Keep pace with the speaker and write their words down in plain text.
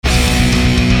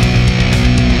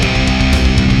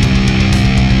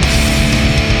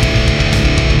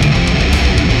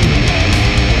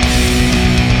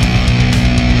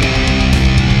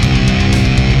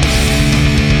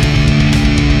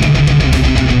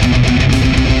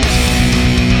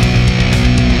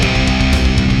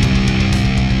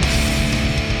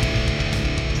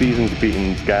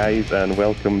Greetings, guys, and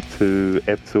welcome to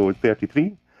episode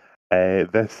 33.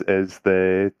 This is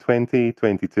the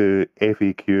 2022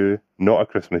 FAQ, not a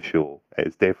Christmas show.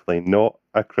 It's definitely not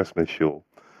a Christmas show.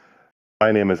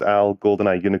 My name is Al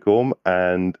GoldenEye Unicomb,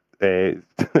 and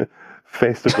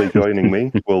festively joining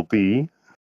me will be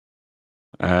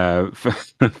Phil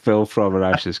from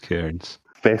Arash's Cairns.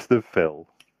 Festive Phil.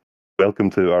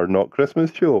 Welcome to our not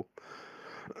Christmas show.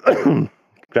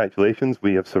 Congratulations,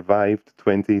 we have survived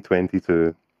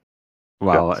 2022.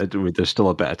 Well, there's still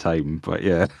a bit of time, but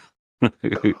yeah.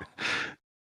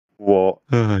 What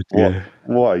dear.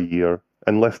 a year.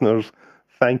 And listeners,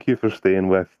 thank you for staying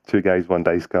with Two Guys One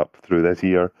Dice Cup through this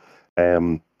year.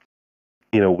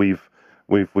 We've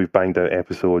banged out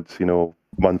episodes,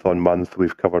 month on month.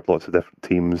 We've covered lots of different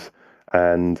teams,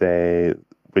 and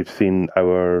we've seen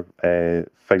our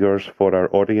figures for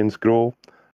our audience grow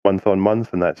month on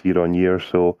month, and that's year on year.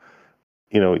 So,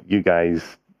 you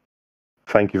guys,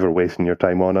 thank you for wasting your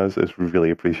time on us. It's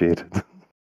really appreciated.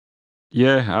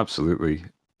 Yeah, absolutely.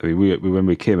 I mean, we when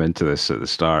we came into this at the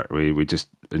start, we just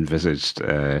envisaged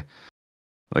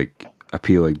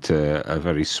appealing to a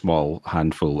very small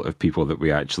handful of people that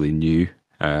we actually knew.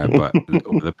 But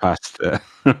over the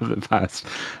past,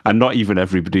 and not even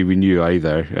everybody we knew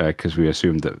either, because we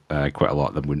assumed that quite a lot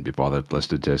of them wouldn't be bothered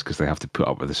listening to us because they have to put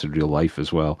up with this in real life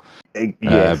as well.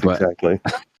 Yes, exactly.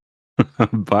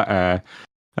 But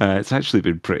it's actually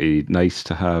been pretty nice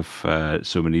to have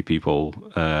so many people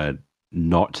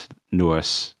not know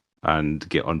us and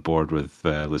get on board with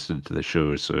listening to the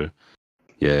show. So,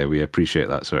 yeah, we appreciate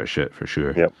that sort of shit for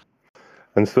sure. Yep.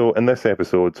 And so in this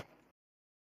episode,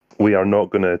 we are not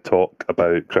going to talk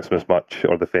about Christmas much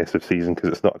or the festive season because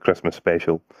it's not a Christmas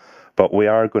special. But we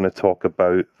are going to talk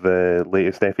about the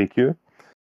latest FAQ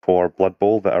for Blood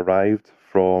Bowl that arrived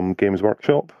from Games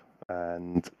Workshop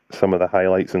and some of the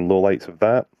highlights and lowlights of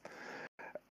that.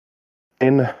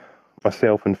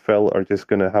 Myself and Phil are just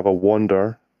going to have a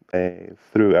wander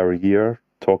through our year,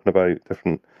 talking about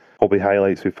different hobby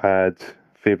highlights we've had,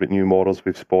 favourite new models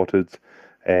we've spotted,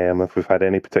 if we've had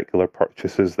any particular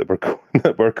purchases that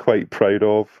we're quite proud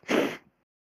of,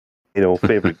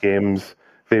 favourite games,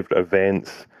 favourite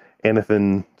events,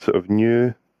 anything sort of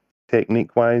new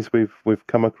technique-wise we've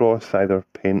come across, either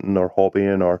painting or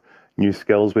hobbying or new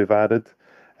skills we've added.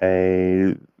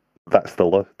 That's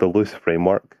the loose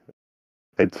framework.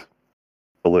 It's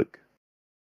the look.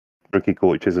 Rookie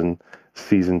coaches and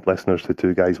seasoned listeners to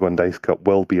Two Guys One Dice Cup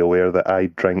will be aware that I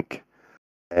drink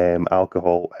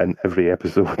alcohol in every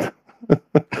episode.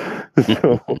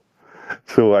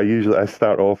 so I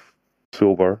start off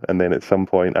sober, and then at some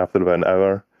point after about an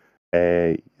hour,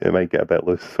 it might get a bit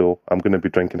loose. So I'm going to be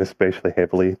drinking especially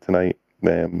heavily tonight,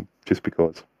 just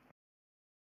because.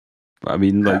 I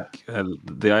mean,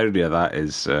 the irony of that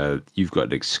is you've got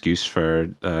an excuse for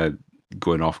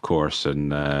going off course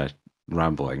and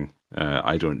rambling.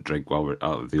 I don't drink while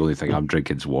the only thing I'm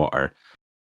drinking is water,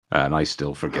 and I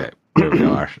still forget where we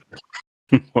are.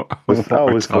 I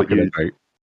always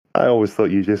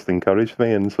thought you just encouraged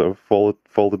me and sort of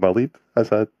followed my lead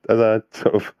as I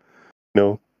sort of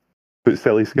put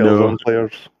silly skills on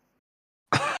players.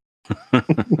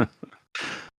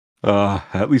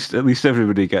 At least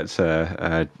everybody gets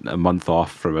a month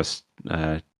off from us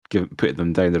putting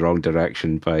them down the wrong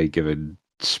direction by giving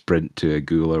sprint to a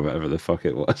ghoul or whatever the fuck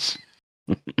it was.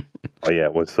 Oh yeah,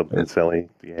 it was something silly.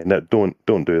 Yeah, no, don't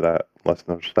do that,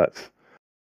 listeners. That's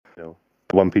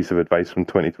one piece of advice from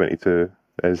 2022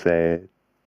 is don't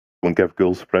give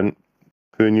ghouls sprint.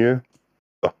 Who knew?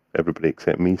 Oh, everybody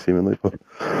except me, seemingly. But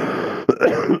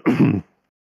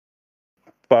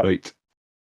right.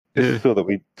 Just so that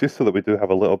we do have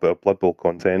a little bit of Blood Bowl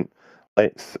content,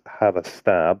 let's have a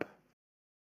stab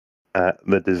at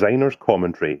the designer's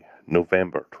commentary,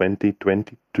 November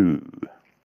 2022.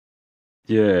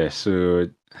 Yeah, so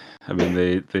I mean,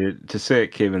 they to say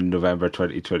it came in November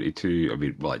 2022. I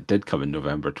mean, well, it did come in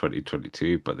November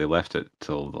 2022, but they left it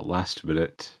till the last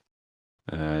minute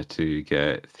to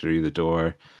get through the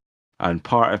door. And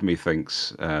part of me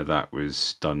thinks that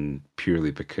was done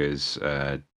purely because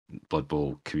Blood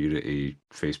Bowl community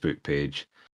Facebook page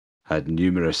had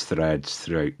numerous threads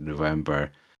throughout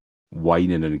November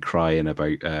whining and crying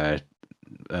about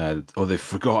they've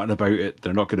forgotten about it,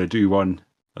 they're not going to do one,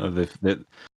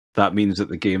 that means that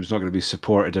the game's not going to be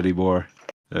supported anymore,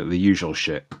 the usual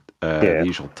shit, the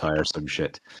usual tiresome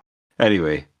shit.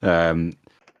 Anyway,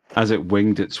 as it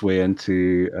winged its way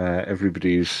into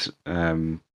everybody's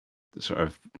sort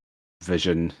of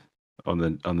vision on the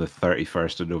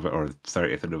 31st of November or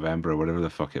 30th of November or whatever the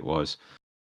fuck it was,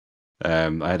 I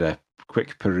had a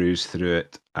quick peruse through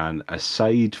it, and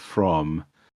aside from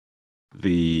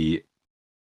the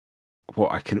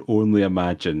what I can only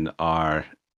imagine are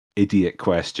idiot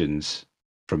questions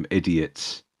from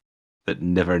idiots that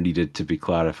never needed to be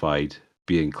clarified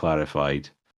being clarified.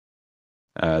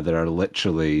 There are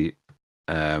literally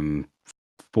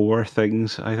 4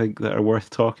 things I think that are worth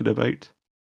talking about.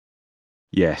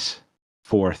 Yes,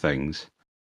 4 things.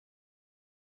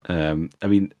 I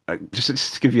mean,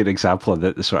 just to give you an example of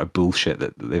the sort of bullshit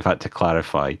that they've had to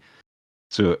clarify.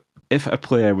 So, if a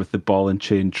player with the ball and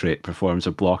chain trait performs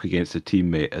a block against a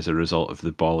teammate as a result of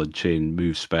the ball and chain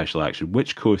move special action,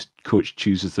 which coach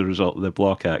chooses the result of the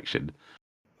block action?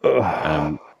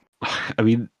 I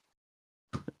mean,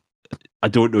 I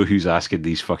don't know who's asking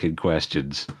these fucking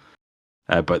questions,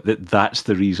 but that's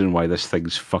the reason why this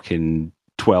thing's fucking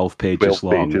 12 pages 12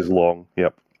 long. pages long,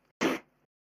 yep.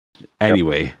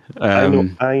 Anyway,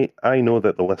 I know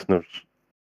that the listeners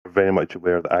are very much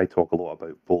aware that I talk a lot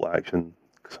about bolt action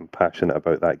because I'm passionate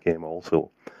about that game also.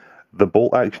 The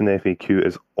bolt action FAQ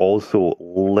is also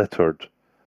littered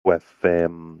with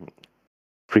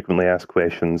frequently asked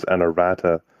questions and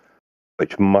errata,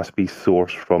 which must be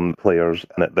sourced from players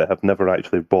that have never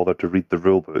actually bothered to read the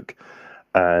rulebook,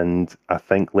 and I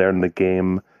think learn the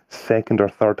game second or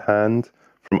third hand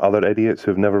from other idiots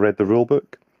who've never read the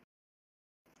rulebook.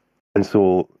 And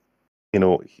so,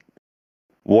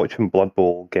 watching Blood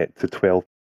Bowl get to 12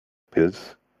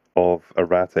 pages of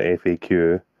errata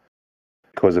FAQ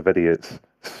because of idiots,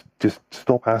 just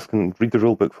stop asking, read the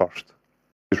rulebook first.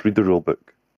 Just read the rulebook.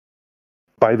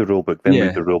 Buy the rulebook, then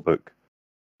read the rulebook.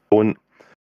 Don't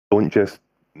just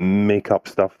make up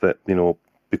stuff that,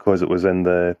 because it was in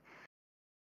the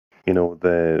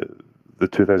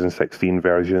 2016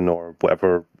 version or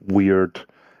whatever weird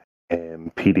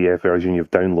PDF version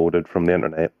you've downloaded from the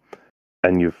internet,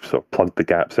 and you've sort of plugged the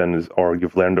gaps in, or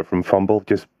you've learned it from Fumble.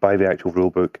 Just buy the actual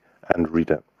rulebook and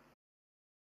read it.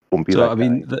 Don't be that guy.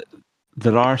 mean,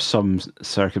 there are some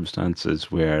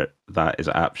circumstances where that is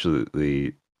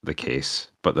absolutely the case,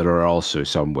 but there are also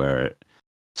some where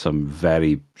some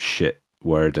very shit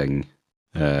wording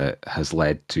has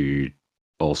led to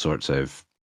all sorts of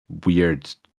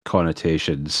weird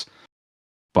connotations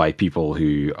by people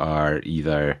who are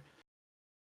either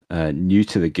new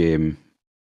to the game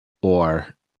or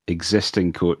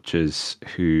existing coaches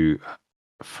who,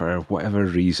 for whatever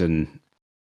reason,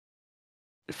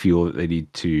 feel that they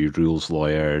need to rules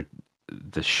lawyer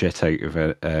the shit out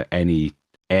of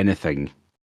anything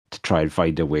to try and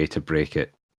find a way to break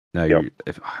it. Now,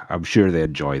 I'm sure they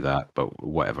enjoy that, but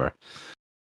whatever.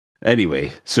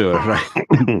 Anyway, so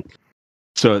right.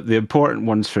 So the important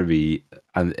ones for me,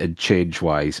 and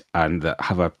change-wise, and that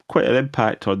have quite an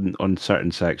impact on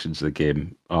certain sections of the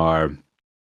game are,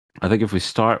 I think if we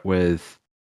start with,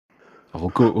 we'll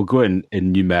go in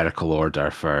numerical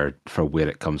order for where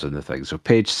it comes in the thing. So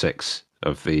page 6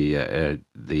 of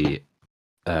the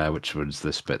which one's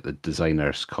this bit? The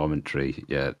designer's commentary,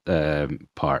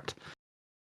 part.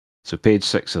 So page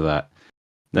 6 of that.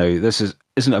 Now this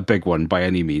isn't a big one by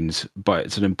any means, but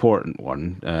it's an important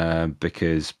one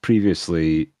because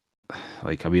previously,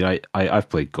 I've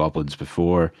played goblins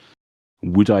before.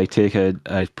 Would I take a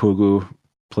pogo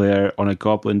player on a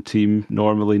goblin team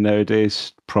normally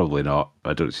nowadays? Probably not.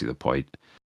 I don't see the point.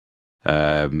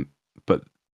 But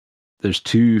there's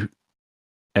 2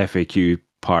 FAQ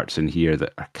parts in here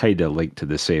that are kind of linked to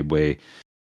the same way,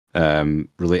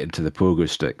 related to the pogo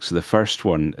stick. So the first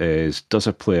one is, does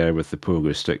a player with the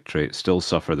pogo stick trait still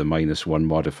suffer the -1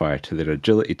 modifier to their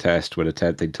agility test when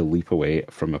attempting to leap away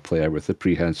from a player with the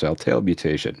prehensile tail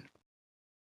mutation?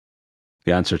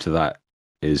 The answer to that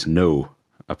is no.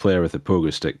 A player with a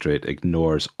pogo stick trait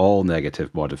ignores all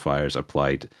negative modifiers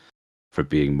applied for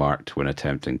being marked when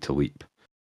attempting to leap.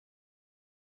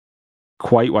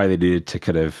 Quite why they needed to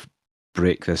kind of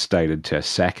break this down into a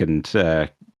second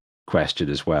question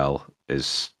as well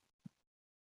is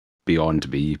beyond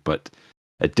me, but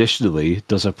additionally,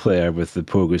 does a player with the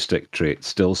pogo stick trait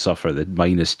still suffer the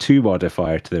 -2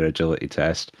 modifier to their agility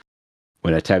test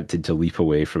when attempting to leap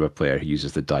away from a player who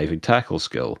uses the diving tackle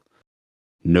skill?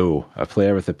 No, a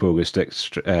player with the pogo stick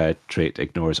trait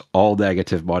ignores all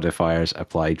negative modifiers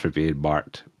applied for being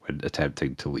marked when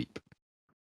attempting to leap.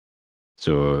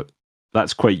 So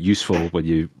that's quite useful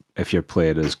if you're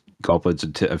playing as goblins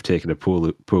and have taken a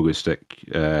pogo stick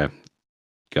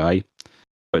guy.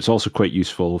 But it's also quite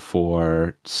useful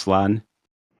for Slann.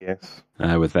 Yes.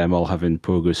 With them all having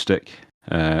pogo stick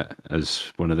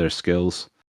as one of their skills.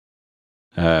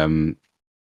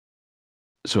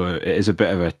 So it is a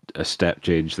bit of a step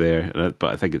change there,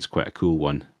 but I think it's quite a cool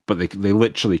one. But they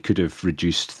literally could have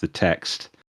reduced the text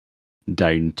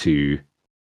down to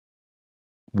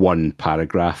 1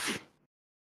 paragraph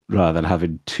rather than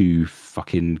having two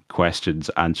fucking questions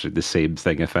answering the same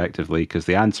thing effectively, because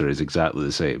the answer is exactly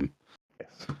the same.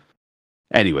 Yes.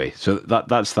 Anyway, so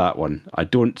that's that one. I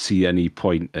don't see any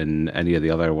point in any of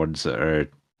the other ones that are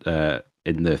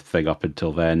in the thing up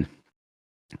until then.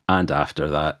 And after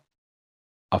that,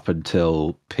 up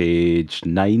until page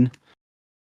 9,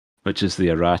 which is the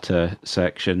errata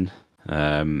section.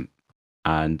 And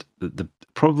the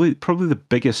probably the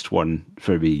biggest one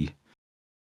for me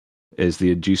is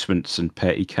the inducements and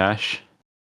petty cash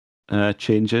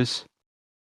changes.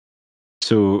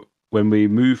 So when we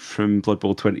moved from Blood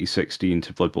Bowl 2016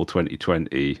 to Blood Bowl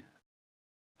 2020,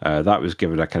 that was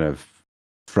given a kind of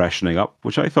freshening up,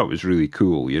 which I thought was really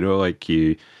cool. You know, like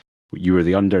you were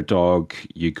the underdog,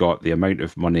 you got the amount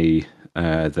of money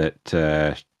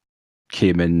that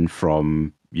came in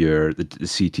from the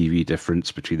CTV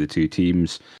difference between the two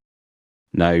teams.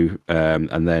 Now,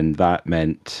 and then that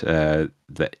meant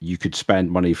that you could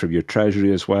spend money from your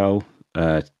treasury as well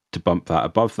to bump that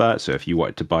above that. So if you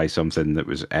wanted to buy something that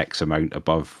was X amount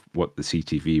above what the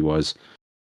CTV was,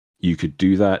 you could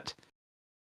do that.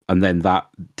 And then that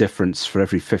difference for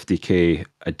every 50k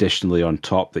additionally on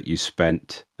top that you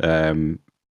spent, the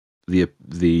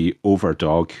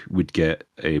overdog would get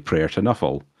a prayer to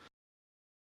Nuffle.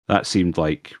 That seemed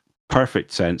like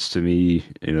perfect sense to me.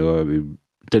 You know, I mean,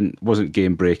 wasn't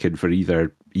game breaking for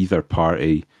either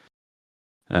party.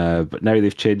 But now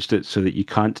they've changed it so that you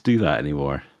can't do that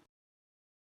anymore.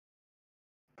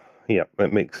 Yeah,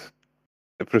 it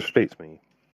frustrates me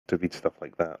to read stuff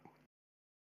like that.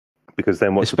 Because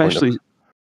then what's the point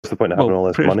of having all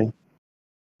this money?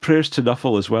 Prayers to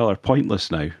Nuffle as well are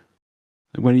pointless now.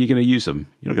 When are you going to use them?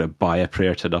 You're not going to buy a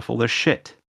prayer to Nuffle. They're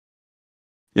shit.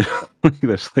 You know,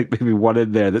 there's like maybe one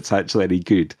in there that's actually any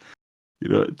good. You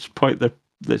know, it's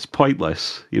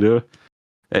pointless. You know,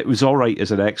 it was all right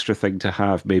as an extra thing to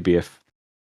have. Maybe if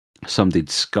somebody'd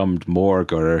scummed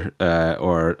Morg or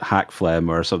Hackflem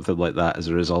or something like that as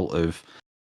a result of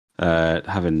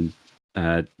having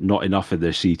not enough in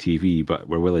their CTV, but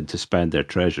were willing to spend their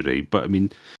treasury. But I mean,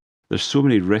 there's so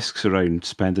many risks around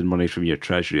spending money from your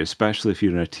treasury, especially if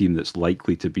you're in a team that's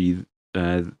likely to be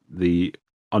the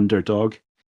underdog.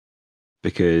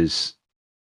 Because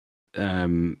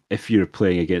if you're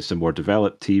playing against a more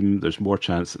developed team, there's more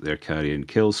chance that they're carrying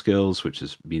kill skills, which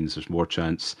means there's more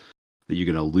chance that you're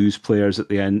going to lose players at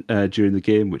the end during the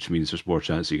game, which means there's more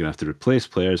chance that you're going to have to replace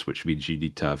players, which means you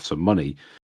need to have some money.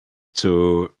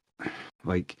 So,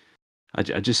 like, I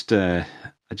just don't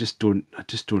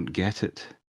get it.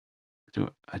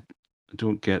 I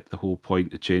don't get the whole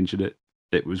point of changing it.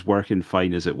 It was working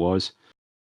fine as it was.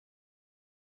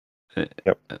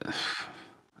 Yep.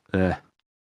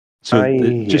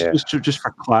 Just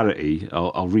for clarity,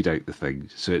 I'll read out the thing.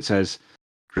 So it says,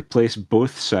 replace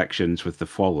both sections with the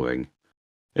following.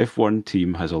 If one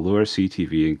team has a lower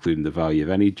CTV, including the value of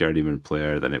any journeyman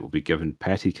player, then it will be given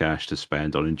petty cash to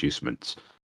spend on inducements.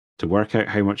 To work out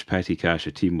how much petty cash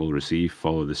a team will receive,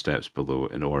 follow the steps below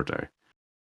in order.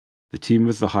 The team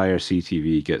with the higher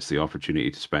CTV gets the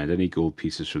opportunity to spend any gold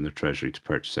pieces from their treasury to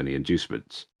purchase any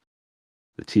inducements.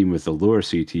 The team with the lower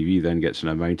CTV then gets an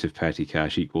amount of petty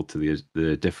cash equal to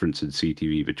the difference in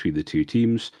CTV between the two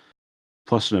teams,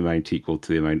 plus an amount equal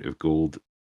to the amount of gold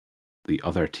the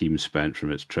other team spent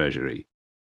from its treasury.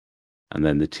 And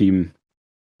then the team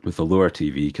with the lower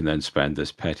TV can then spend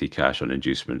this petty cash on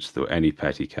inducements, though any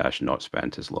petty cash not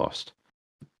spent is lost.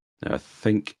 Now, I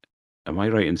think, am I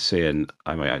right in saying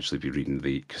I might actually be reading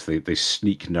because they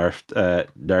sneak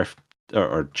nerfed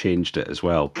or changed it as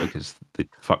well because they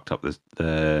fucked up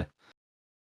the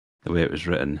way it was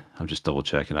written. I'm just double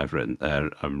checking.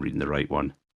 I'm reading the right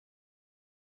one.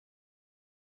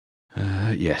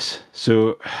 Yes.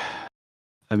 So,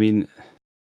 I mean,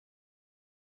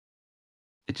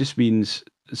 it just means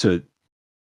so.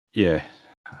 Yeah.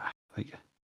 Like,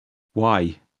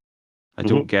 why? I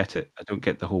don't get it. I don't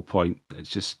get the whole point. It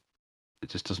just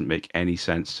doesn't make any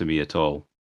sense to me at all.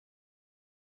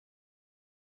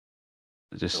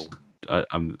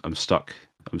 I'm stuck.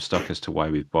 I'm stuck as to why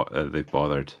they've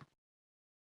bothered.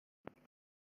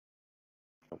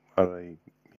 I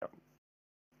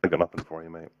got nothing for you,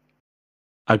 mate.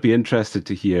 I'd be interested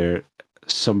to hear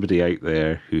somebody out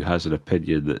there who has an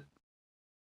opinion that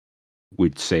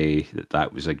would say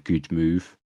that was a good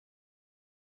move.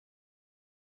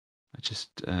 I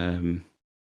just don't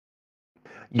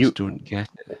get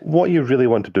it. What you really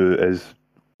want to do is,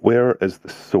 where is the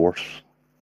source?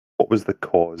 What was the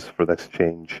cause for this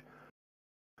change?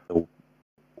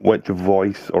 Which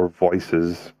voice or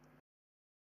voices,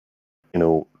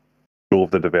 drove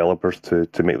the developers to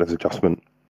make this adjustment?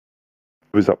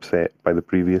 Who was upset by the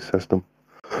previous system?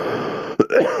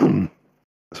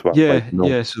 That's what I'd like to know.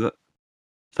 Yeah. So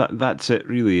that's it.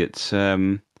 Really, it's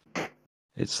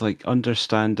like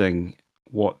understanding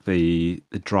what the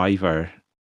driver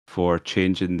for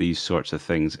changing these sorts of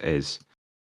things is.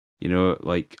 You know,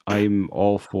 like I'm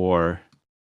all for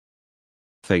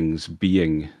things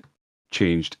being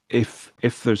changed if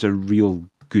there's a real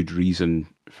good reason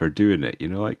for doing it. You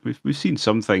know, like we've seen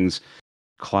some things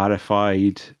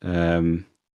clarified.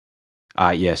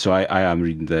 Yeah. So I am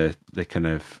reading the kind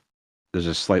of, there's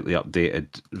a slightly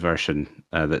updated version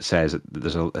that says that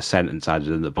there's a sentence added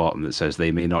in the bottom that says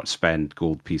they may not spend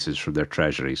gold pieces from their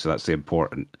treasury. So that's the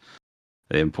important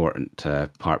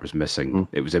part was missing. Mm.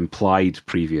 It was implied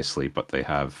previously, but they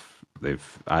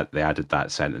added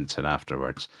that sentence in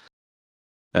afterwards.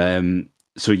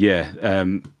 So yeah,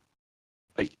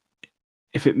 like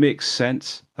if it makes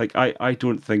sense, like I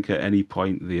don't think at any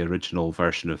point the original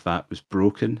version of that was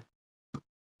broken.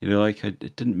 You know, like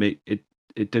it didn't make it.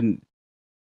 It didn't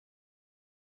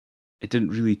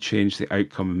really change the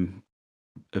outcome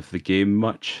of the game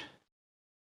much.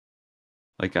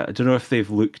 Like I don't know if they've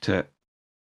looked at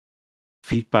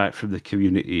feedback from the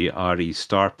community, RE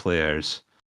star players,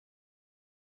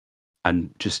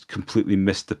 and just completely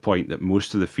missed the point that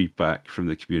most of the feedback from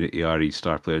the community RE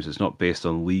star players is not based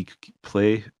on league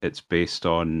play; it's based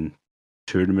on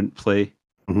tournament play.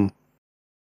 Mm-hmm.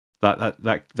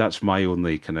 That's my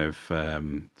only kind of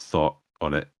thought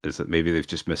on it, is that maybe they've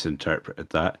just misinterpreted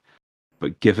that.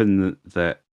 But given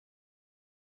that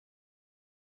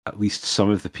at least some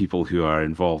of the people who are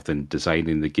involved in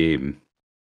designing the game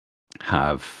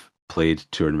have played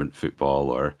tournament football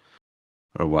or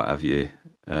what have you,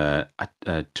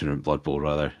 tournament Blood Bowl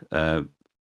rather.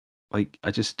 Like I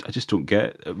just don't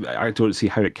get. I don't see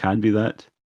how it can be that.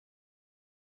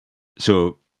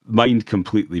 So mind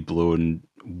completely blown.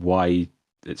 Why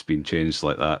it's been changed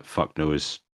like that? Fuck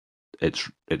knows.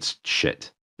 It's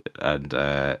shit, and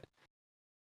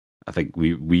I think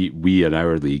we in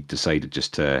our league decided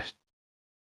just to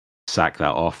sack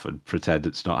that off and pretend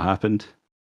it's not happened.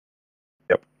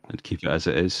 Yep. And keep it as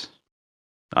it is.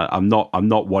 I'm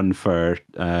not one for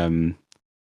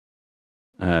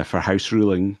house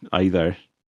ruling either.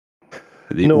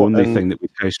 The only thing that we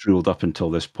house ruled up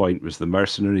until this point was the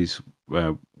mercenaries,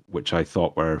 which I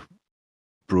thought were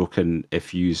broken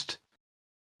if used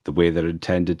the way they're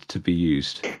intended to be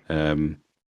used. And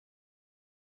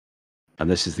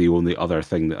this is the only other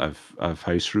thing that I've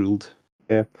house ruled.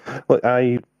 Yeah, look,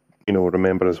 I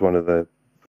remember as one of the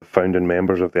founding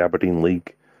members of the Aberdeen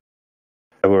League,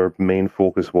 our main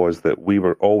focus was that we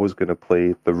were always going to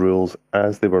play the rules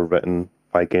as they were written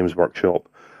by Games Workshop,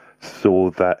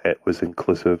 so that it was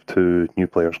inclusive to new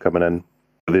players coming in.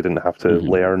 They didn't have to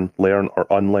learn or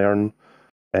unlearn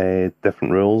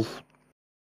different rules.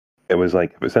 It was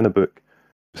like, if it's in a book,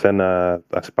 if it's in a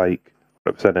spike,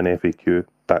 or if it's in an FAQ,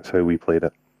 that's how we played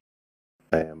it.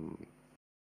 And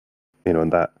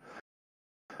that,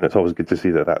 and it's always good to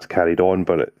see that that's carried on.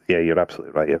 But yeah, you're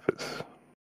absolutely right. If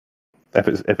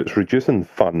it's reducing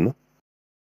fun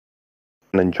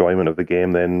and enjoyment of the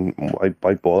game, then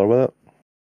why bother with it?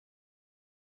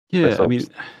 Yeah, I mean,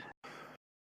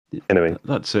 anyway,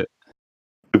 that's it.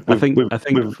 I think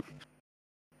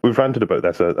we've ranted about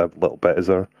this a little bit. Is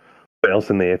there what else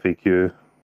in the FAQ?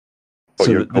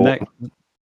 So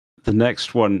the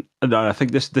next one, and I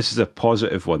think this is a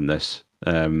positive one. This,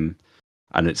 and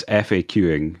it's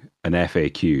FAQing an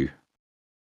FAQ.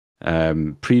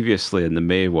 Previously in the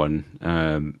May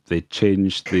one, they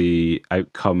changed the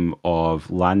outcome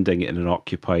of landing in an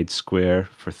occupied square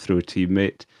for throw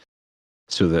teammate,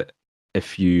 so that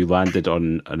if you landed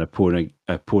on an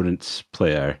opponent's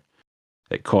player,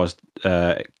 it caused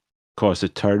a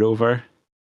turnover.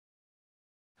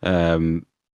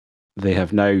 They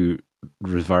have now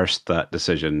reversed that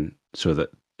decision so that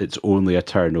it's only a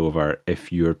turnover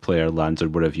if your player lands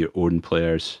on one of your own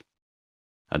players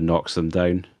and knocks them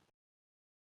down.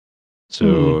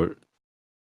 So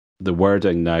the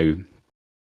wording now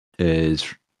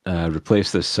is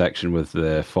replace this section with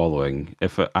the following.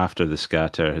 If after the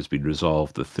scatter has been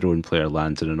resolved, the thrown player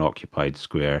lands in an occupied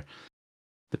square,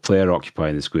 the player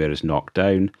occupying the square is knocked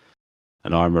down,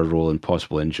 an armor roll and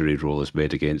possible injury roll is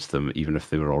made against them, even if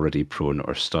they were already prone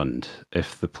or stunned.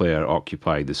 If the player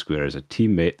occupying the square is a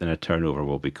teammate, then a turnover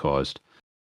will be caused.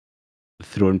 The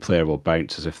thrown player will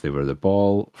bounce as if they were the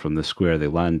ball from the square they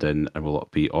land in, and will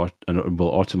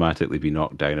automatically be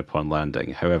knocked down upon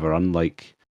landing. However,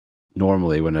 unlike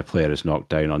normally when a player is knocked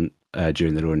down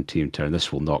during their own team turn,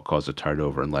 this will not cause a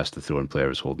turnover unless the thrown player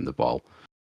is holding the ball.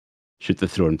 Should the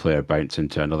thrown player bounce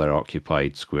into another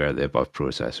occupied square, the above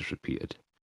process is repeated.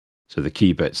 So the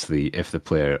key bit's if the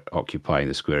player occupying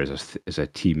the square is a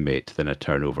teammate, then a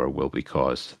turnover will be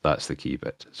caused. That's the key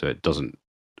bit. So it doesn't.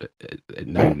 It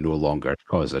now no longer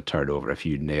causes a turnover if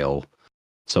you nail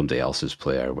somebody else's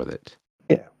player with it.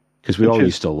 Yeah. Because we all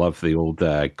used to love the old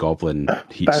goblin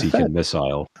heat-seeking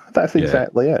missile. That's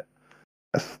exactly it.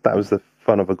 That was the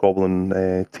fun of a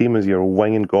goblin team, is you're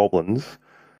winging goblins,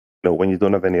 when you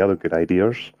don't have any other good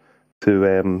ideas,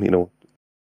 to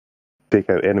take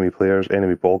out enemy players,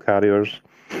 enemy ball carriers,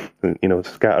 and,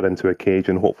 scatter into a cage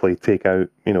and hopefully take out,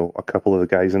 a couple of the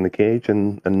guys in the cage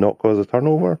and not cause a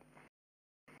turnover.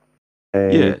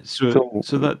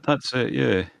 So that's it.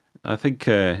 Yeah, I think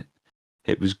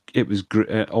it was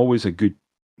always a good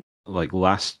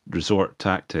last resort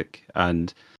tactic,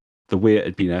 and the way it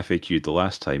had been FAQ'd the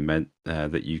last time meant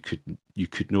that you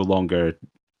could no longer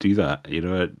do that,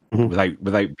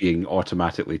 without being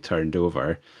automatically turned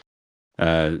over.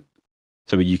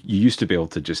 So you used to be able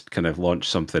to just kind of launch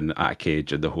something at a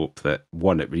cage in the hope that,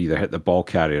 one, it would either hit the ball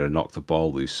carrier and knock the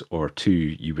ball loose, or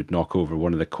two, you would knock over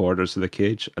one of the corners of the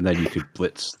cage, and then you could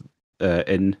blitz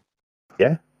in.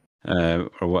 Yeah. Or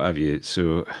what have you.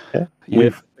 So yeah.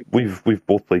 We've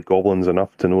both played goblins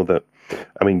enough to know that.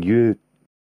 I mean, you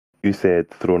said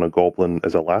throwing a goblin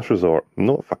is a last resort.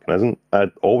 No, it fucking isn't.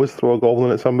 I'd always throw a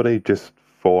goblin at somebody just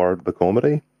for the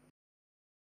comedy.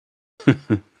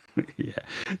 Yeah.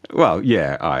 Well,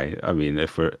 yeah. I mean,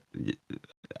 if we're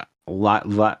lack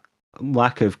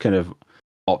of kind of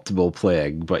optimal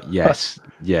playing, but yes,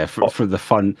 yeah, for the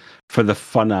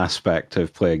fun aspect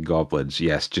of playing goblins,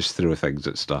 yes, just throw things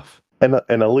at stuff.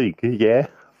 In a league, yeah,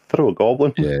 throw a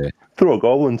goblin. Yeah, throw a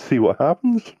goblin, see what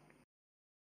happens.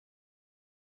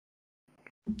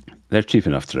 They're cheap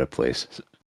enough to replace,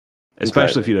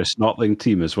 especially if you're a snotling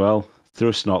team as well.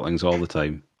 Throw snotlings all the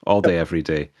time, all day, every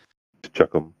day.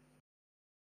 Chuck them.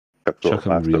 Chuck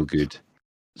them real good.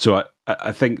 So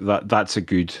I think that's a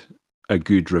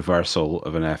good reversal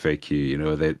of an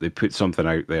FAQ. They put something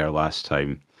out there last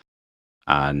time,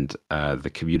 and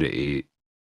the community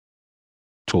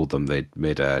told them they'd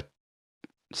made a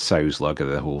sow's lug of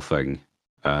the whole thing,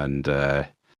 and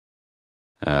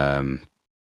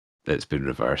it's been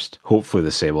reversed. Hopefully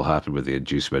the same will happen with the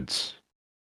inducements.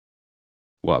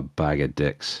 What a bag of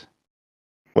dicks.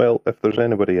 Well, if there's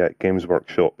anybody at Games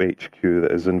Workshop HQ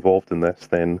that is involved in this,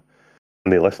 then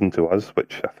and they listen to us,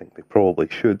 which I think they probably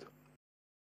should,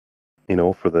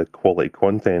 for the quality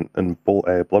content and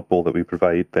Blood Bowl that we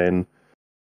provide, then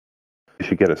you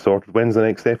should get it sorted. When's the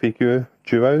next FAQ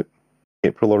due out?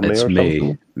 April or May or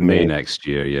something? May next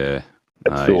year, yeah.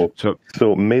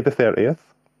 So May the 30th,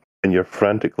 and you're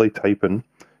frantically typing,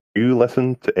 you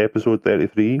listen to episode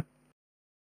 33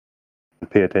 and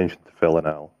pay attention to Phil and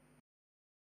Al.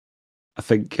 I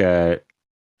think, I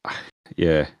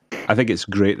think it's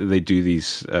great that they do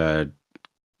these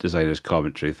designers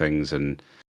commentary things, and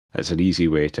it's an easy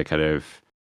way to kind of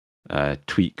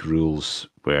tweak rules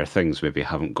where things maybe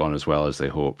haven't gone as well as they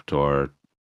hoped, or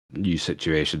new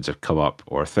situations have come up,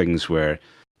 or things where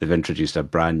they've introduced a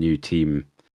brand new team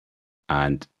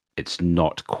and it's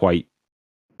not quite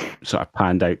sort of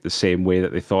panned out the same way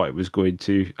that they thought it was going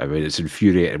to. I mean, it's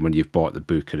infuriating when you've bought the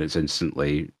book and it's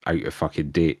instantly out of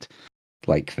fucking date,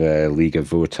 like the League of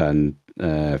Votann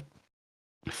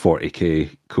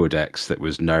 40k codex that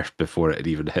was nerfed before it had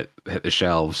even hit the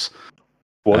shelves.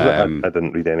 Was it? I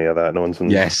didn't read any of that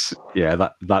nonsense. Yes, yeah,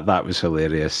 that was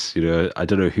hilarious. I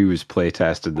don't know who was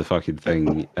playtesting the fucking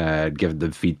thing, giving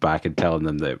them feedback and telling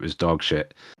them that it was dog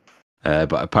shit.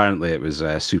 But apparently it was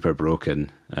super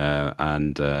broken,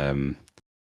 and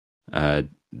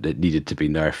it needed to be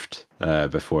nerfed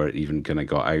before it even kind of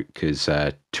got out, because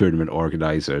tournament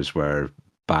organisers were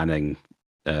banning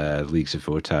Leagues of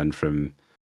Votann from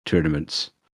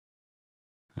tournaments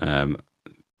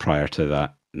prior to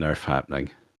that nerf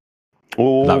happening.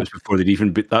 Oh, that was before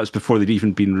they'd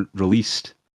even been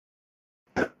released.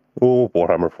 Oh,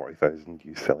 Warhammer 40,000,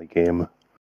 you silly game.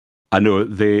 I know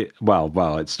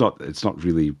well, it's not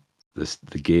really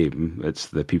the game, it's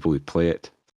the people who play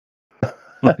it.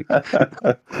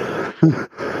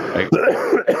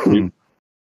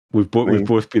 We've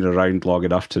both been around long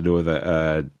enough to know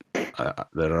that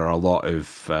there are a lot of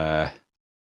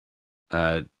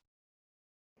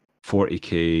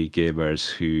 40k gamers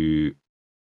who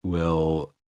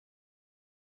will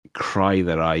cry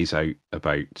their eyes out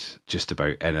about just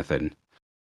about anything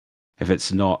if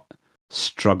it's not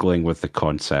struggling with the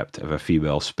concept of a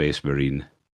female space marine.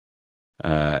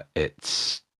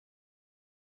 It's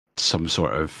some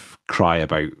sort of cry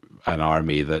about an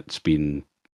army that's been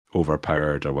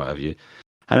overpowered or whatever.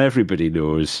 And everybody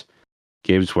knows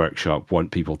Games Workshop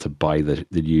want people to buy the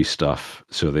new stuff,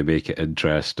 so they make it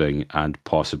interesting and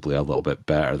possibly a little bit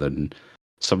better than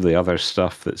some of the other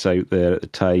stuff that's out there at the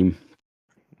time,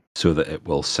 so that it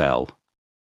will sell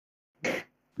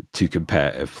to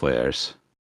competitive players.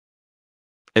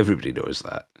 Everybody knows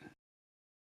that.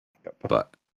 Yep.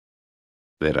 But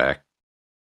they're a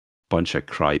bunch of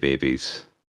crybabies.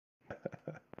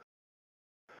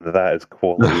 That is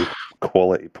quality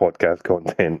podcast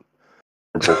content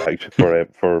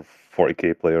for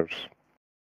 40k players.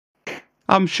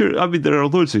 I'm sure. I mean, there are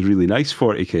loads of really nice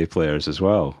 40k players as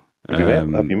well. Have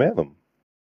you met them?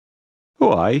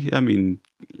 Oh, I mean,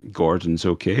 Gordon's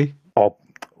okay. Oh,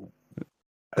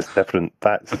 that's different.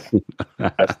 That's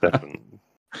different.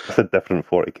 That's a different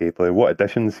 40k player. What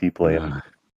edition's he playing?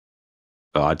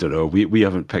 I don't know. We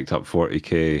haven't picked up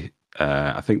 40k.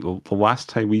 I think the last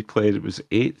time we played it was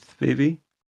 8th, maybe.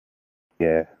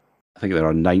 Yeah. I think they're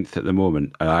on 9th at the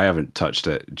moment, and I haven't touched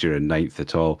it during 9th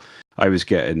at all. I was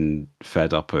getting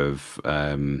fed up of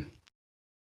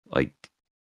like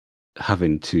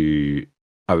having to.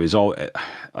 I was all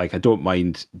like, I don't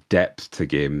mind depth to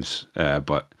games,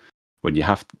 but when you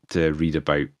have to read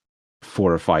about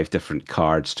 4 or 5 different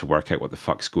cards to work out what the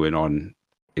fuck's going on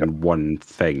in one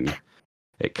thing,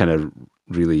 it kind of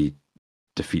really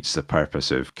defeats the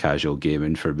purpose of casual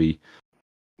gaming for me.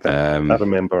 I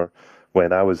remember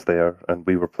when I was there and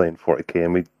we were playing 40k,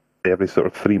 and every sort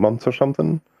of 3 months or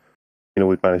something,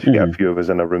 we'd manage to get a few of us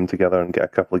in a room together and get a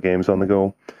couple of games on the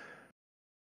go.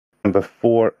 And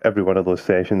before every one of those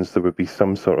sessions, there would be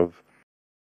some sort of,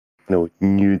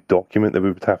 new document that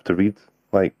we would have to read.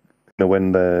 Like,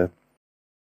 when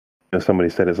somebody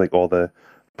said it's like all the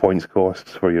points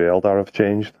costs for your Eldar have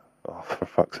changed. Oh, for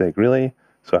fuck's sake, really?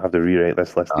 So I have to rewrite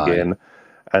this list again.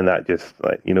 And that just,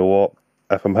 like, you know what?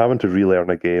 If I'm having to relearn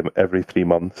a game every 3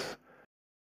 months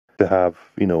to have,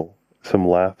 some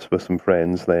laughs with some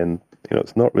friends, then,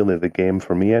 it's not really the game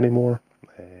for me anymore.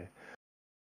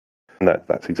 And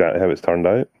that's exactly how it's turned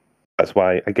out. That's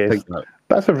why I guess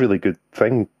that's a really good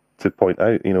thing to point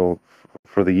out.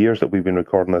 For the years that we've been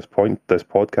recording this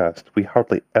podcast, we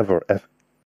hardly ever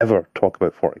talk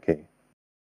about 40k.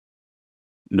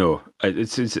 No,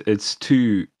 it's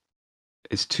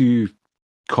too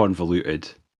convoluted.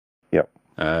 Yep.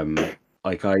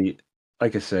 Like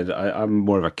I said, I'm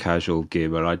more of a casual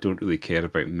gamer. I don't really care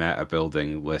about meta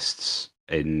building lists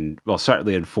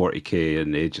certainly in 40k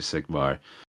and Age of Sigmar.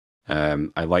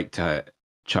 I like to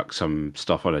chuck some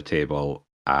stuff on a table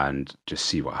and just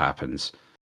see what happens.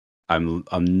 I'm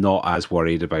not as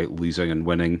worried about losing and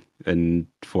winning in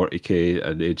 40k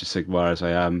and Age of Sigmar as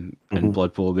I am in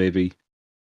Blood Bowl, maybe.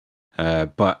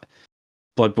 But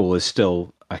Blood Bowl is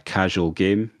still a casual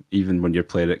game, even when you're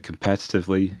playing it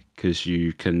competitively, because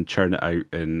you can churn it out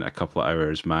in a couple of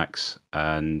hours max,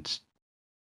 and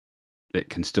it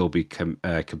can still be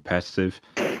competitive.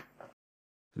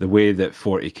 The way that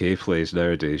 40k plays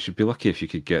nowadays, you'd be lucky if you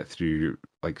could get through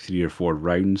like 3 or 4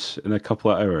 rounds in a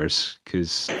couple of hours,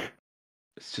 because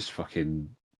it's just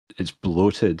it's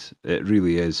bloated. It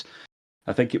really is.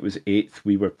 I think it was 8th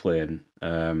we were playing,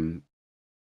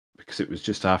 because it was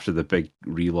just after the big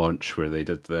relaunch where they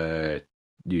did the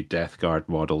new Death Guard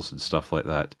models and stuff like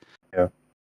that. Yeah.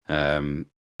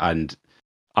 And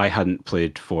I hadn't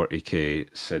played 40k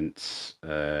since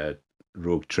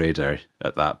Rogue Trader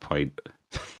at that point.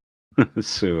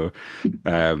 So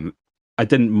I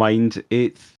didn't mind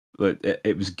 8th.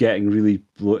 It was getting really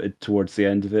bloated towards the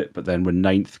end of it, but then when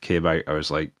 9th came out, I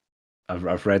was like,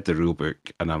 I've read the rule book,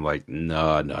 and I'm like,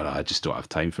 no, I just don't have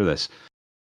time for this.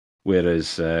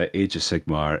 Whereas Age of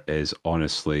Sigmar is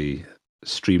honestly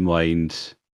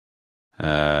streamlined.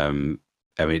 I mean,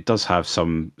 it does have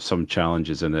some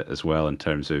challenges in it as well in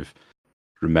terms of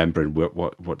remembering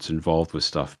what's involved with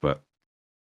stuff. But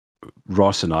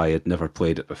Ross and I had never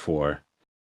played it before,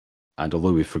 and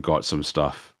although we forgot some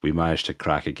stuff, we managed to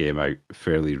crack a game out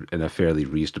in a fairly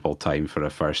reasonable time for a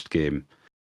first game,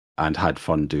 and had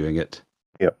fun doing it.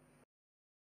 Yep.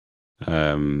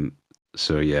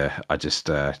 So yeah, I just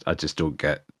don't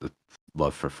get the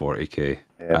love for 40k,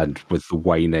 Yeah. and with the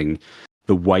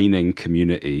whining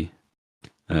community,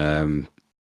 it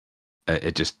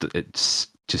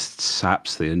just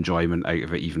saps the enjoyment out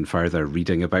of it even further.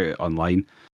 Reading about it online,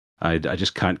 I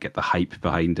just can't get the hype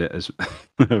behind it as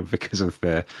because of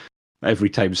every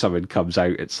time someone comes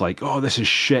out, it's like, oh, this is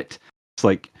shit. It's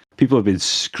like people have been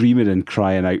screaming and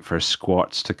crying out for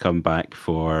squats to come back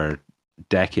for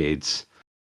decades.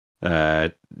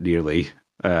 Nearly,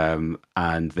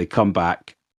 and they come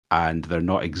back and they're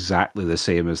not exactly the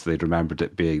same as they'd remembered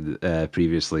it being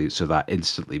previously, so that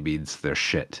instantly means they're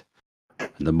shit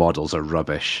and the models are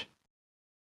rubbish.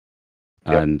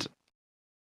 Yep. And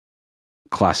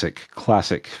classic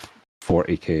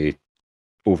 40k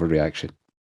overreaction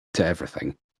to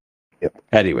everything. Yep.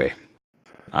 Anyway,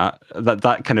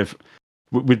 that kind of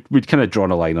we'd kind of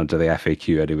drawn a line under the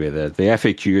FAQ anyway. The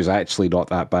FAQ is actually not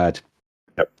that bad.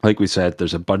 Yep. Like we said,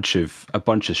 there's a bunch of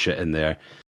shit in there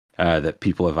that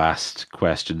people have asked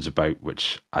questions about,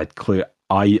 which I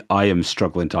am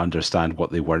struggling to understand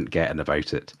what they weren't getting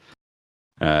about it.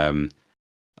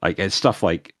 Like it's stuff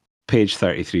like page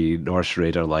 33, Norse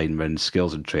Raider lineman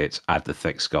skills and traits, add the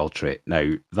thick skull trait.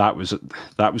 Now that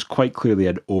was quite clearly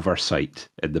an oversight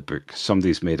in the book.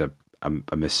 Somebody's made a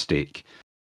mistake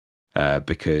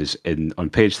because on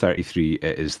page 33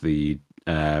 it is the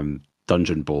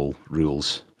Dungeon Bowl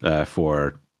rules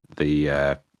for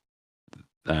the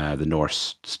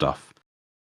Norse stuff,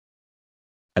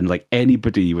 and like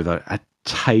anybody with a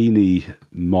tiny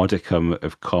modicum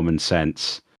of common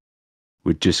sense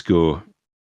would just go,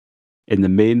 in the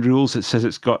main rules it says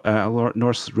it's got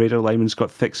Norse Raider lineman's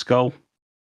got thick skull.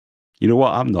 You know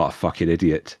what? I'm not a fucking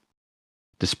idiot.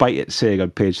 Despite it saying on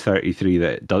page 33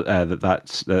 that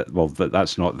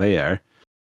that's not there,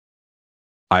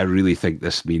 I really think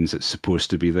this means it's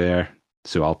supposed to be there,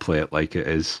 so I'll play it like it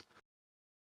is.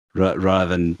 Rather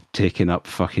than taking up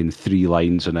fucking 3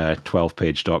 lines in a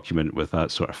 12-page document with that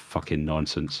sort of fucking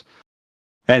nonsense.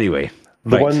 Anyway,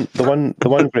 the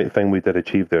one great thing we did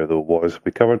achieve there though was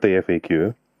we covered the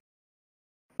FAQ,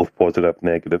 both positive,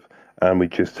 negative, and we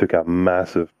just took a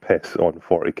massive piss on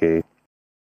 40k.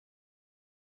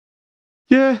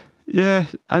 Yeah,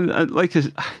 and like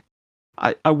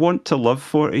I want to love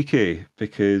 40k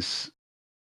because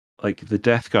like the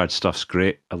Death Guard stuff's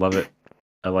great. I love it.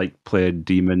 I like playing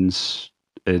demons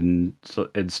in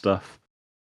stuff.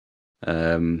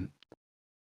 I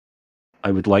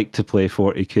would like to play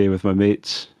 40k with my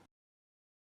mates,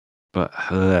 but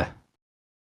no,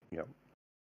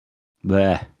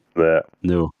 anyway.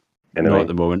 not at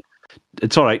the moment.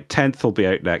 It's all right. 10th will be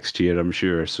out next year, I'm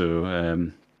sure.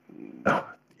 So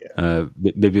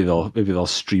maybe they'll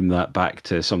stream that back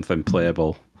to something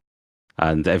playable,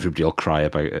 and everybody will cry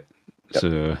about it. Yep.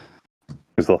 So.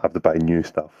 Because they'll have to buy new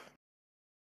stuff.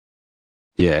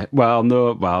 Yeah, well,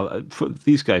 no,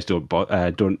 these guys don't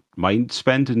mind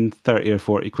spending 30 or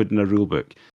 40 quid in a rule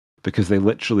book because they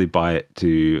literally buy it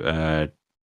to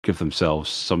give themselves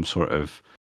some sort of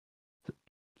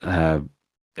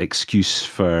excuse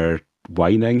for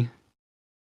whining.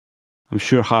 I'm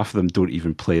sure half of them don't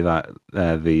even play that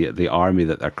the army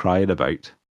that they're crying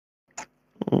about.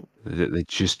 They've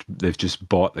just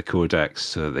bought the codex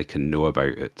so that they can know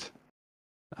about it.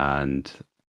 And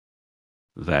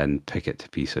then pick it to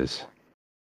pieces.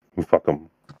 Fuck them.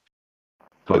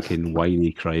 Fucking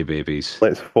whiny crybabies.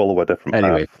 Let's follow a different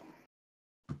path.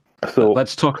 So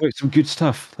let's talk about some good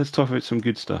stuff.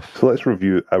 So let's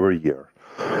review our year.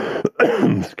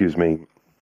 Excuse me.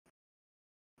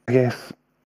 I guess,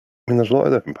 I mean, there's a lot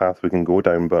of different paths we can go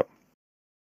down, but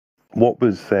what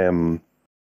was from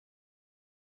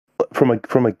a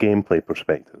gameplay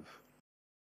perspective,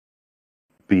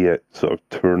 be it sort of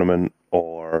tournament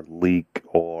or league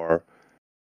or,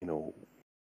 you know,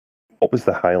 what was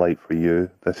the highlight for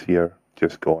you this year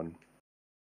just gone?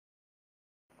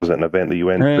 Was it an event that you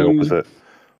went to, or was it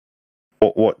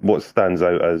what stands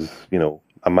out as, you know,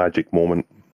 a magic moment?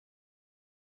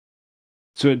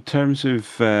 So in terms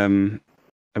of I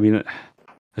mean, I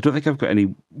don't think I've got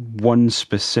any one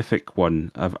specific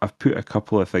one. I've put a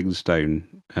couple of things down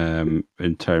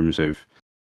in terms of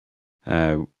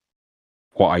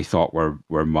what I thought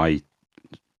were my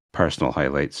personal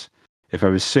highlights. If I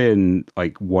was saying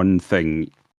like one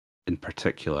thing in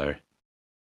particular,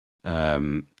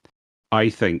 I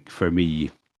think for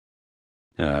me,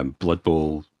 Blood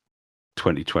Bowl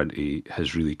 2020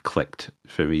 has really clicked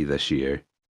for me this year.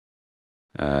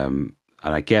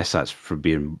 And I guess that's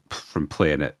from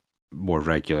playing it more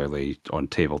regularly on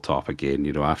tabletop again,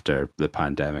 you know, after the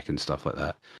pandemic and stuff like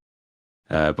that.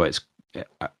 But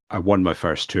I won my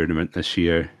first tournament this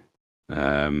year.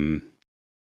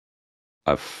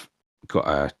 I've got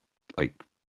a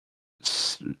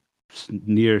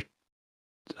near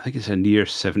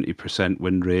 70%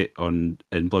 win rate in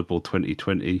Blood Bowl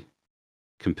 2020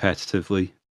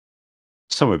 competitively.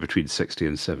 Somewhere between 60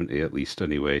 and 70 at least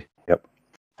anyway. Yep.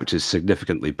 Which is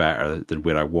significantly better than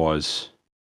where I was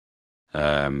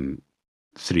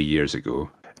 3 years ago.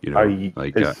 You know,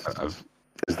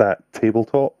 is that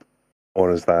tabletop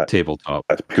or is that tabletop?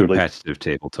 That's purely competitive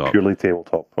tabletop. Purely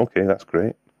tabletop. Okay, that's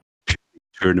great.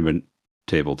 Tournament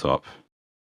tabletop.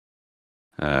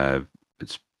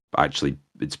 It's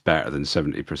better than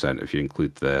 70% if you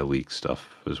include the league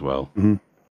stuff as well. Mm-hmm.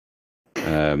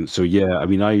 So yeah, I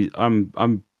mean,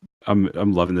 I'm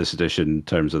loving this edition in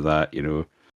terms of that.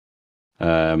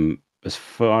 As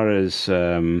far as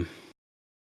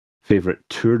favorite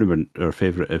tournament or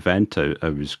favorite event I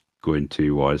was going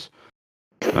to was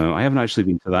I haven't actually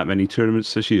been to that many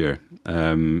tournaments this year.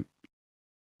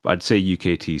 I'd say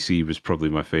UKTC was probably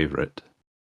my favorite.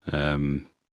 Um,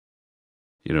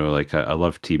 like I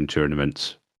love team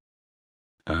tournaments.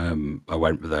 I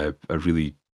went with a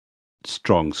really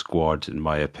strong squad, in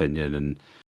my opinion, and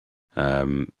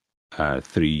um,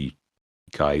 three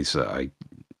guys that I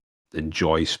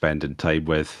enjoy spending time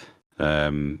with.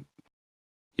 Like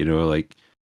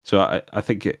so I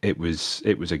think it was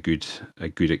a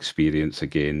good experience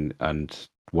again, and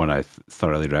one I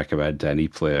thoroughly recommend to any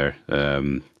player. I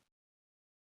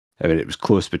mean, it was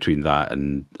close between that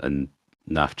and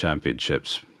NAF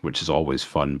Championships, which is always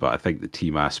fun, but I think the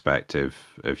team aspect of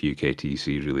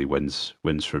UKTC really wins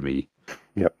for me.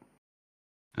 Yep.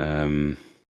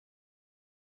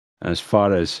 As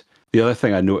far as the other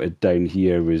thing I noted down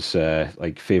here was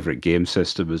like favorite game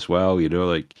system as well.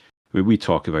 Like I mean, we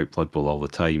talk about Blood Bowl all the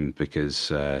time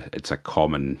because it's a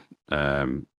common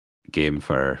game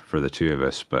for the two of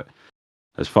us. But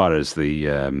as far as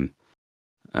the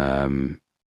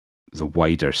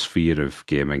wider sphere of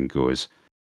gaming goes,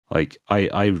 like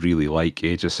I really like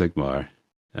Age of Sigmar.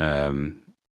 Um,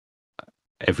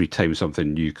 every time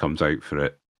something new comes out for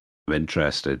it, I'm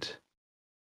interested.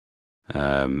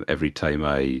 Every time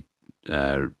I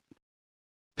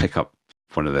pick up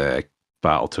one of the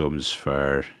battle tomes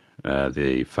for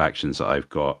the factions that I've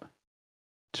got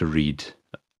to read,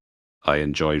 I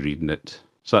enjoy reading it.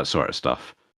 So that sort of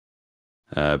stuff.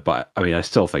 But I mean, I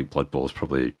still think Blood Bowl is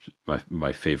probably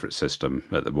my favorite system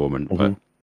at the moment. Mm-hmm. But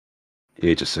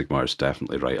Age of Sigmar is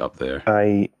definitely right up there.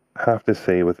 I have to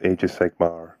say, with Age of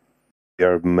Sigmar,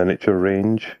 their miniature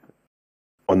range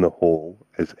on the whole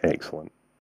is excellent,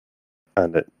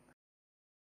 and it,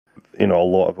 a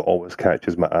lot of it always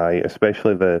catches my eye,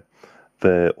 especially the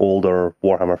older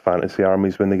Warhammer Fantasy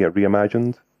armies when they get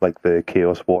reimagined, like the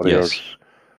Chaos Warriors. Yes.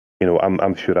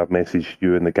 I'm sure I've messaged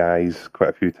you and the guys quite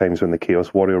a few times when the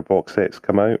Chaos Warrior box sets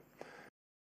come out.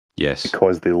 Yes.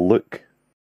 Because they look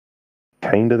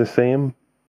kind of the same,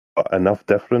 but enough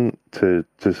different to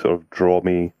sort of draw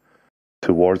me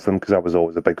towards them, because I was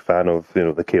always a big fan of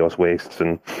the Chaos Wastes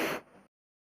and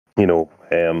what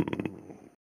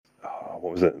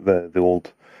was it, the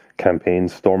old campaign,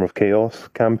 Storm of Chaos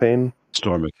campaign.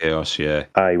 Storm of Chaos, yeah.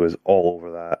 I was all over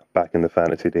that back in the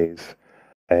fantasy days.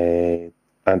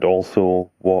 And also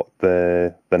what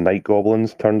the Night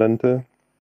Goblins turned into.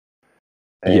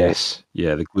 Yes,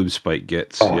 yeah, the Gloomspite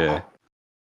gets, yeah.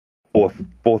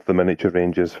 Both the miniature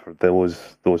ranges for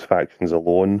those factions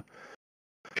alone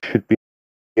should be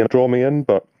draw me in,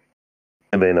 but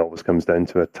and then it always comes down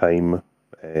to a time,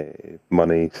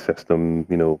 money, system.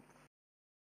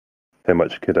 How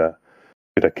much could I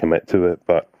commit to it?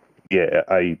 But yeah,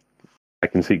 I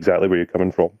can see exactly where you're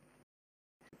coming from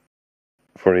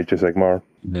for Age of Sigmar.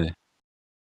 Yeah.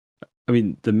 I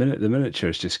mean, the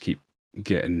miniatures just keep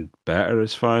getting better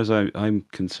as far as I'm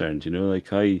concerned. Like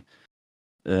the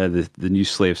new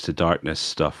Slaves to Darkness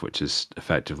stuff, which is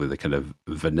effectively the kind of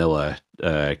vanilla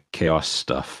chaos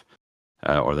stuff,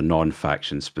 or the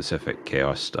non-faction specific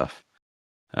chaos stuff,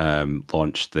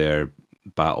 launched their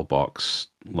battle box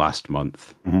last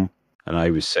month, mm-hmm. and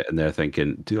I was sitting there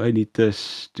thinking, "Do I need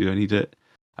this? Do I need it?"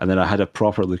 And then I had a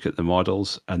proper look at the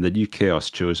models, and the new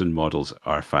Chaos Chosen models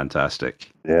are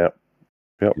fantastic. Yeah.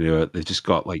 Yep. They've just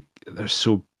got they're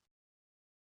so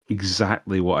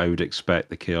exactly what I would expect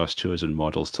the Chaos Chosen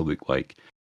models to look like.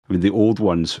 I mean, the old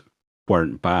ones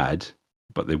weren't bad,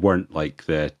 but they weren't like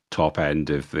the top end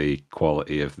of the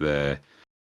quality of the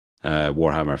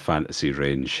Warhammer Fantasy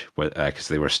range, because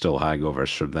they were still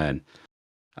hangovers from then.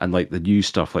 And like the new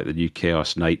stuff, like the new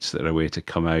Chaos Knights that are away to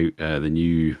come out, the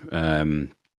new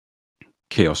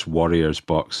Chaos Warriors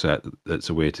box set that's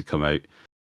away to come out,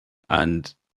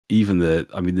 and even the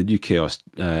new Chaos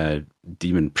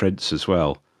Demon Prince as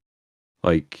well.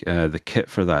 Like the kit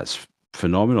for that's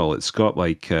phenomenal. It's got well,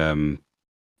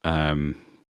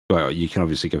 you can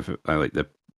obviously give like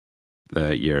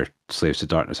your Slaves to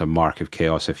Darkness a mark of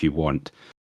chaos if you want.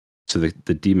 So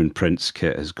the Demon Prince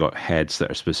kit has got heads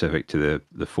that are specific to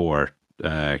the four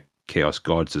chaos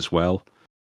gods as well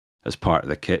as part of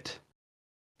the kit.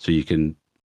 So you can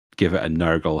give it a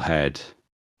Nurgle head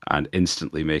and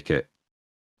instantly make it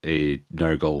a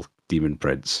Nurgle Demon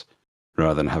Prince,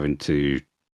 rather than having to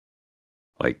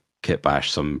like kit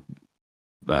bash some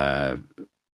like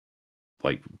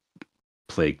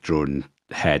plague drone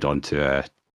head onto a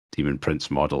Demon Prince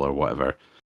model or whatever.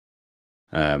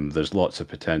 There's lots of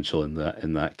potential in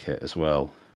that kit as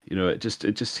well. It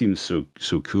just seems so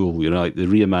cool. Like the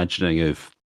reimagining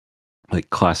of like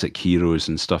classic heroes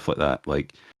and stuff like that.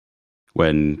 Like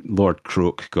when Lord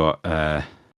Croak got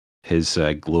his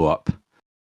glow up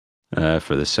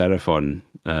for the Seraphon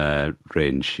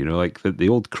range. Like the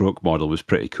old Croak model was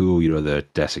pretty cool. The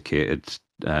desiccated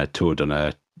toad on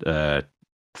a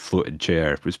floated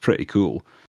chair was pretty cool.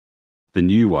 The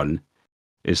new one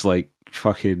is like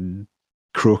fucking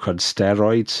Croak on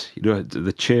steroids.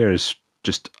 The chair is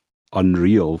just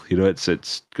unreal.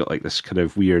 It's got like this kind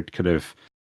of weird kind of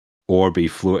orby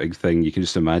floating thing. You can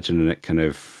just imagine it kind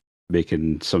of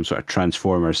making some sort of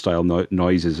transformer style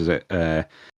noises as it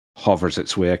hovers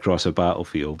its way across a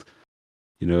battlefield.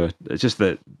 It's just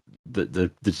that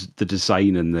the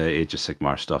design and the Age of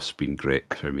Sigmar stuff's been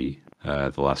great for me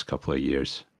the last couple of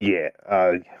years. Yeah,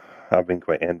 I've been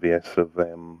quite envious of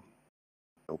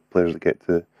players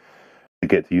that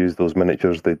get to use those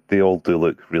miniatures. They all do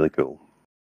look really cool.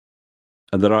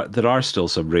 And there are still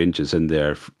some ranges in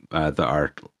there that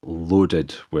are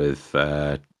loaded with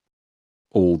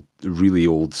really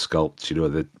old sculpts.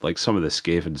 That like some of the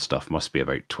Skaven stuff must be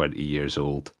about 20 years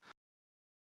old.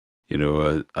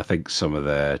 I think some of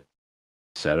the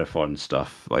Seraphon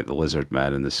stuff, like the Lizard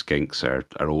Men and the Skinks, are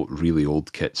really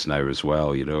old kits now as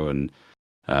well. And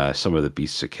some of the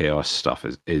Beasts of Chaos stuff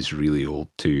is really old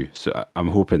too. So I'm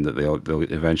hoping that they'll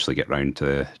eventually get round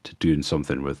to doing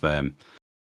something with them.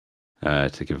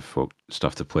 To give folk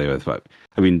stuff to play with. But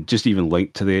I mean, just even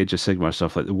linked to the Age of Sigmar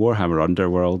stuff, like the Warhammer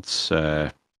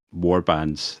Underworlds war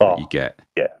bands that you get.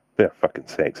 Yeah, they're fucking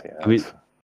sexy.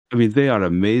 I mean, they are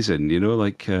amazing.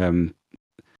 Like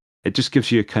it just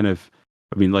gives you a kind of.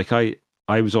 I mean, like I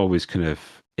was always kind of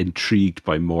intrigued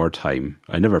by Mordheim.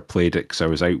 I never played it because I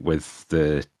was out with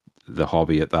the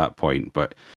hobby at that point,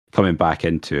 but coming back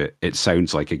into it, it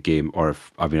sounds like a game.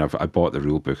 I bought the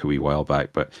rule book a wee while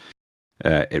back, but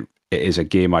it is a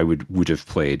game I would have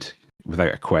played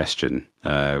without a question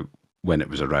when it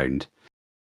was around.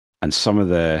 And some of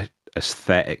the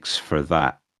aesthetics for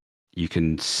that, you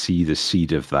can see the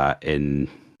seed of that in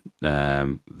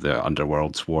the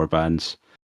Underworld's warbands.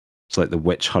 It's like the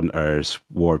Witch Hunters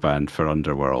warband for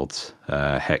Underworld,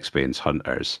 Hexbane's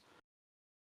Hunters.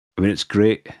 I mean, it's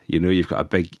great. You've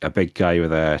got a big guy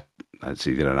with it's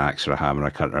either an axe or a hammer. I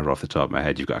can't remember off the top of my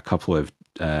head. You've got a couple of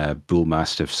bull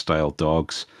mastiff style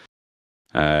dogs.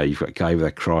 You've got a guy with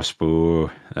a crossbow.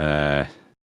 The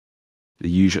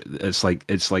usual. It's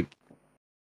like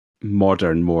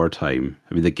modern Mordheim.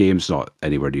 I mean, the game's not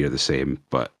anywhere near the same,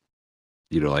 but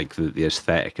like the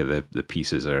aesthetic of the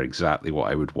pieces are exactly what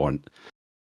I would want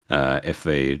if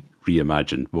they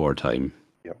reimagined Mordheim.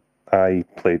 Yeah, I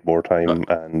played Mordheim,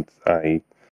 and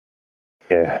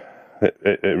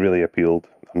it really appealed.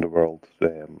 Underworld.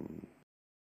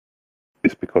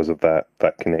 Just because of that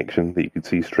connection that you could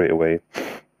see straight away.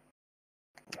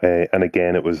 And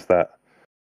again, it was that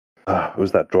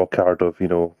draw card of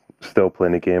still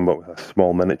playing a game but with a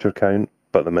small miniature count,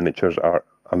 but the miniatures are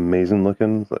amazing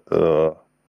looking.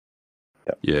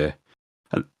 Yeah,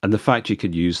 and the fact you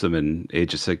can use them in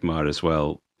Age of Sigmar as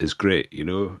well is great.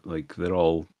 Like they're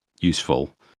all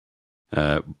useful.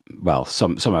 Well,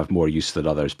 some have more use than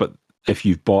others, but if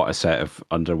you've bought a set of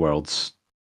Underworlds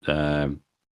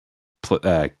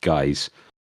guys,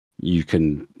 you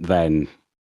can then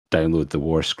download the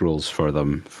War Scrolls for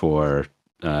them for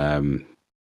Age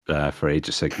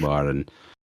of Sigmar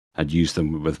and use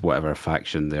them with whatever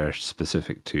faction they're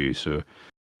specific to. So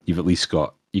you've at least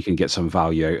you can get some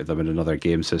value out of them in another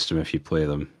game system if you play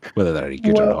them. Whether they're any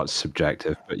good or not is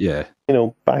subjective, but yeah.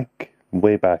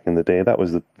 Way back in the day, that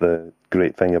was the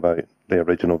great thing about the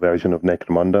original version of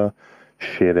Necromunda,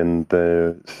 sharing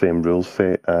the same rules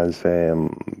set as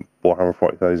Warhammer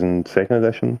 40,000 Second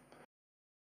Edition.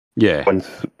 Yeah.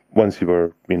 Once you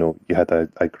were, you had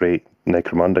a great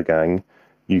Necromunda gang,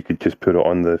 you could just put it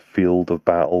on the field of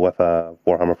battle with a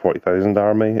Warhammer 40,000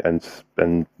 army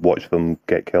and watch them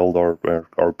get killed or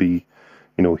be,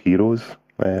 heroes.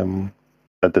 I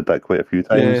did that quite a few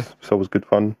times. Yeah. So it was good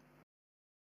fun.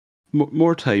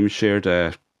 Mordheim shared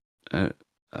a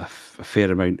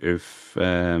fair amount of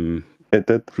it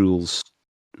did rules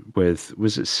with,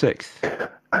 was it 6th?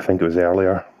 I think it was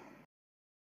earlier.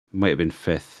 Might have been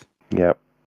 5th. Yep.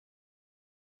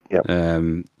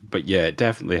 But yeah, it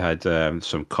definitely had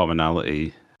some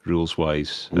commonality rules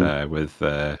wise with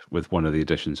one of the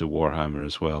editions of Warhammer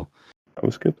as well. That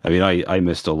was good. I mean, I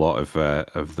missed a lot of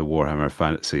the Warhammer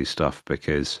Fantasy stuff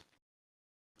because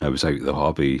I was out of the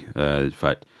hobby. In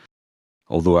fact,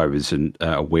 although I was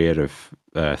aware of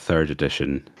 3rd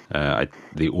edition,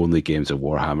 the only games of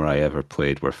Warhammer I ever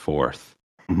played were 4th.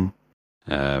 Mm-hmm.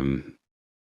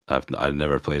 I've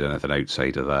never played anything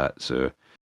outside of that, so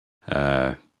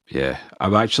yeah,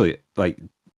 I'm actually like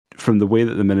from the way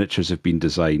that the miniatures have been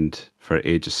designed for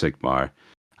Age of Sigmar,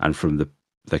 and from the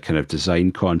kind of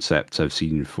design concepts I've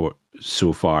seen for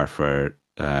so far for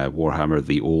Warhammer: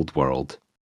 The Old World,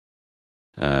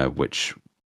 which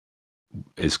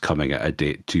is coming at a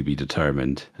date to be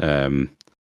determined. I'm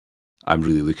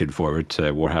really looking forward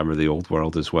to Warhammer: The Old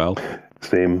World as well.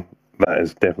 Same. That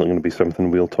is definitely going to be something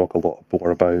we'll talk a lot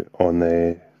more about on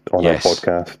our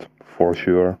podcast for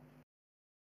sure.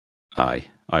 Aye,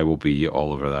 I will be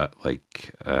all over that,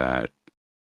 like a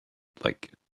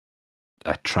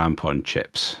tramp on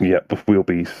chips. Yep, we'll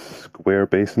be square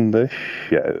basing the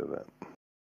shit out of it.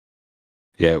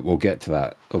 Yeah, we'll get to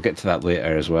that. We'll get to that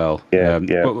later as well. Yeah.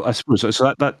 Well, I suppose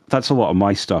so. That's a lot of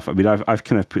my stuff. I mean, I've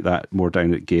kind of put that more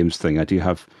down at games thing. I do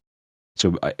have.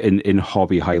 So in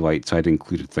hobby highlights, I'd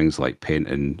included things like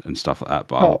painting and stuff like that.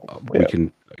 But we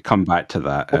can come back to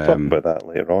that. We'll talk about that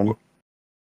later on.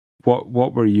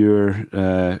 What were your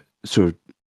so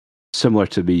similar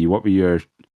to me? What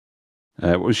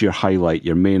was your highlight?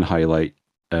 Your main highlight?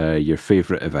 Your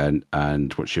favorite event,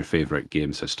 and what's your favorite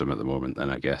game system at the moment? Then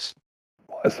I guess.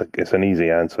 It's an easy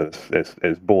answer.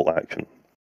 It's Bolt Action.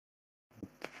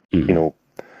 Mm-hmm. You know,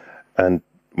 and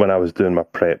when I was doing my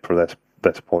prep for this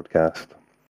podcast,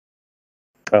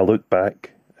 I looked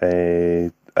back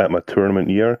at my tournament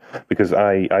year because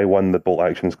I won the Bolt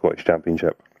Action Scottish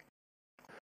Championship.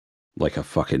 Like a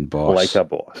fucking boss. Like a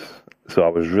boss. So I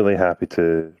was really happy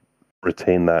to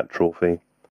retain that trophy.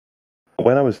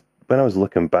 When I was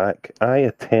looking back, I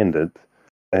attended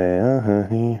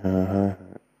 1,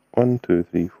 2,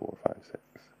 3, 4, 5, 6,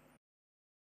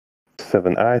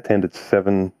 7. I attended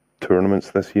 7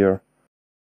 tournaments this year,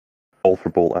 all for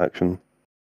Bolt Action.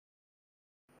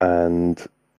 And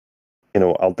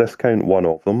I'll discount one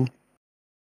of them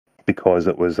because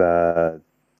it was a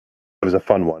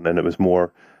fun one, and it was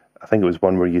more. I think it was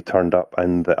one where you turned up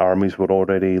and the armies were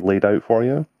already laid out for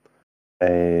you.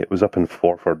 It was up in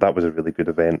Forfar. That was a really good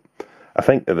event. I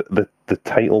think the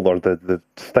title or the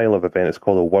style of event is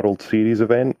called a World Series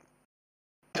event.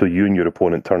 So you and your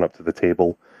opponent turn up to the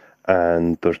table,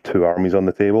 and there's 2 armies on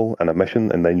the table and a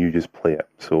mission, and then you just play it.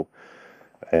 So,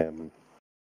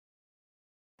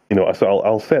 so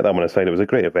I'll set that one aside. It was a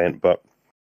great event, but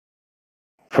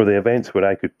for the events where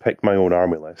I could pick my own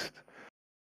army list,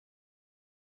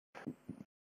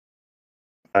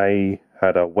 I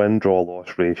had a win-draw-loss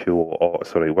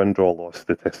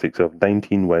statistics of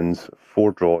 19 wins,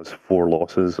 4 draws, 4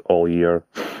 losses all year.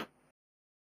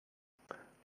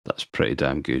 That's pretty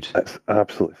damn good. That's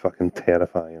absolutely fucking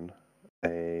terrifying.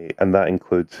 And that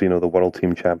includes, the World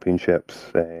Team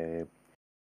Championships,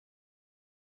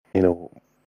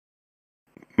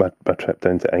 my trip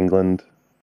down to England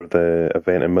for the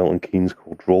event in Milton Keynes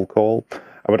called Roll Call.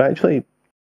 I would actually,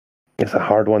 it's a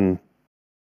hard one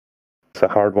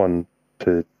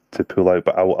to pull out,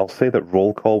 but I'll say that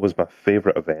Roll Call was my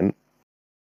favourite event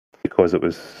because it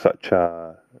was such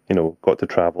a, got to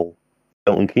travel.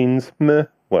 Milton Keynes, meh,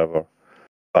 whatever.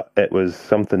 But it was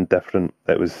something different.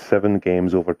 It was 7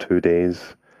 games over 2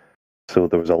 days, so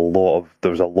there was a lot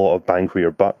of bang for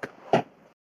your buck.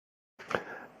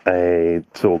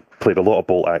 So played a lot of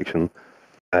Bolt Action.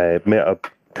 Met a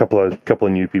couple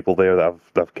of new people there that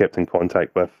I've kept in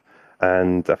contact with,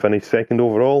 and I finished second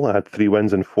overall. I had 3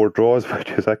 wins and 4 draws,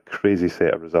 which is a crazy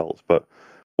set of results. But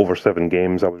over 7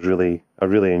 games, I really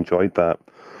enjoyed that.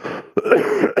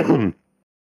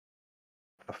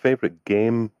 A favourite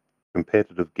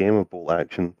competitive game of Bolt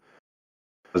Action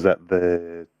was at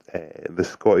the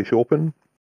Scottish Open,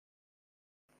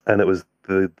 and it was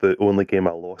the only game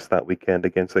I lost that weekend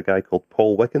against a guy called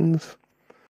Paul Wickens.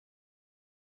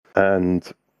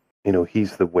 And,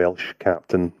 he's the Welsh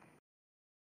captain.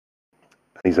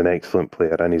 He's an excellent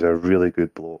player, and he's a really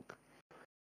good bloke.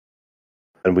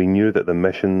 And we knew that the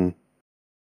mission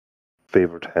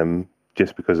favoured him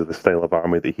just because of the style of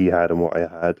army that he had and what I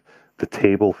had. The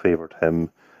table favoured him,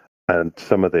 and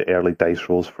some of the early dice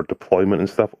rolls for deployment and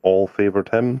stuff all favoured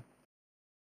him.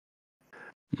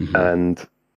 Mm-hmm. And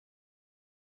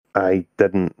I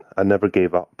never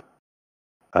gave up.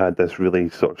 I had this really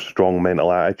sort of strong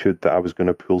mental attitude that I was going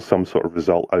to pull some sort of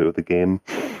result out of the game,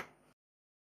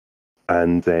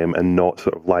 and not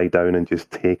sort of lie down and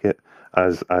just take it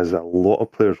as a lot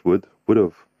of players would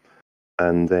have.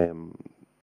 And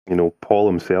Paul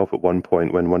himself at one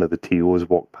point, when one of the TOs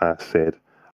walked past, said,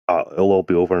 "It'll all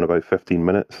be over in about 15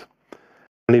 minutes,"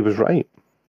 and he was right.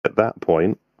 At that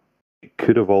point, it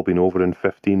could have all been over in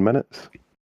 15 minutes.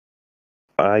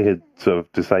 I had sort of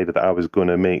decided that I was going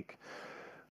to make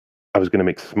I was going to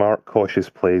make smart, cautious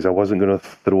plays. I wasn't going to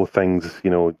throw things,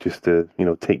 just to,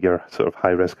 take your sort of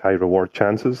high risk, high reward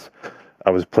chances.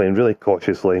 I was playing really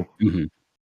cautiously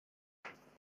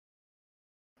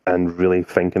and really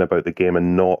thinking about the game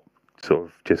and not sort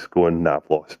of just going, nah,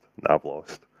 I've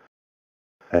lost.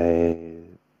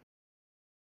 And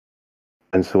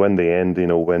so in the end,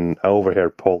 when I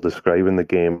overheard Paul describing the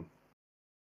game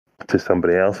to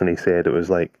somebody else, and he said it was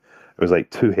like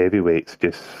two heavyweights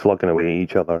just slugging away at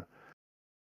each other.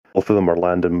 Both of them are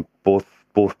landing, both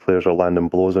players are landing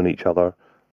blows on each other,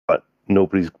 but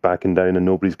nobody's backing down and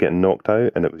nobody's getting knocked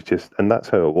out. And it was just, and that's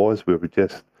how it was. We were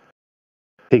just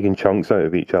taking chunks out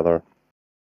of each other.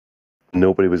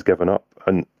 Nobody was giving up.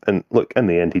 And look, in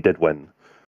the end, he did win,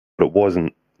 but it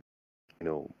wasn't,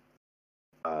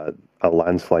 a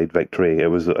landslide victory. It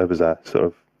was a sort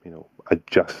of, a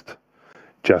just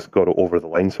got it over the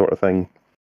line sort of thing.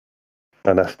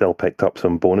 And I still picked up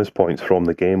some bonus points from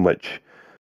the game, which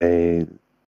is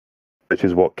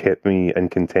what kept me in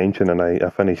contention, and I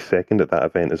finished second at that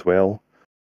event as well.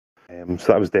 So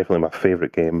that was definitely my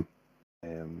favourite game,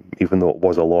 even though it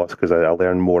was a loss, because I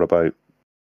learned more about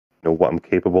what I'm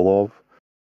capable of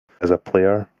as a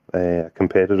player, a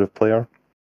competitive player.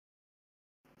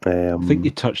 I think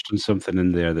you touched on something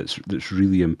in there that's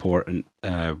really important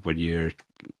when you're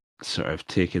sort of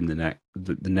taking the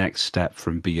next step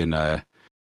from being a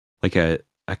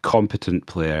competent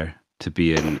player to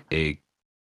being a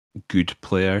good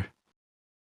player,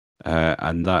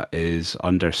 and that is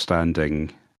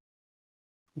understanding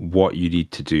what you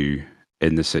need to do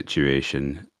in the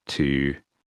situation to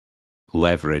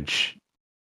leverage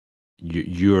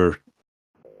your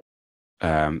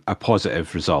a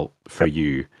positive result for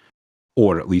you,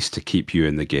 or at least to keep you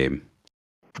in the game,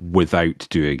 without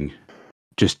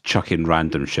just chucking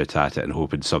random shit at it and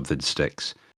hoping something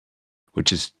sticks,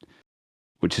 which is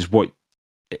what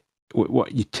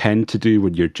you tend to do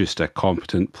when you're just a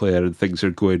competent player and things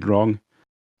are going wrong,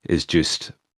 is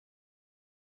just,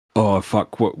 oh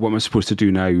fuck, what am I supposed to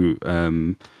do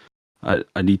now? I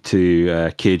need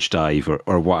to cage dive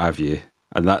or what have you,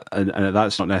 and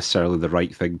that's not necessarily the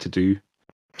right thing to do.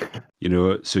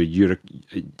 So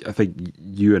I think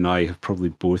you and I have probably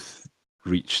both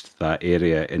reached that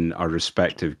area in our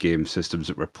respective game systems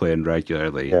that we're playing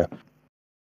regularly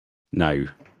now,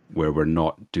 where we're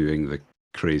not doing the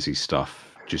crazy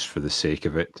stuff just for the sake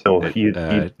of it. No, you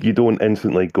don't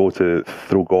instantly go to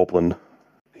throw goblin,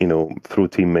 throw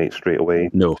teammate straight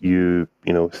away. No. You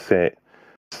set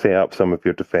up some of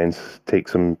your defense, take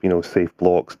some, safe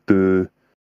blocks, do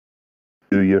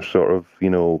your sort of,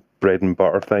 bread and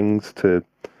butter things to,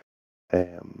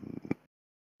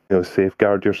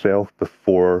 safeguard yourself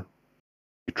before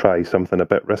you try something a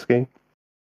bit risky.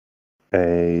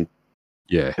 Don't,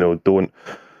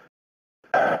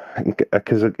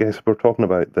 because I guess we're talking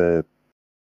about the,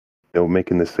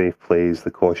 making the safe plays,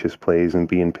 the cautious plays, and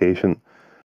being patient.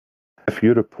 If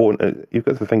your opponent, you've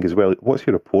got to think as well, what's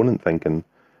your opponent thinking?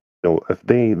 If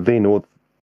they know,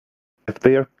 if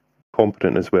they're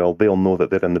competent as well, they'll know that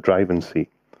they're in the driving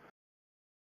seat.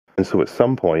 And so at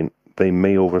some point, they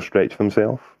may overstretch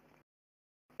themselves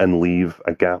and leave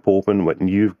a gap open when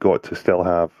you've got to still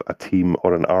have a team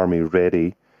or an army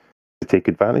ready to take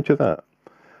advantage of that.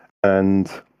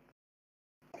 And,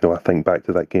 I think back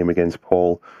to that game against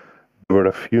Paul, there were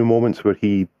a few moments where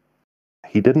he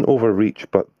didn't overreach,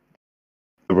 but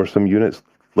there were some units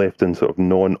left in sort of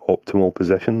non-optimal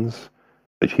positions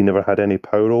which he never had any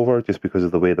power over, just because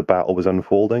of the way the battle was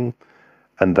unfolding.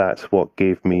 And that's what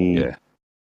gave me,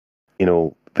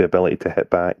 the ability to hit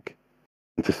back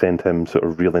and to send him sort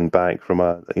of reeling back from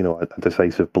a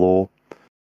decisive blow.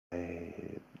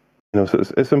 So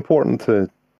it's important to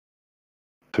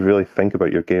really think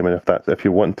about your game, and if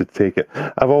you want to take it,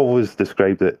 I've always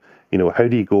described it, how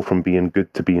do you go from being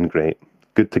good to being great,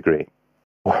 good to great?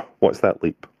 What's that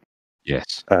leap?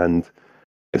 Yes. And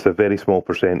it's a very small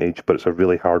percentage, but it's a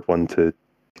really hard one to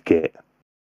get.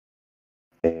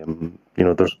 It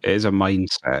is a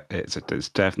mindset. It's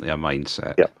definitely a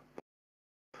mindset. Yep.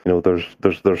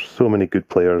 There's so many good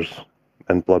players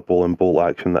in Blood Bowl and Bolt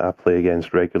Action that I play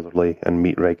against regularly and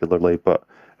meet regularly, but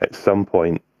at some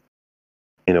point,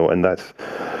 and that's,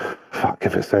 fuck,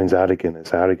 if it sounds arrogant,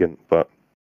 it's arrogant, but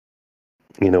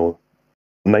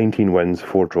 19 wins,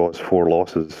 4 draws, 4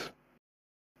 losses.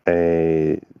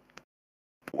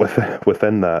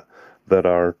 Within that, there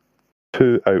are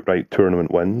 2 outright tournament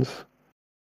wins.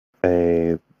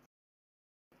 There's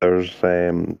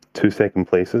 2 second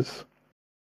places,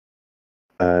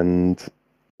 and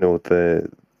there's 1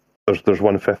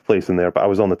 5th place in there. But I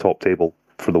was on the top table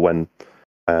for the win,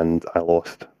 and I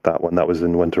lost that one. That was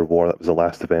in Winter War. That was the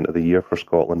last event of the year for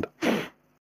Scotland.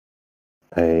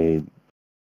 So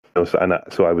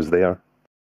I was there.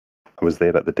 I was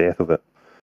there at the death of it.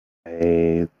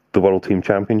 The World Team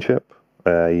Championship.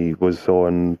 I was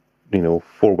on,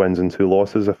 4 wins and 2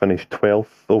 losses. I finished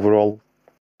 12th overall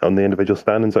on the individual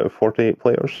standings out of 48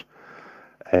 players.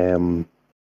 But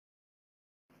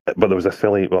there was a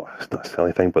silly, well, it's not a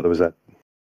silly thing, but there was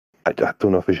I don't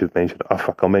know if I should mention it. Oh,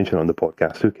 fuck, I'll mention it on the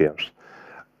podcast. Who cares?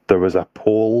 There was a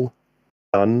poll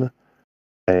done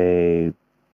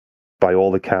by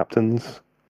all the captains,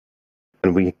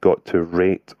 and we got to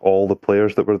rate all the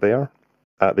players that were there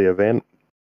at the event.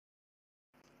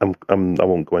 I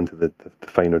won't go into the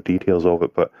finer details of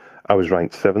it, but I was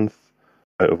ranked 7th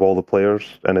out of all the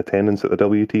players in attendance at the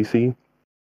WTC,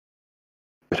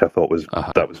 which I thought was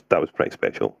that was pretty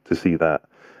special to see that,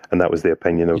 and that was the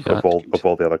opinion of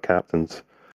all the other captains.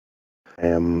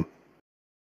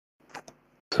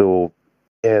 So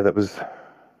yeah, that was,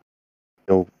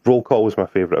 roll call was my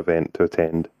favourite event to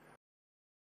attend,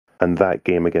 and that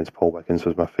game against Paul Wickens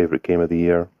was my favourite game of the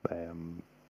year.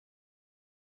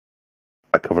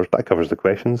 That covers the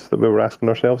questions that we were asking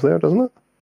ourselves there, doesn't it?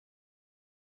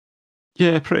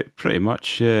 Yeah, pretty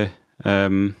much. Yeah, I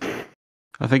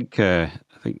think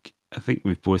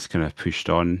we've both kind of pushed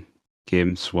on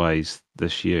games wise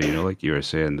this year. Like you were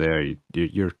saying there,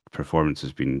 your performance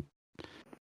has been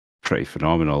pretty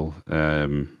phenomenal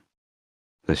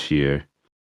this year.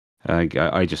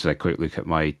 I just had a quick look at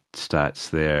my stats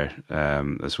there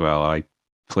as well. I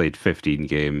played 15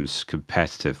 games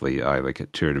competitively. I like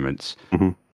at tournaments,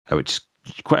 which is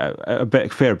quite a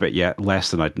fair bit yet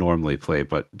less than I'd normally play,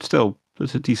 but still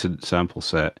it's a decent sample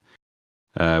set.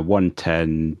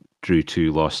 110, drew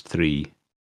 2, lost 3.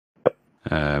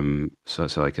 So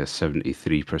it's like a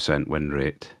 73% win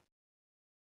rate.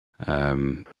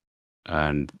 And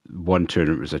one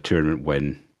tournament was a tournament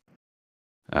win,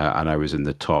 and I was in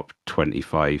the top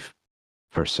 25%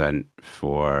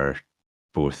 for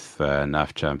both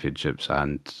NAF championships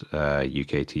and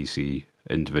UKTC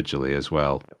individually as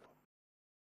well.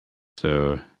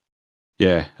 So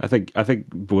yeah, I think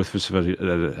both of us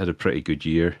had a pretty good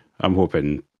year. I'm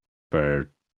hoping to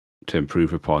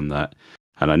improve upon that,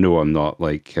 and I know I'm not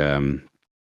like I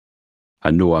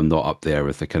know I'm not up there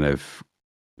with the kind of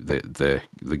the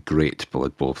great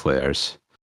Blood Bowl players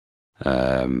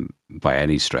by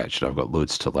any stretch, and I've got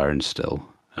loads to learn still.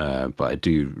 But I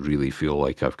do really feel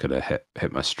like I've kind of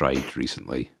hit my stride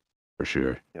recently, for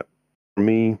sure. Yep. For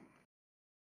me,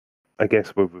 I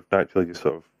guess we've naturally just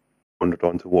sort of wandered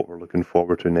on to what we're looking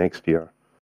forward to next year.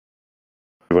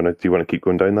 Do you want to keep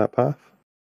going down that path?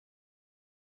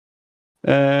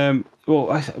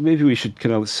 Well, maybe we should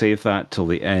kind of save that till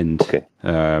the end. Okay.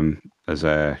 As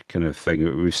a kind of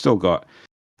thing, we've still got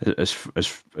as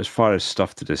far as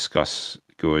stuff to discuss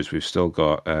goes. We've still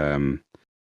got the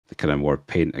kind of more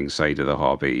painting side of the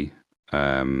hobby.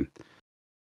 I'd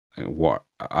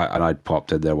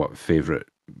popped in there what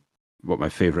my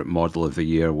favorite model of the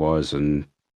year was, and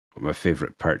what my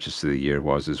favorite purchase of the year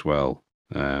was as well.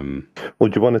 Well,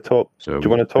 do you want to talk? So do you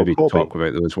want to talk? Maybe talk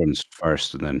about those ones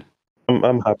first, and then.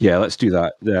 I'm happy. Yeah, let's do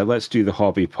that. Yeah, let's do the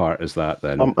hobby part as that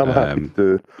then. I'm happy to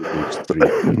do those three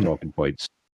talking points.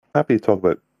 Happy to talk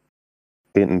about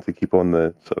painting to keep on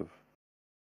the sort of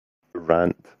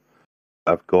rant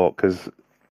I've got, because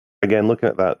again, looking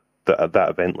at that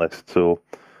event list, so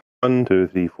 1, 2,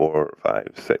 3, 4,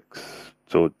 5, 6.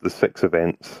 So the 6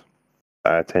 events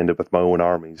I attended with my own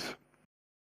armies.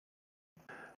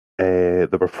 There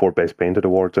were 4 best painted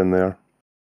awards in there.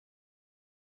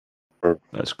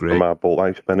 That's great. For my bolt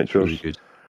expenditures. Really good.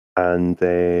 And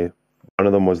one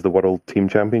of them was the World Team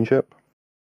Championship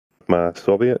with my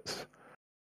Soviets.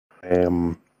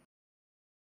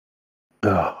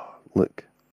 Look.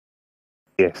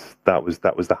 Yes, that was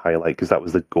the highlight, because that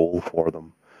was the goal for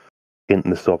them. Painting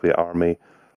the Soviet army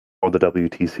for the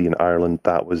WTC in Ireland,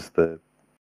 that was the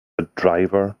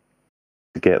driver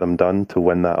to get them done, to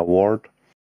win that award.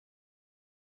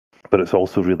 But it's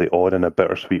also really odd in a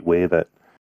bittersweet way that,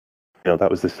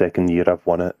 that was the second year I've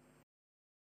won it,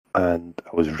 and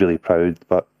I was really proud,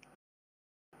 but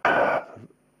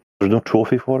there's no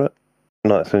trophy for it. I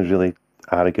know that sounds really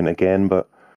arrogant again, but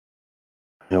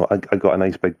I got a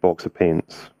nice big box of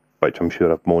paints, which I'm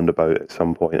sure I've moaned about at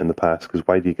some point in the past, because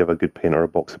why do you give a good painter a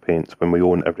box of paints when we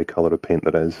own every colour of paint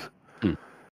there is?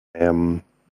 No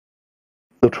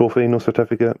trophy, no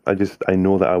certificate. I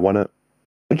know that I won it,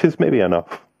 which is maybe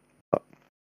enough. But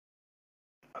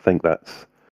I think that's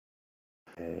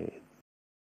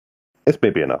it's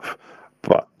maybe enough.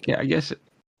 But yeah, I guess it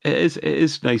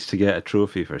is nice to get a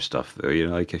trophy for stuff, though.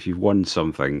 Like if you've won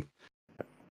something,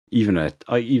 even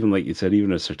like you said,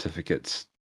 even a certificate's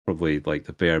probably like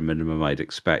the bare minimum I'd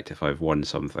expect if I've won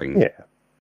something. Yeah,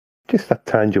 just a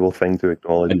tangible thing to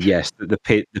acknowledge. And yes, the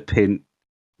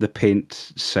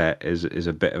paint set is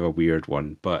a bit of a weird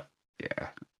one, but yeah,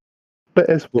 but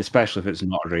it's especially if it's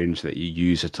not a range that you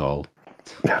use at all.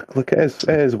 Look, it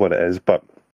is what it is. But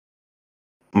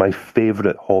my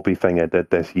favourite hobby thing I did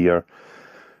this year,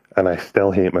 and I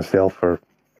still hate myself for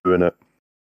doing it,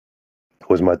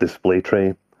 was my display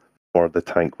tray for the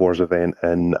Tank Wars event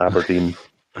in Aberdeen.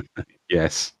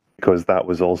 Yes. Because that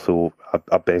was also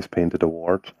a Best Painted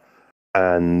award.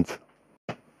 And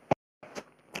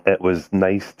it was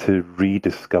nice to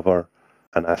rediscover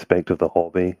an aspect of the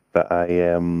hobby that I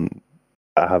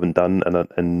haven't done,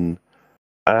 and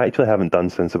I actually haven't done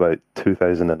since about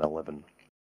 2011,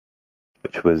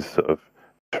 which was sort of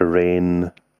terrain,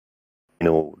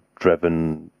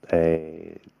 driven.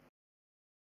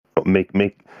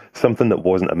 Make something that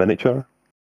wasn't a miniature.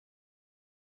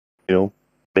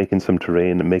 Making some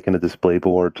terrain and making a display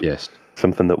board. Yes.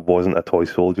 Something that wasn't a toy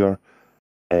soldier.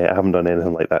 I haven't done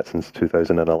anything like that since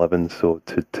 2011. So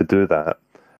to do that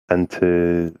and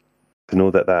to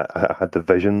know that I had the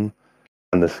vision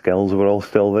and the skills were all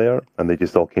still there and they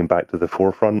just all came back to the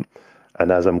forefront.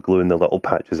 And as I'm gluing the little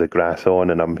patches of grass on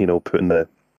and I'm putting the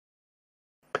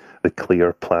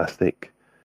clear plastic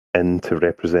in to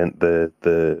represent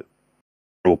the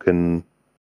broken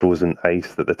frozen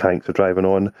ice that the tanks are driving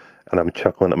on, and I'm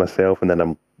chuckling at myself, and then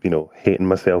I'm hating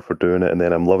myself for doing it, and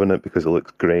then I'm loving it because it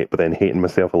looks great, but then hating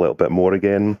myself a little bit more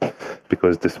again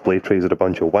because display trays are a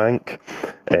bunch of wank.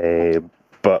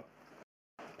 But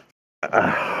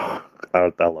I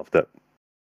loved it.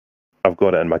 I've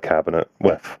got it in my cabinet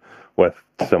with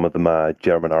some of my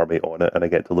German army on it, and I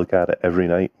get to look at it every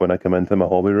night when I come into my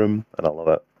hobby room, and I love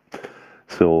it.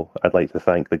 So I'd like to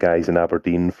thank the guys in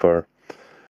Aberdeen for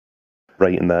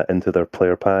writing that into their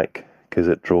player pack, because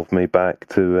it drove me back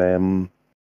to a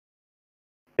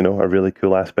really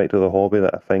cool aspect of the hobby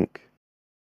that I think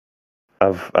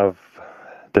I've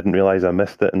didn't realize I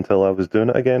missed it until I was doing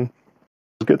it again. It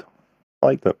was good. I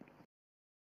liked it.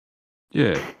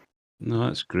 Yeah. No,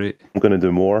 that's great. I'm gonna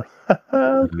do more.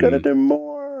 I'm gonna do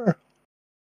more.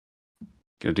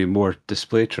 Gonna do more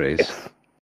display trays. Yes.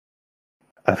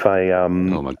 If I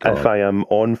am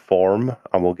on form,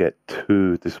 I will get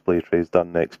 2 display trays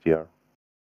done next year.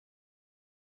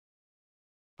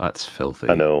 That's filthy.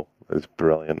 I know, it's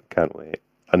brilliant. Can't wait.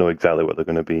 I know exactly what they're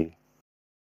going to be.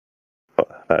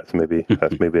 But that's maybe a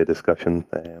discussion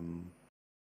for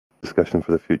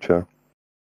the future.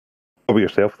 What about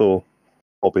yourself though?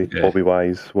 Hobby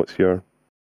wise, what are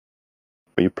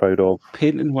you proud of?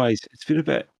 Painting wise, it's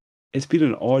been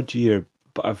an odd year,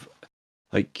 but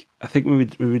I think when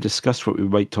we discussed what we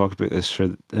might talk about this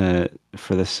for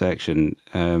this section,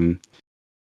 I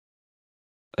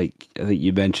think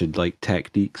you mentioned like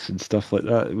techniques and stuff like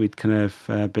that we'd kind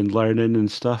of been learning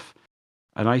and stuff,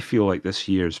 and I feel like this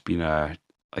year's been a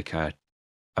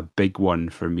big one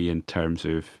for me in terms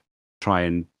of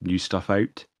trying new stuff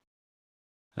out.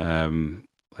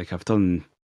 Like I've done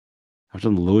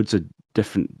loads of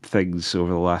different things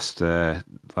over the last 12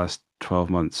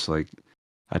 months. Like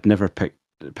I'd never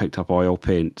picked up oil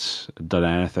paints, done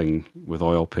anything with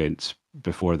oil paints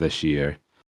before this year.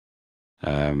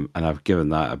 And I've given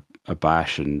that a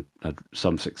bash and had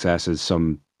some successes,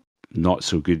 some not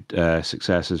so good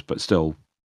successes, but still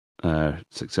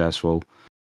successful.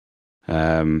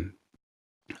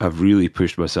 I've really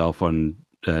pushed myself on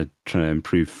trying to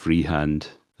improve freehand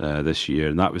this year,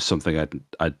 and that was something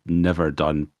I'd never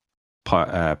done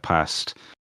past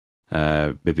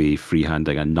maybe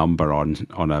freehanding a number on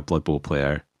a Blood Bowl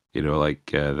player.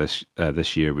 This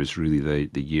year was really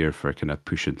the year for kind of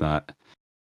pushing that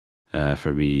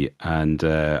for me, and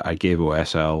I gave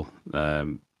OSL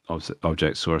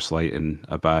Object Source Lighting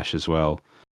a bash as well.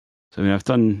 So I mean,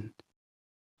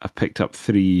 I've picked up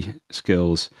 3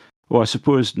 skills. Well, I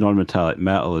suppose non-metallic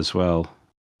metal as well.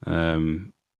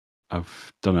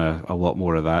 I've done a lot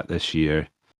more of that this year.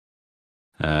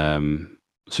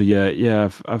 So yeah,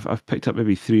 I've picked up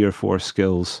maybe 3 or 4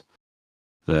 skills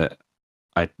that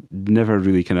I never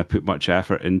really kind of put much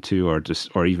effort into, or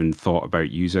even thought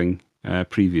about using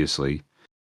previously.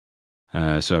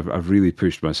 So I've really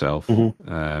pushed myself.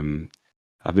 Mm-hmm.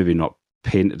 I've maybe not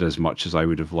painted as much as I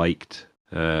would have liked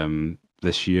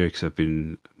this year because I've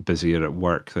been busier at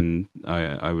work than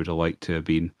I would have liked to have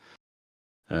been.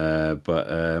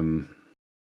 But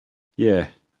yeah,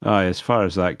 as far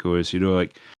as that goes,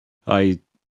 like I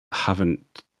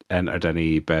haven't entered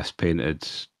any best painted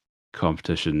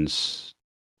competitions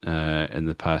in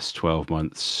the past 12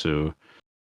 months, so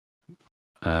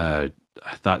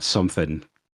that's something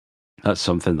that's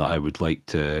something that I would like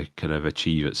to kind of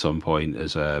achieve at some point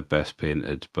as a best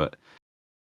painted. But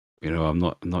I'm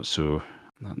not so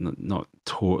not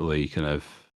totally kind of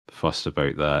fussed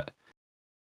about that.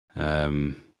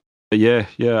 But yeah,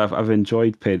 I've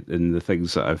enjoyed painting the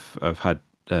things that I've had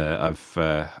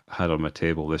on my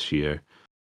table this year.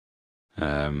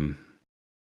 Um,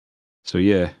 so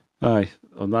yeah, aye,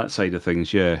 on that side of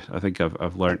things, yeah, I think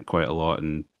I've learned quite a lot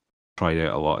and tried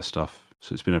out a lot of stuff.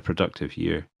 So it's been a productive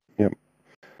year. Yep.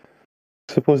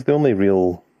 I suppose the only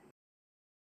real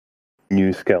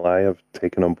new skill I have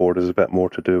taken on board is a bit more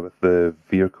to do with the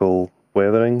vehicle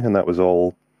weathering, and that was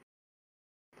all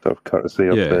sort of courtesy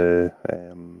of Yeah, the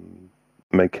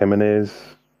Meg Jimenez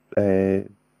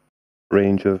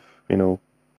range of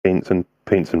paints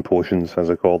and potions, as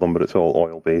I call them, but it's all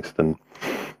oil based and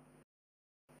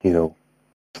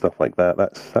stuff like that.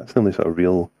 That's the only sort of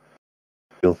real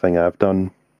thing I've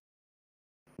done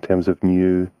in terms of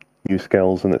new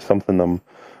skills, and it's something I'm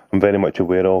very much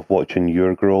aware of watching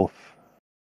your growth,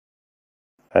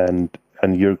 and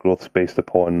your growth's based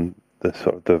upon the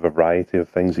sort of the variety of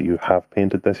things that you have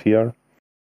painted this year.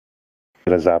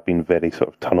 Whereas I've been very sort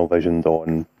of tunnel visioned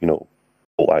on,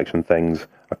 bolt action things,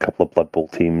 a couple of Blood Bowl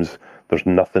teams. There's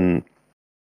nothing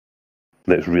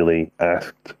that's really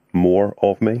asked more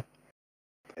of me.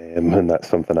 And that's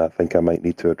something I think I might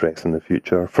need to address in the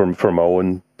future for my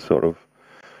own sort of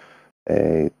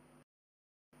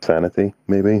sanity,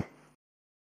 maybe.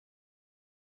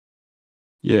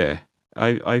 yeah.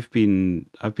 I've been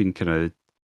kind of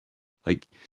like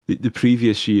the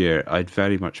previous year. I'd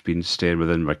very much been staying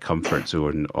within my comfort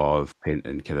zone of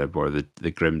painting kind of more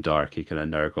the grim darky kind of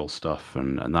Nurgle stuff,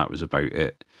 and that was about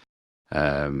it.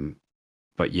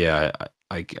 But yeah,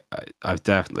 I've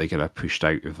definitely kind of pushed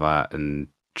out of that and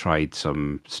tried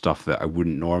some stuff that I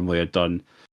wouldn't normally have done,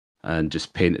 and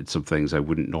just painted some things I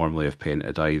wouldn't normally have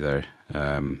painted either,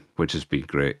 which has been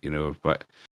great, But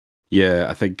yeah,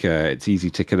 I think it's easy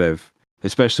to kind of,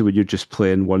 especially when you're just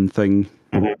playing one thing,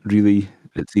 really,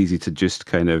 it's easy to just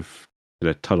kind of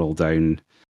tunnel down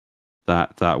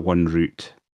that one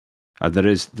route. And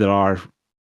there are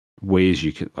ways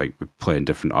you can, like playing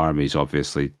different armies,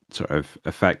 obviously sort of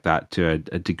affect that to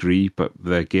a degree, but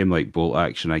the game like Bolt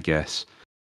Action, I guess,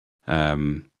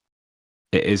 it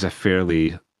is a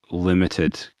fairly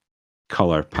limited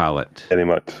color palette. Very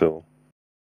much so.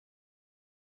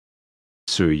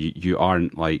 So you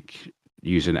aren't like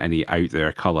using any out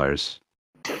there colors.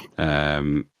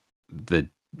 The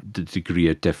degree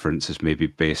of difference is maybe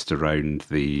based around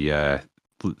the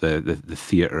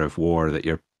theater of war that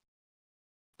your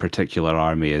particular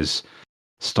army is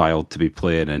styled to be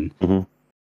playing in.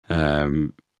 Mm-hmm.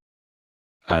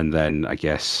 And then I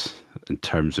guess in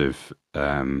terms of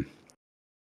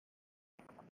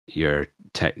your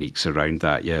techniques around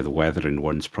that, yeah, the weathering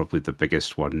one's probably the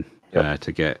biggest one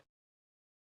to get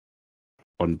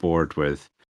on board with.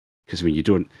 Because I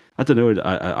mean, I don't know.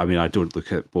 I mean, I don't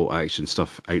look at bolt action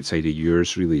stuff outside of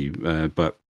yours really,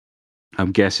 but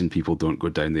I'm guessing people don't go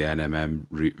down the NMM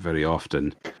route very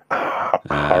often.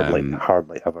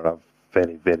 Hardly ever. I've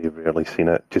very, very rarely seen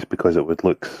it, just because it would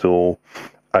look so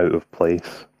out of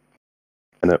place.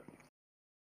 And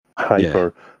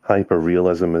hyper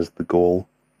realism is the goal.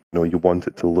 You want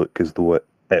it to look as though it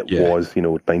was,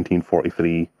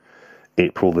 1943,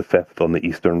 April the 5th on the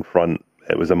Eastern Front.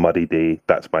 It was a muddy day.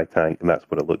 That's my tank, and that's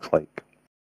what it looks like.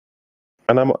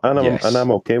 And I'm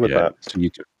okay with that. So you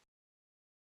can,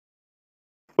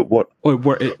 but what?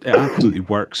 It absolutely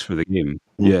works for the game.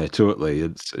 Yeah, totally.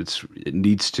 It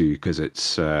needs to, because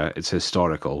it's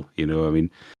historical. I mean,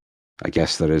 I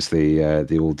guess there is the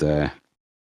old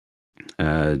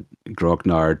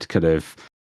grognard kind of.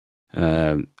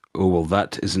 Oh well,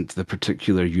 that isn't the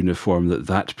particular uniform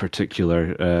that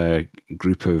particular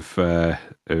group of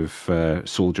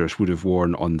soldiers would have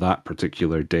worn on that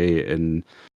particular day in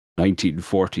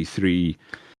 1943.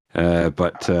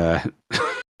 But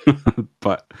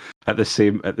but by the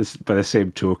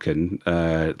same token,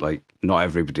 like not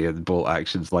everybody in bolt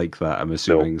actions like that, I'm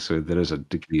assuming. No. So there is a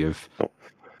degree of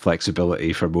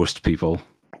flexibility for most people.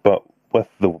 But with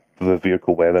the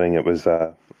vehicle weathering, it was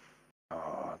a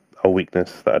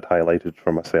weakness that I'd highlighted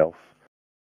for myself,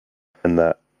 in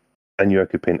that I knew I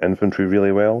could paint infantry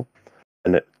really well,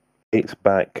 and it dates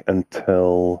back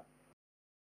until,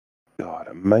 God,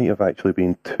 it might have actually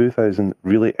been 2000,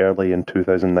 really early in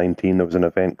 2019. There was an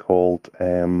event called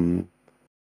a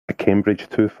Cambridge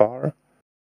Too Far.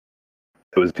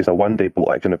 It was just a one-day bolt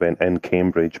action event in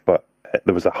Cambridge, but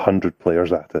there was 100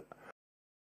 players at it,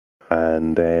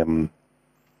 and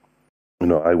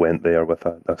I went there with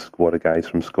a squad of guys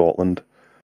from Scotland,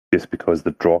 just because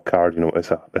the draw card,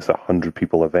 it's a 100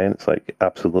 people event. It's like,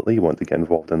 absolutely, you want to get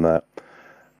involved in that.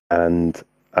 And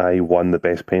I won the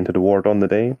Best Painted award on the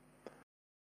day.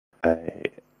 And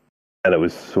it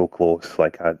was so close.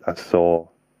 Like, I saw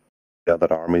the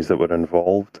other armies that were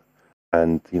involved,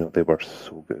 and they were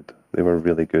so good. They were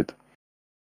really good.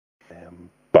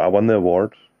 But I won the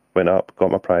award, went up, got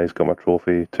my prize, got my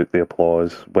trophy, took the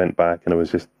applause, went back, and I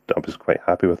was quite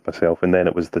happy with myself. And then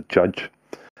it was the judge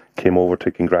came over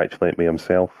to congratulate me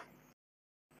himself,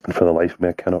 and for the life of me,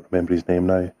 I cannot remember his name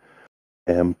now.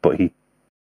 But he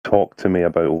talked to me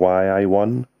about why I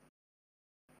won,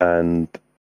 and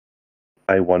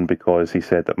I won because he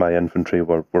said that my infantry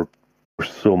were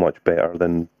so much better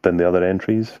than the other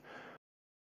entries.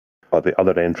 But the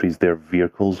other entries, their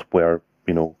vehicles were,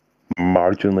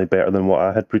 marginally better than what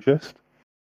I had produced.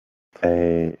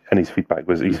 And his feedback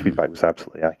was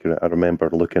absolutely accurate. I remember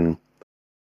looking,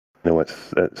 at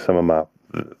some of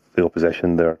the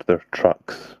opposition, their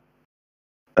trucks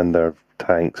and their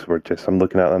tanks were just. I'm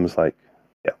looking at them as like,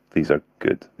 yeah, these are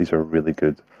good. These are really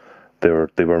good. They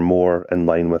were more in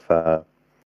line with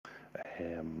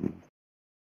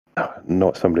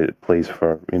not somebody that plays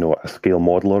for a scale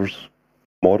modeler's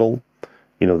model,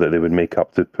 that they would make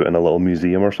up to put in a little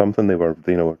museum or something. They were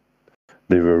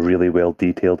really well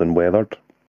detailed and weathered.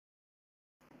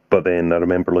 But then I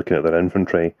remember looking at their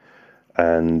infantry,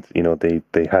 and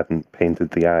they hadn't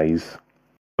painted the eyes.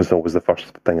 Was always the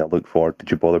first thing I looked for. Did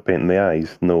you bother painting the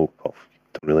eyes? No. Oh, you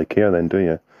don't really care then, do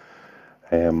you?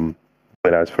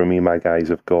 Whereas for me, my guys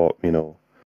have got you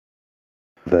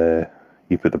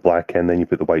put the black in, then you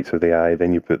put the whites of the eye,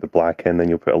 then you put the black in, then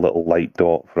you put a little light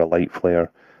dot for a light flare.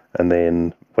 And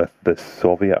then with the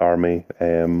Soviet army,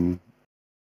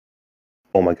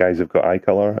 all my guys have got eye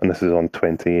colour, and this is on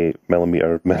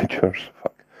 28mm miniatures.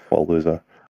 Fuck, what a loser.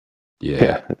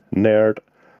 Yeah. Nerd.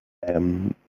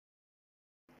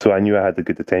 So I knew I had the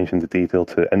good attention to detail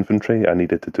to infantry. I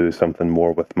needed to do something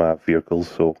more with my vehicles,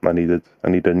 so I needed a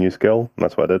new skill, and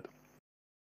that's what I did.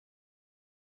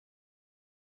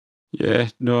 Yeah,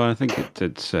 no, I think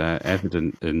it's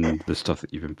evident in the stuff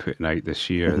that you've been putting out this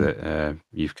year that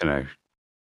you've kind of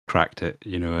cracked it.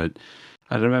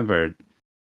 I remember.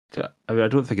 I mean, I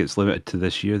don't think it's limited to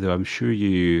this year, though. I'm sure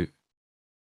your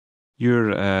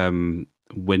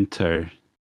winter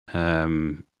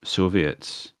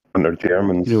Soviets, Winter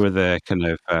Germans, were the kind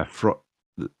of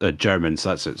Germans.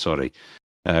 That's it. Sorry,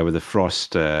 with the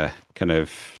frost kind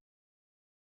of.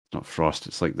 Not frost.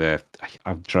 It's like I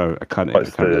can't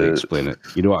really explain it.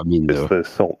 You know what I mean, though. It's the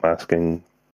salt masking.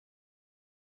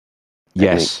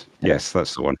 Yes, yes,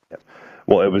 that's the one. Yeah.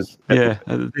 Well, it was.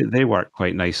 They work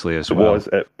quite nicely as well.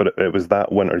 But it was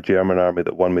that Winter German army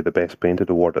that won me the Best Painted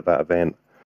award at that event,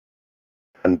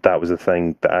 and that was the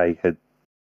thing that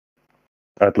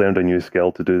I'd learned a new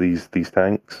skill to do these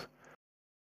tanks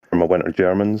from my Winter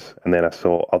Germans, and then I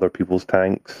saw other people's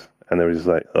tanks, and there was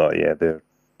like, oh yeah, they've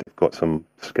got some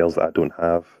skills that I don't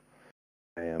have.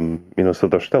 So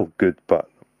they're still good, but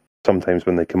sometimes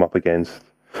when they come up against,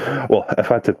 well, if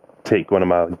I had to take one of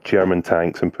my German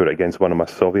tanks and put it against one of my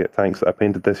Soviet tanks that I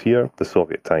painted this year, the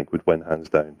Soviet tank would win hands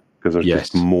down because there's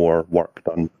just more work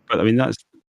done. But I mean,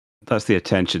 that's the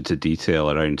attention to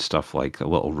detail around stuff like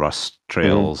little rust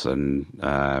trails and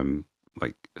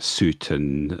like soot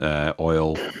and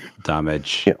oil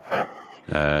damage,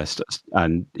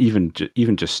 and even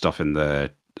just stuff in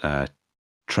the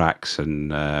tracks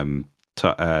and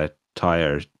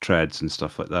tire treads and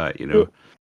stuff like that.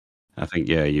 I think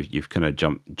you've kind of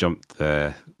jumped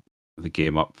the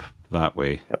game up that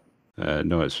way.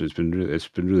 No, it's been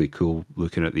really cool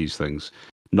looking at these things.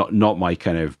 Not my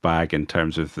kind of bag in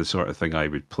terms of the sort of thing I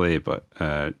would play, but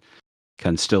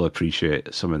can still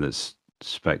appreciate something that's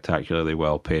spectacularly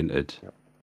well painted.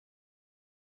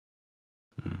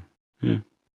 Yeah,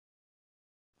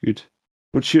 good.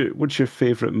 What's your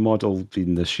favourite model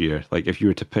been this year? Like, if you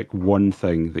were to pick one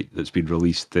thing that's been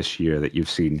released this year that you've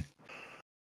seen.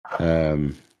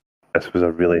 This was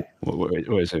a really. What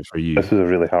is it for you? This was a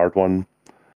really hard one.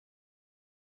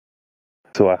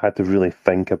 So I had to really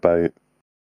think about,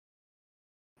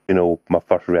 my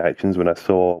first reactions when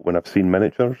I've seen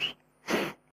miniatures,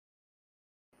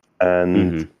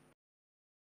 and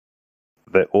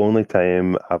the only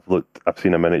time I've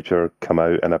seen a miniature come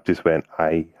out and I've just went,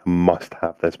 I must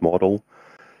have this model.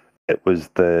 It was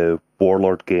the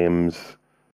Warlord Games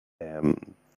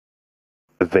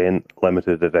event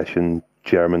limited edition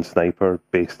German sniper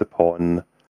based upon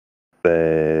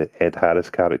the Ed Harris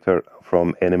character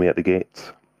from Enemy at the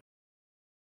Gates.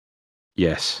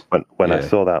 Yes. When I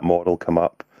saw that model come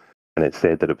up and it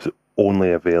said that it was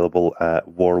only available at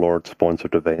Warlord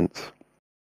sponsored events,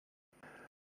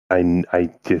 I'm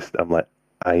like,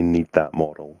 I need that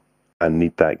model. I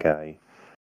need that guy.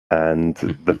 And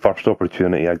the first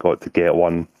opportunity I got to get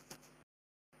one,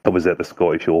 I was at the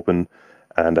Scottish Open,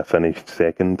 and I finished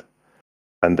second.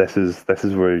 And this is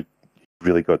where you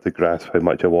really got to grasp how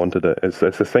much I wanted it. It's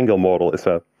a single model. It's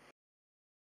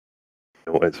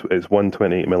it's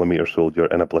 128mm soldier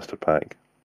in a blister pack.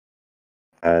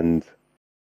 And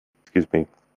excuse me,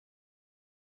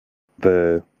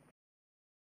 the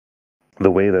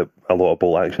way that a lot of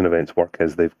bolt action events work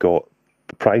is they've got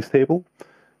the prize table.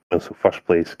 So first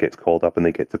place gets called up and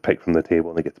they get to pick from the table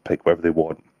and they get to pick whatever they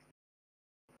want.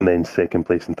 And then second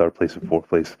place and third place and fourth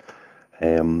place.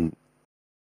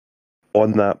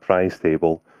 On that prize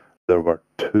table, there were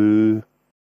two,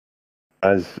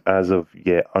 as of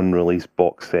yet unreleased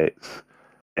box sets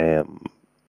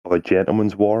of A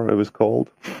Gentleman's War, it was called.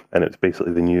 And it's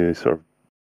basically the new sort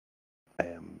of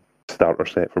starter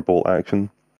set for bolt action.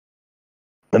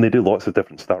 And they do lots of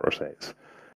different starter sets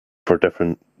for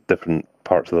different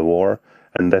parts of the war.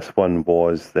 And this one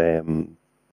was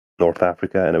North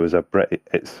Africa, and it was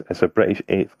it's a British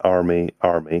 8th Army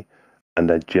and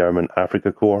a German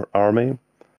Afrika Korps army.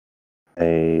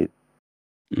 In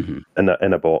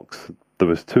a box, there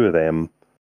was two of them,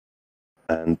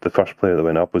 and the first player that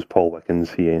went up was Paul Wickens.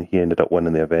 He ended up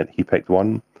winning the event. He picked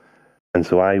one, and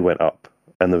so I went up,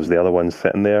 and there was the other one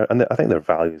sitting there, and I think their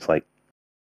value is like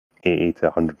 £80 to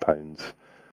 £100.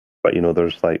 But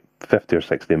there's like 50 or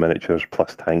 60 miniatures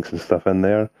plus tanks and stuff in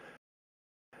there,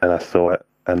 and I saw it,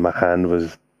 and my hand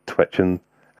was twitching.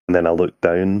 And then I looked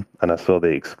down and I saw the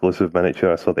exclusive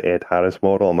miniature. I saw the Ed Harris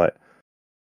model. I'm like,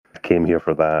 I came here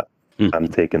for that. I'm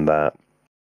taking that.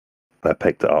 And I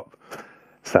picked it up,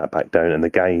 sat back down, and the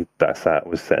guy that I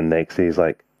was sitting next to, he's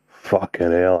like,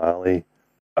 fucking hell, Ali.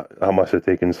 I must have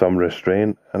taken some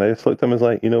restraint. And I just looked at him and was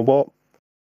like, you know what?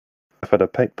 If I'd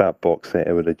have picked that box set,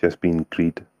 it would have just been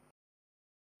greed.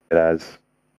 Whereas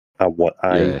I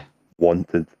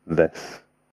wanted this.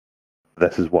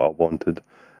 This is what I wanted.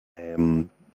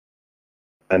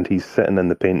 And he's sitting in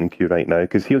the painting queue right now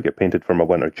because he'll get painted for my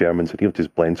Winter Germans and he'll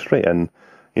just blend straight in.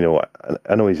 I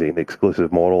know he's an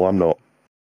exclusive model. I'm not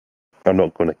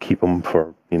going to keep him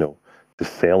for to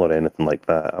sell or anything like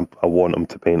that. I want him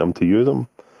to paint him to use him.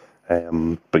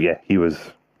 But yeah, he was.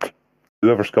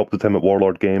 Whoever sculpted him at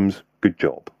Warlord Games, good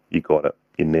job. You got it.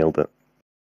 You nailed it.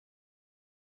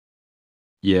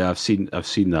 Yeah, I've seen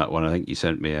that one. I think you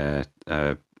sent me an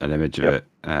image of it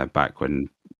back when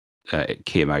it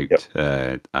came out,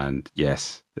 and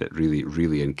yes, it really,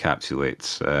 really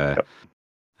encapsulates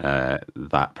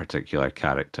that particular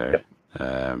character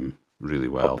really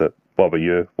well. What about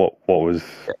you? What was?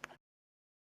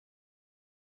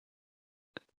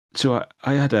 So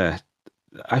I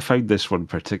found this one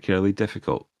particularly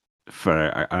difficult.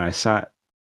 I sat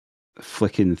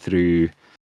flicking through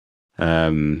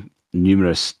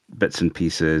numerous bits and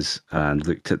pieces and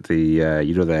looked at the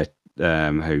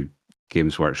how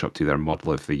Games Workshop do their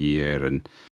model of the year and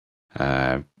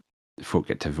folk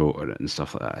get to vote on it and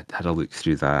stuff like that. I had a look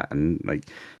through that, and like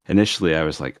initially I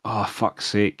was like, oh fuck's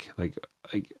sake, like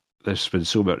there's been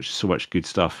so much good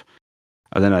stuff,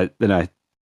 and then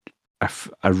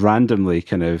I randomly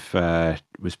kind of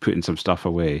was putting some stuff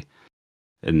away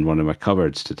in one of my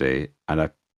cupboards today, and I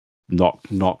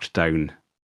knocked down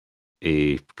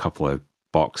a couple of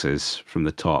boxes from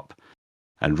the top,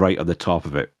 and right on the top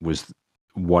of it was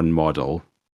one model,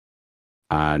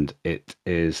 and it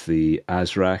is the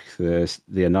Azrak,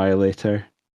 the Annihilator,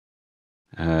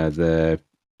 the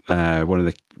one of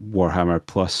the Warhammer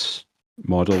Plus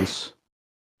models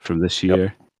from this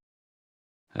year.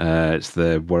 It's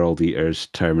the World Eaters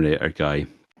Terminator guy.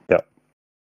 Yep.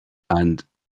 And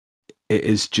it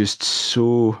is just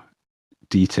so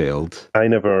detailed. I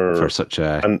never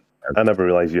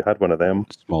realized you had one of them.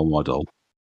 Small model.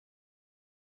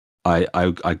 I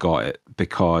got it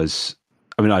because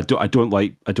I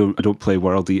don't play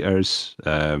World Eaters.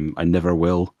 I never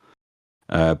will.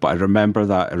 But I remember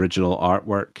that original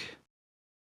artwork,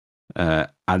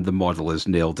 and the model has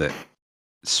nailed it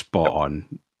spot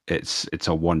on. It's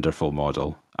a wonderful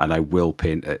model, and I will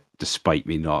paint it despite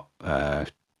me not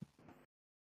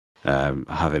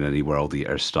having any World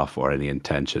Eater stuff or any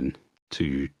intention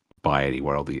to buy any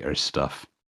World Eater stuff.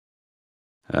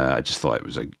 I just thought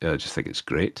I just think it's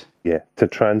great. Yeah, to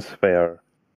transfer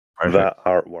that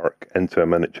artwork into a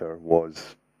miniature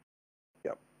was,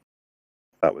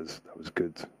 that was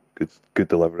good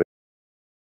delivery.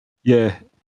 Yeah,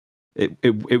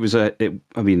 it was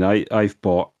I've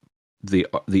bought the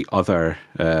other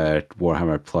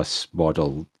Warhammer Plus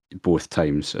model both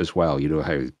times as well. You know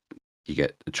how you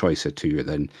get a choice of two, and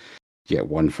then you get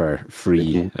one for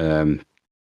free.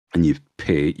 and you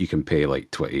can pay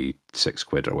like 26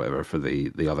 quid or whatever for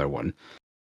the other one.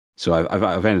 So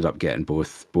I've ended up getting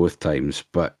both times,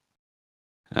 but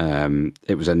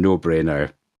it was a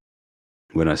no-brainer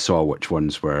when I saw which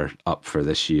ones were up for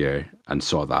this year and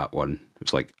saw that one. It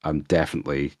was like, I'm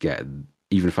definitely getting,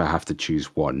 even if I have to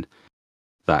choose one,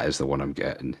 that is the one I'm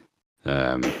getting.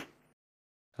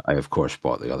 I of course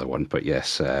bought the other one, but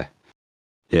yes,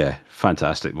 yeah,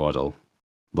 fantastic model,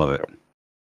 love it.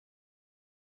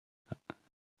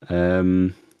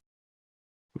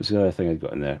 What's the other thing I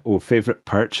got in there? Oh, favorite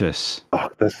purchase. Oh,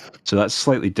 So that's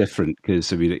slightly different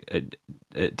because I mean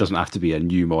it doesn't have to be a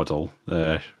new model,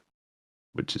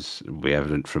 which will be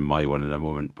evident from my one in a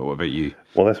moment. But what about you?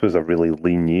 Well, this was a really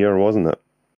lean year, wasn't it?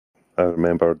 I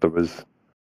remember there was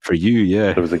For you,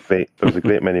 yeah. there was a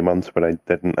great many months where I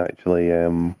didn't actually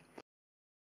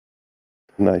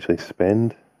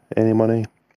spend any money.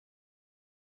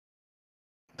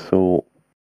 So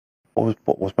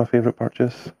what was my favourite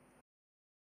purchase?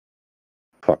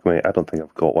 Fuck me, I don't think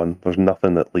I've got one. There's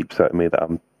nothing that leaps out at me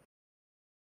that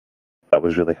I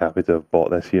was really happy to have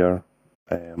bought this year.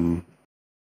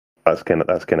 That's kind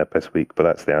of piss weak, but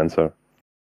that's the answer.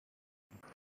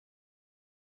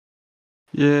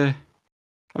 Yeah,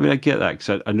 I mean I get that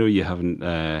because I know you haven't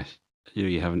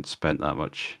you haven't spent that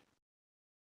much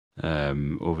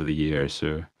over the year.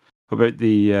 So what about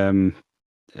the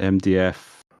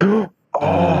MDF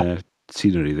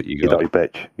scenery that you You got? dirty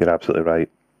bitch. You're absolutely right.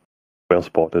 Well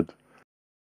spotted.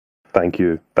 Thank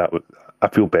you. I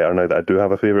feel better now that I do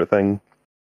have a favourite thing.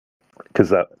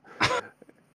 Because you're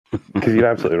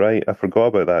absolutely right. I forgot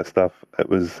about that stuff. It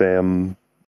was from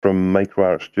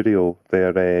Micro Studio,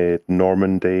 their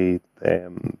Normandy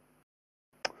World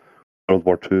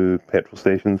War II petrol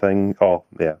station thing. Oh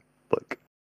yeah, look.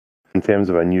 In terms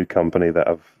of a new company that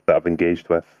I've engaged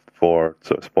with for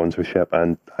sort of sponsorship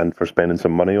and for spending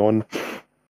some money on,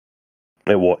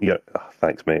 yeah.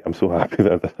 Thanks, mate. I'm so happy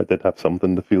that I did have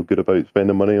something to feel good about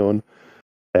spending money on.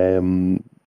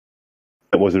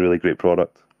 It was a really great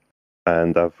product,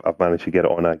 and I've managed to get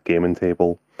it on a gaming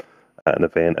table at an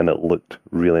event, and it looked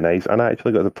really nice. And I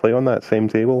actually got to play on that same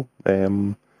table.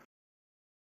 Got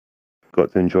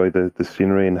to enjoy the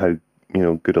scenery and how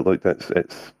good it looked.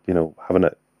 It's having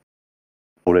it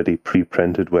already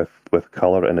pre-printed with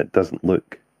colour, and it doesn't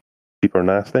look cheap or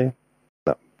nasty.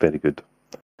 No, very good.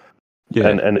 Yeah,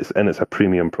 and it's a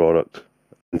premium product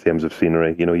in terms of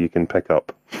scenery. You can pick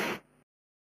up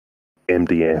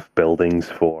MDF buildings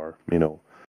for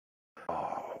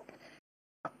I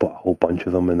bought a whole bunch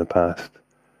of them in the past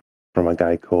from a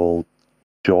guy called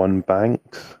John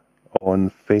Banks on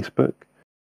Facebook.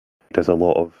 He does a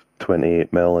lot of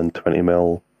 28mm and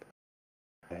 20mm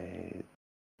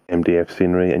MDF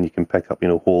scenery, and you can pick up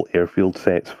whole airfield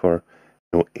sets for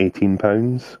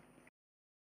 £18.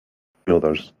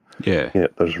 There's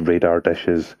radar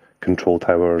dishes, control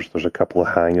towers. There's a couple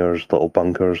of hangars, little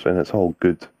bunkers, and it's all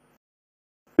good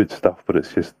stuff. But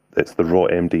it's the raw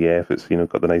MDF. It's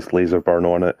got the nice laser burn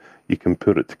on it. You can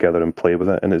put it together and play with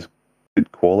it, and it's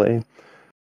good quality.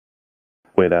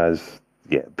 Whereas,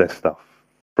 this stuff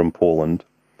from Poland,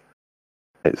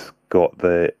 it's got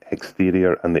the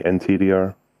exterior and the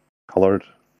interior coloured.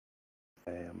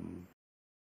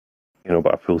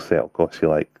 But a full set will cost you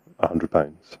like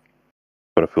 £100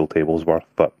 for a full table's worth.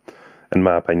 But in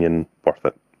my opinion, worth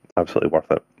it. Absolutely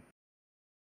worth it.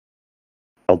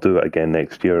 I'll do it again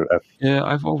next year.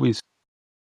 I've always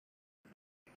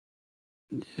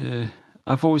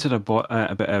had a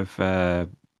bit of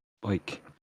like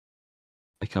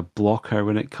a blocker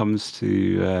when it comes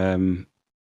to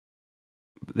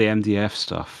the MDF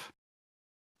stuff.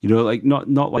 Like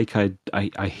not like I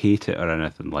hate it or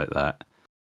anything like that,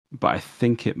 but I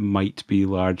think it might be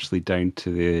largely down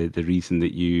to the reason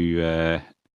that you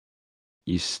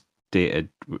stated,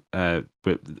 but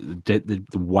the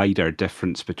wider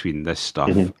difference between this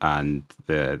stuff and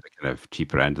the kind of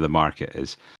cheaper end of the market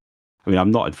is. I mean,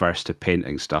 I'm not adverse to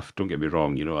painting stuff. Don't get me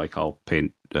wrong. Like I'll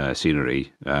paint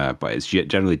scenery, but it's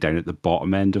generally down at the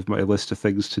bottom end of my list of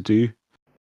things to do.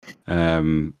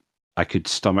 I could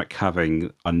stomach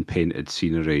having unpainted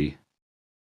scenery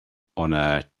on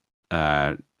a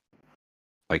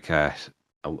like a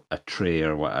tray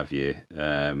or what have you,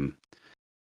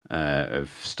 of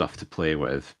stuff to play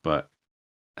with, but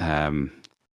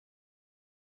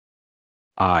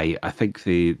I think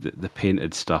the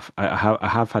painted stuff. I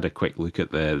have had a quick look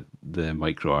at the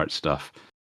micro art stuff,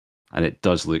 and it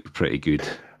does look pretty good.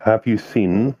 Have you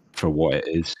seen for what it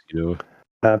is?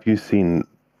 Have you seen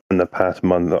in the past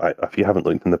month? If you haven't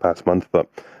looked in the past month, but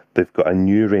they've got a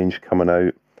new range coming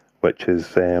out, which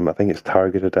is I think it's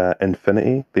targeted at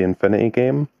Infinity, the Infinity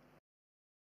game.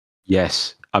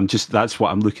 Yes, that's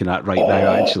what I'm looking at right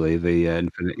now. Actually, the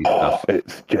Infinity stuff.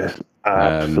 It's just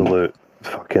absolute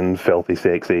fucking filthy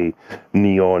sexy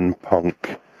neon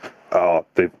punk. Oh,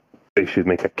 they should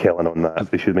make a killing on that.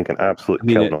 They should make an absolute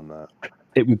killing on that.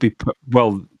 It would be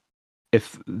well.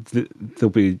 If they'd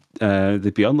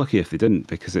be unlucky if they didn't,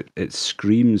 because it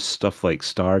screams stuff like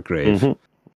Stargrave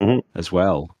as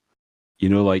well. You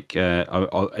know, like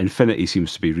Infinity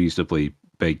seems to be reasonably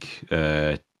big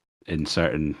in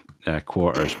certain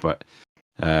quarters, but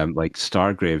like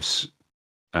Stargrave's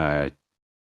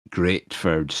great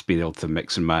for just being able to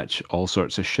mix and match all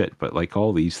sorts of shit. But like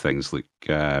all these things look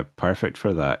perfect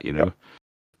for that. You know,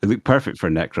 they look perfect for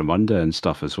Necromunda and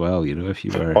stuff as well. You know, if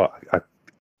you were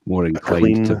more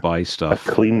inclined to buy stuff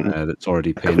that's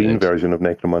already painted. A clean version of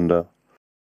Necromunda.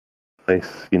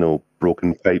 Less,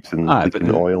 broken pipes and leaking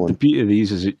oil. The beauty of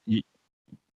these is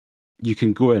you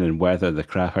can go in and weather the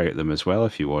crap out of them as well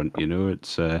if you want. You know,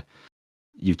 it's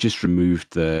you've just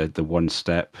removed the one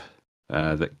step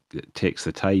that takes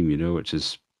the time. You know, which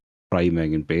is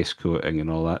priming and base coating and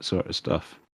all that sort of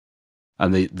stuff.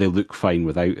 And they look fine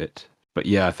without it. But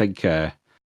yeah, I think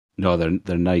no,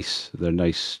 they're nice. They're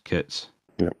nice kits.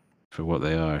 Yep. For what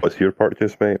they are. What's your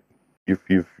purchase, mate? You've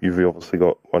obviously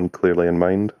got one clearly in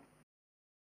mind.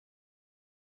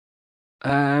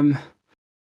 I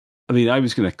mean, I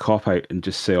was going to cop out and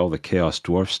just say all the Chaos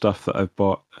Dwarf stuff that I've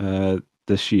bought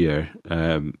this year.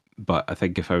 But I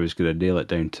think if I was going to nail it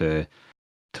down to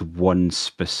one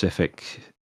specific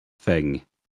thing,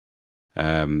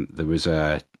 there was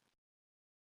a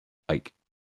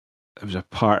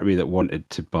part of me that wanted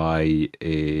to buy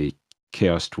a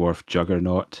Chaos Dwarf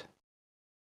Juggernaut,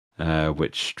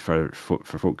 which for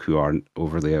folk who aren't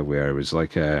overly aware was it's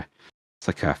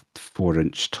like a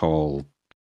 4-inch tall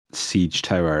siege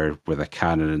tower with a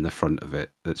cannon in the front of it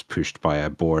that's pushed by a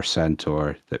boar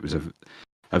centaur that was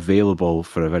available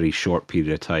for a very short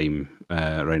period of time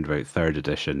around about 3rd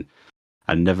edition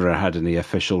and never had any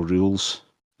official rules.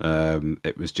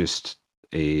 It was just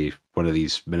one of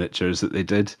these miniatures that they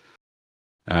did,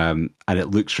 and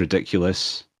it looks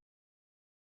ridiculous,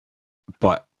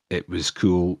 but it was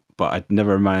cool. But I'd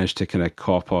never managed to kind of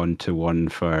cop on to one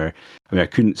for. I mean, I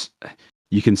couldn't.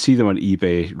 You can see them on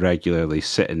eBay regularly,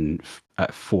 sitting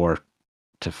at £400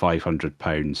 to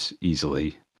 £500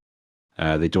 easily.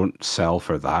 They don't sell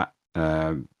for that,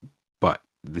 but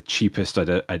the cheapest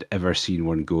I'd ever seen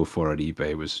one go for on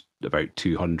eBay was about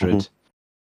 200.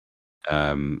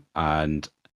 And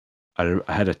I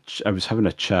was having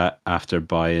a chat after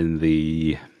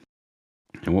buying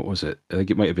and what was it? I think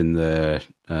it might have been the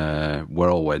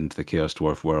Whirlwind, the Chaos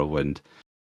Dwarf Whirlwind,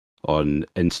 on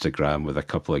Instagram with a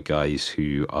couple of guys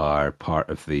who are part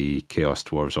of the Chaos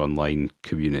Dwarves online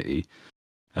community.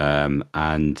 And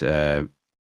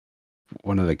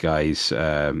one of the guys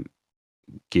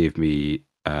gave me,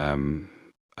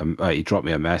 he dropped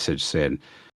me a message saying,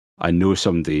 I know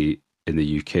somebody in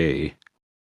the UK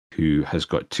who has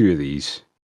got 2 of these,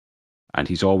 and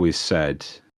he's always said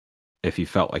if he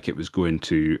felt like it was going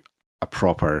to a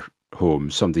proper home,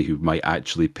 somebody who might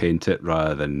actually paint it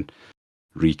rather than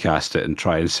recast it and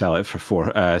try and sell it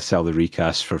for sell the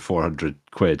recast for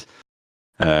 £400,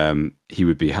 he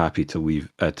would be happy to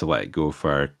let it go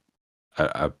for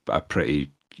a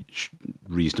pretty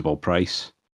reasonable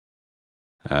price.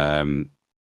 So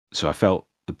I felt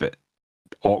a bit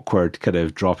awkward kind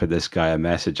of dropping this guy a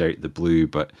message out the blue,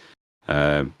 but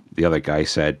the other guy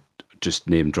said just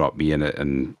name drop me in it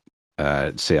and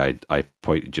say I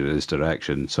pointed you in his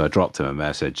direction. So I dropped him a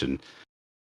message and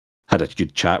had a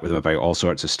good chat with him about all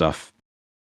sorts of stuff.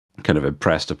 Kind of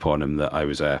impressed upon him that I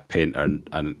was a painter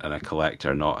and a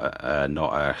collector, not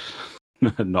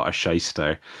a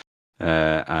shyster.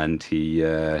 And he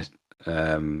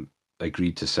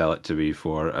agreed to sell it to me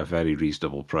for a very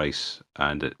reasonable price,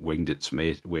 and it winged its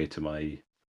way to my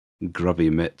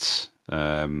grubby mitts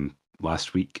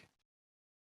last week.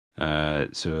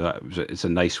 So it's a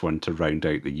nice one to round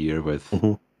out the year with.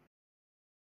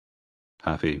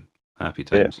 Happy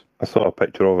times. Yeah, I saw a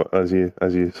picture of it as you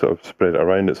sort of spread it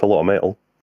around. It's a lot of metal.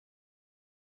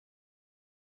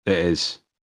 It is.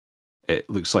 It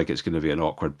looks like it's going to be an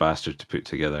awkward bastard to put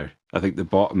together. I think the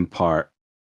bottom part,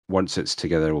 once it's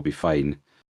together, will be fine.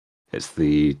 It's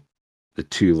the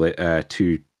two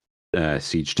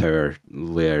siege tower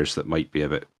layers that might be a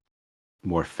bit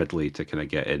more fiddly to kind of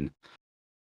get in.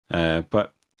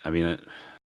 But I mean,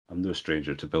 I'm no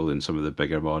stranger to building some of the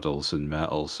bigger models in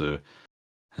metal, so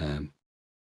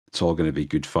it's all going to be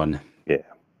good fun. Yeah,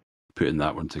 putting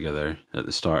that one together at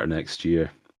the start of next year.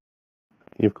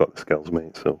 You've got the skills,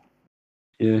 mate. So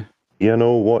yeah, you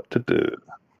know what to do.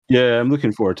 Yeah, I'm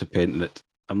looking forward to painting it.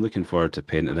 I'm looking forward to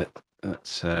painting it.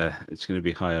 It's going to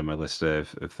be high on my list of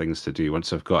things to do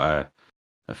once I've got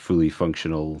a fully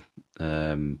functional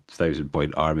 1,000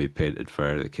 point army painted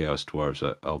for the Chaos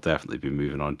Dwarves. I'll definitely be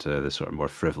moving on to the sort of more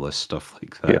frivolous stuff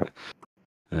like that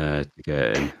to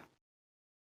get in.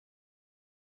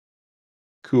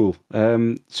 Cool.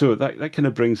 So that kind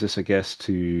of brings us, I guess,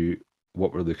 to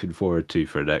what we're looking forward to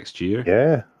for next year.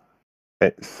 Yeah.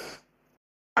 It's.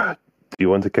 Do you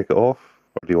want to kick it off,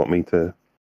 or do you want me to?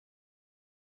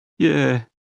 Yeah,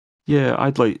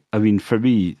 I'd like. I mean, for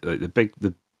me, like the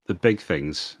big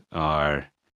things are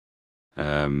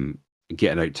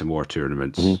getting out to more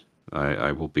tournaments. Mm-hmm.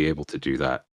 I will be able to do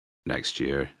that next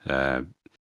year.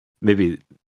 Maybe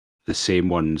the same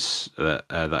ones that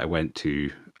I went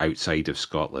to outside of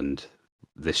Scotland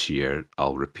this year,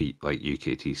 I'll repeat, like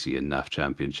UKTC and NAF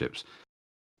Championships.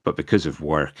 But because of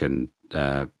work and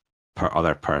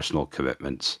other personal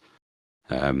commitments,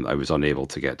 I was unable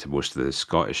to get to most of the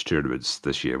Scottish tournaments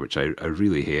this year, which I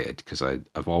really hated because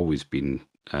I've always been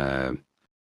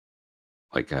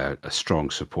like a strong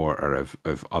supporter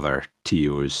of other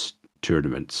TO's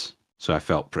tournaments. So I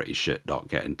felt pretty shit not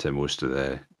getting to most of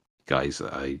the guys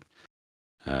that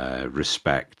I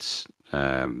respect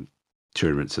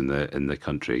tournaments in the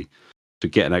country. So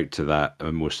getting out to that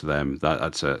and most of them,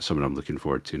 that's something I'm looking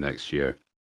forward to next year.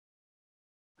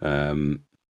 I'm,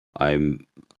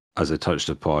 as I touched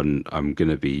upon, I'm going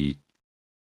to be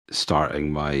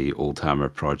starting my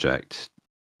Oldhammer project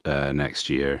next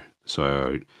year.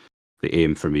 So the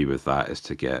aim for me with that is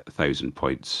to get 1,000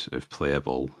 points of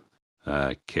playable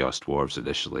Chaos Dwarves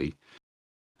initially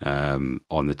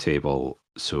on the table,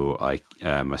 so I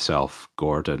myself,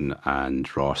 Gordon,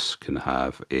 and Ross can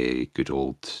have a good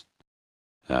old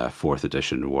 4th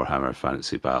edition Warhammer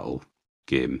Fantasy Battle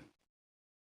game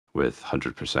with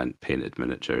 100% painted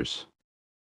miniatures.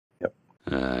 Yep.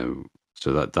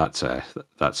 So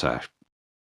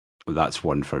that's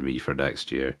one for me for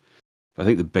next year. I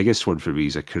think the biggest one for me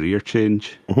is a career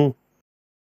change. Mm-hmm.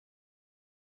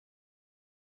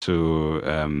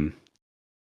 So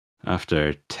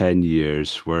after 10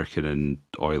 years working in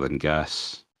oil and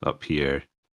gas up here,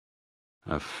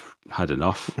 I've had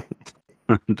enough.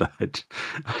 And I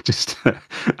just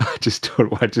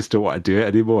don't want to do it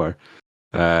anymore.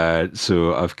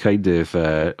 So I've kind of,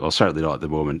 well, certainly not at the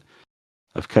moment.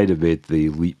 I've kind of made the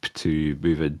leap to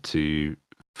move into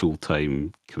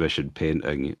full-time commission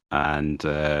painting, and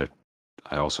I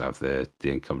also have the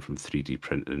income from 3D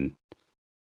printing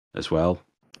as well.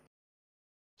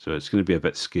 So it's going to be a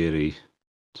bit scary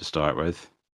to start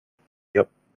with. Yep.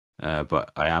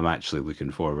 But I am actually looking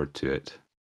forward to it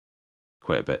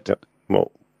quite a bit. Yep.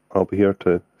 Well, I'll be here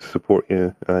to support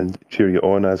you and cheer you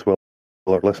on, as well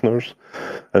as our listeners,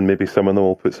 and maybe some of them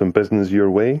will put some business your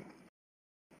way,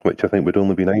 which I think would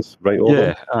only be nice, right?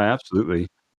 Yeah, absolutely.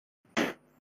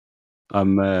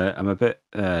 I'm a bit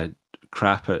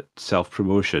crap at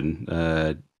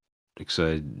self-promotion because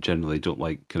I generally don't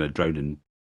like kind of drowning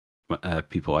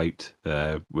people out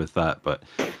with that. But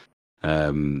I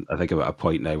think I'm at a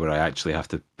point now where I actually have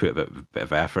to put a bit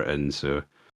of effort in. So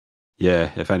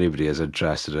yeah, if anybody is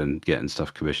interested in getting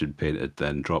stuff commission painted,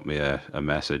 then drop me a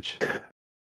message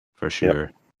for sure.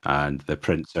 Yep. And the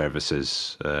print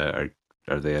services are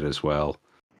there as well.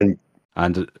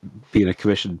 And being a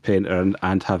commissioned painter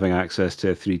and having access to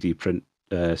a 3D print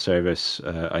service,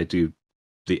 I do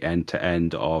the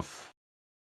end-to-end of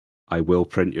I will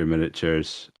print your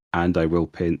miniatures and I will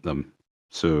paint them.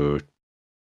 So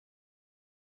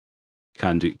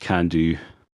can do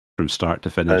from start to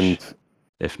finish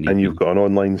if need be. And you've got an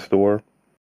online store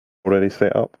already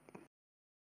set up?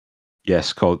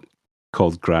 Yes, called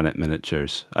Granite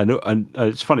Miniatures. I know, and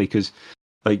it's funny because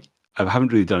like I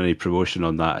haven't really done any promotion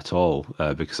on that at all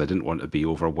because I didn't want to be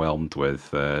overwhelmed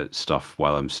with stuff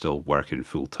while I'm still working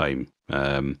full time.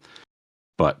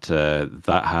 But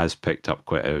that has picked up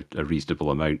quite a reasonable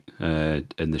amount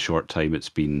in the short time it's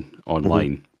been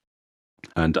online. Mm-hmm.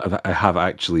 And I have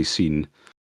actually seen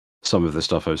some of the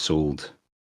stuff I've sold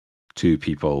to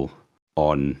people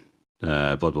on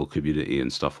Blood Bowl community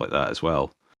and stuff like that as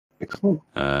well. Excellent.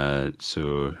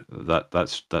 So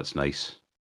that's nice.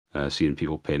 Seeing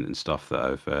people painting stuff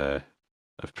that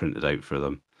I've printed out for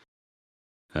them.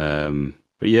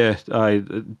 But yeah, I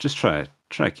just try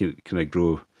to kind of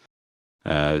grow.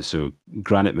 So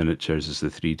Granite Miniatures is the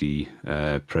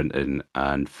 3D printing,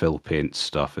 and Phil Paint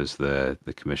stuff is the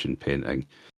commission painting.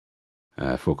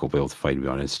 Folk will be able to find me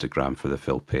on Instagram for the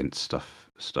Phil Paint stuff.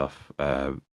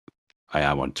 I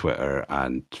am on Twitter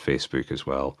and Facebook as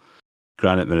well.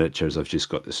 Granite Miniatures, I've just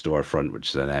got the storefront, which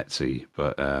is an Etsy,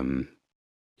 but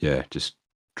yeah, just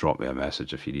drop me a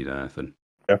message if you need anything.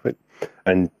 perfect.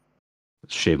 And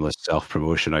shameless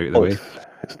self-promotion out of the way.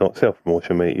 It's not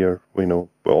self-promotion, mate. It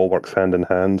all works hand in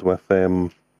hand with the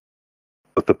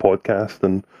podcast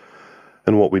and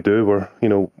what we do.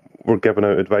 We're giving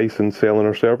out advice and selling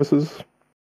our services.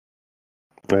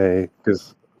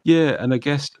 Because and I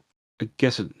guess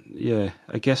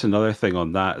another thing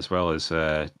on that as well is,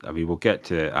 we'll get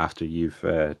to it after you've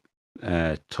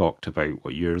talked about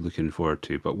what you're looking forward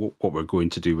to, but what we're going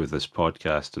to do with this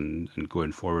podcast and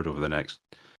going forward over the next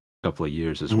couple of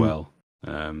years as well.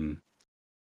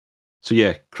 So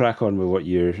yeah, crack on with what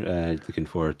you're looking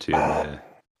forward to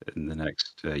in the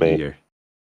next year.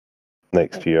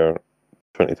 Next year,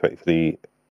 2023,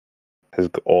 has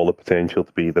got all the potential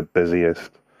to be the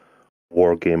busiest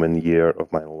wargaming year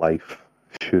of my life,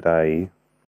 should I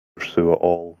pursue it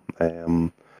all.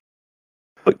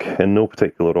 Look, in no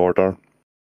particular order,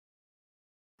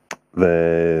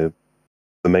 the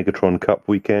Megatron Cup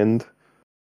weekend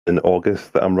in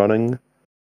August that I'm running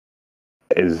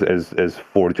is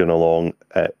forging along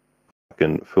at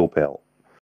fucking full pelt.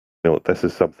 This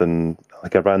is something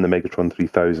like I ran the Megatron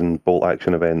 3000 bolt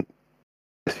action event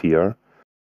this year,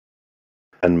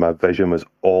 and my vision was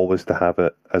always to have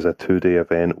it as a 2-day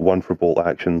event, one for bolt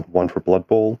action, one for Blood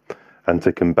Bowl, and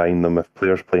to combine them. If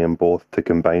players playing both, to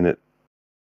combine it,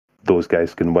 those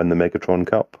guys can win the Megatron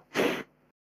Cup.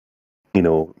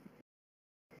 The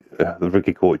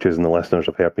rookie coaches and the listeners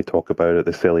have heard me talk about it,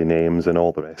 the silly names and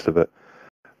all the rest of it.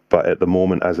 But at the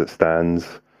moment, as it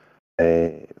stands,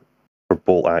 for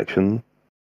bolt action,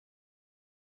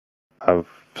 I've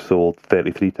sold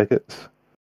 33 tickets.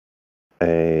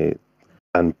 And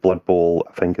Blood Bowl,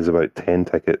 I think, is about 10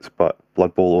 tickets, but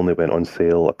Blood Bowl only went on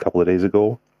sale a couple of days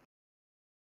ago.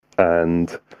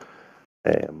 And,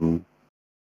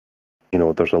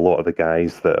 there's a lot of the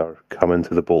guys that are coming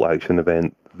to the bolt action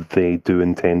event, they do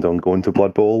intend on going to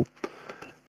Blood Bowl.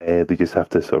 They just have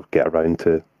to sort of get around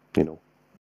to, to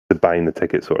buying the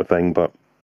ticket sort of thing. But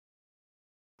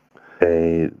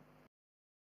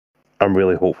I'm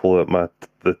really hopeful that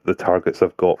the targets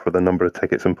I've got for the number of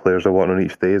tickets and players I want on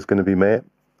each day is going to be met.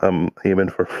 I'm aiming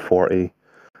for 40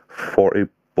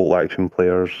 bolt action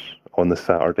players on the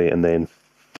Saturday and then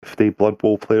 50 Blood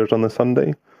Bowl players on the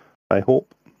Sunday, I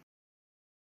hope.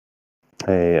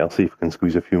 I'll see if I can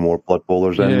squeeze a few more Blood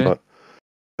Bowlers in, but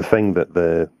the thing that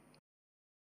the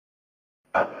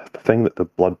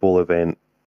Blood Bowl event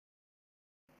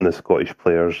and the Scottish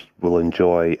players will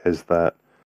enjoy is that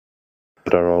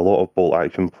there are a lot of bolt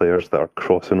action players that are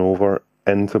crossing over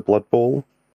into Blood Bowl,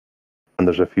 and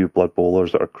there's a few Blood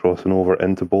Bowlers that are crossing over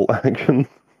into bolt action,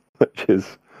 which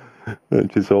is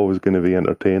always going to be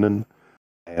entertaining,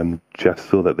 just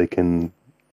so that they can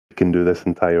do this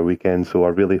entire weekend. So I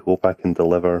really hope I can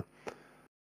deliver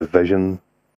the vision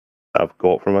I've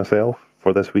got for myself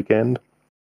for this weekend.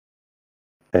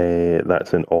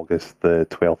 That's in August the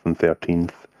 12th and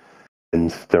 13th in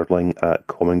Stirling at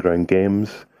Common Ground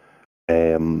Games.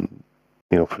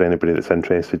 For anybody that's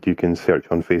interested, you can search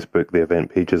on Facebook. The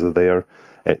event pages are there.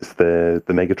 It's the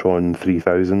Megatron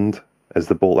 3000 is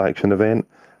the bolt action event,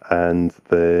 and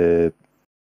the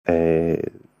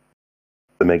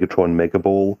Megatron Mega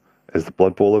Bowl is the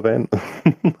Blood Bowl event.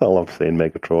 I love saying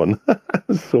Megatron.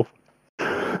 So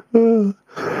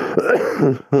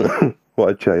what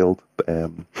a child.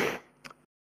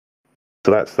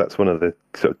 So that's one of the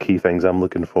sort of key things I'm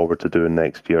looking forward to doing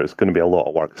next year. It's going to be a lot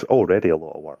of work. It's already a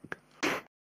lot of work.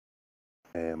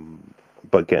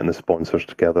 But getting the sponsors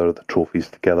together, the trophies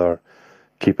together,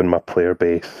 keeping my player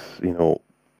base,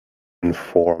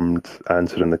 informed,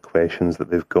 answering the questions that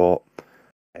they've got.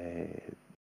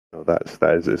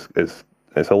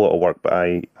 It's a lot of work, but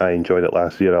I enjoyed it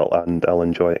last year, and I'll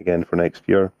enjoy it again for next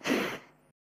year.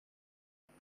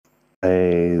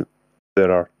 There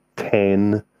are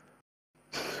 10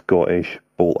 Scottish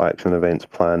bolt action events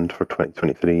planned for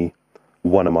 2023,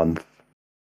 one a month,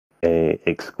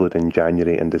 excluding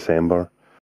January and December,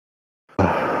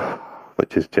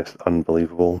 which is just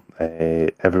unbelievable.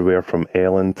 Everywhere from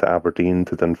Ellon to Aberdeen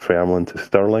to Dunfermline to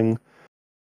Stirling.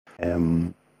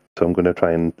 So I'm going to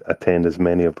try and attend as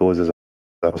many of those as I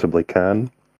possibly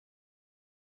can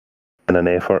in an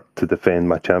effort to defend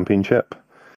my championship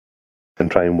and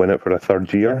try and win it for a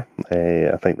third year.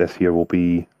 I think this year will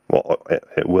be,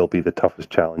 it will be the toughest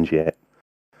challenge yet.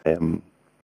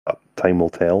 But time will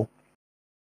tell.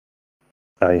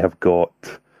 I have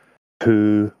got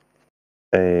 2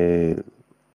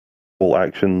 bolt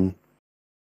action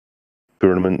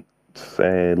tournaments,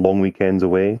 long weekends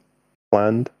away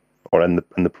planned, or in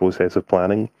the process of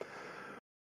planning.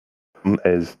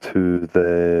 Is to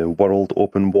the World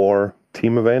Open War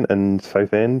team event in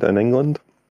Southend in England.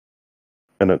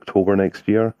 in October next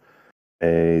year.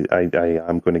 I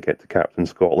am going to get to captain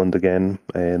Scotland again,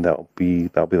 and that'll be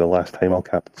the last time I'll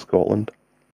captain Scotland.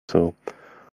 So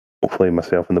hopefully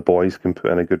myself and the boys can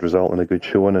put in a good result and a good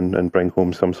showing and bring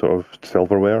home some sort of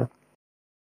silverware.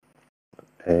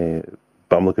 But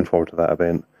I'm looking forward to that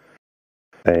event.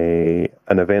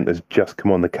 An event that's just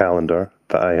come on the calendar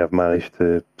that I have managed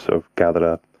to sort of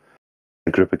gather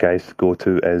a group of guys to go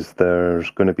to is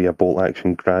there's going to be a Bolt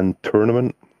Action Grand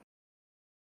Tournament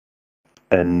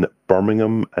in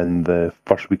Birmingham in the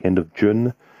first weekend of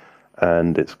June,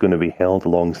 and it's going to be held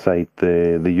alongside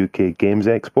the UK Games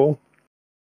Expo.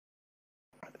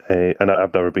 And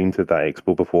I've never been to that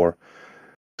expo before,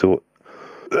 so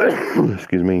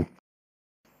excuse me.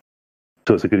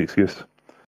 So it's a good excuse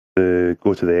to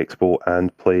go to the expo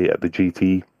and play at the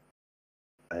GT.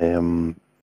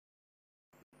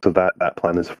 So that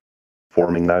plan is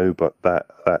forming now, but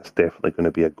that's definitely going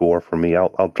to be a goer for me.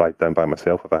 I'll drive down by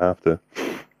myself if I have to.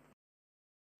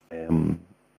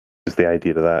 Because the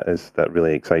idea of that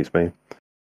really excites me.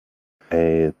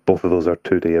 Both of those are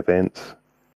 2-day events.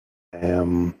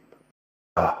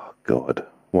 Oh God,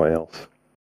 what else?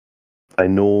 I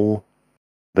know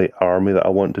the army that I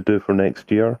want to do for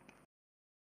next year.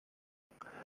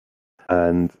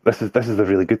 And this is the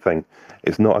really good thing.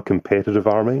 It's not a competitive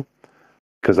army,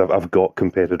 because I've got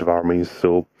competitive armies.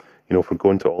 So, for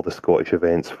going to all the Scottish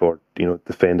events for,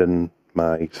 defending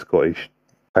my Scottish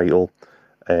title,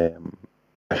 I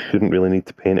shouldn't really need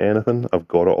to paint anything. I've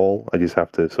got it all. I just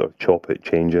have to sort of chop it,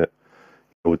 change it,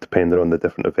 depending on the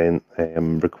different event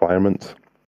requirements.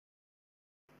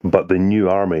 But the new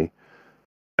army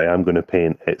I am going to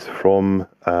paint, it's from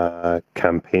a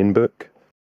campaign book,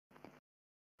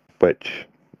 which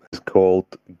is called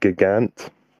Gigant.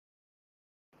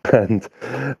 And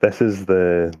this is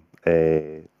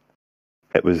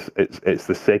it's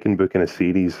the second book in a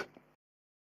series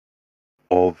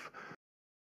of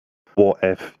what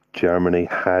if Germany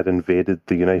had invaded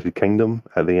the United Kingdom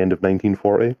at the end of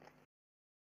 1940.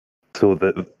 So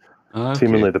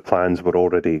seemingly the plans were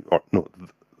already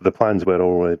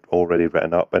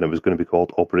written up, and it was going to be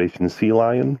called Operation Sea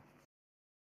Lion.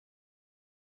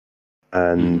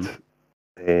 And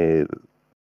if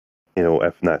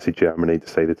Nazi Germany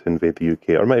decided to invade the UK,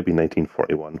 or it might be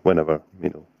 1941, whenever,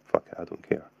 fuck it, I don't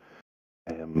care.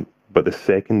 But the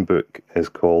second book is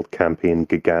called Campaign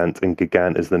Gigant, and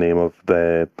Gigant is the name of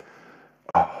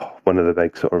one of the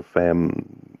big sort of,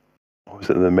 what was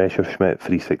it, the Messerschmitt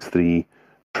 363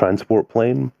 transport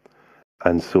plane.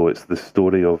 And so it's the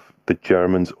story of the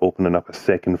Germans opening up a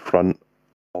second front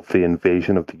of the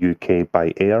invasion of the UK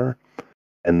by air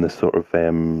in the sort of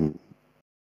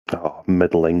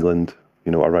middle England,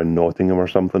 around Nottingham or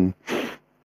something.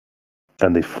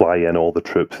 And they fly in all the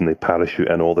troops and they parachute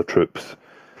in all the troops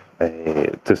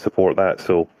to support that.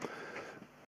 So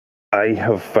I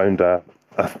have found a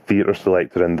theatre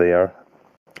selector in there,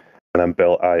 and I've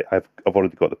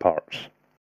already got the parts.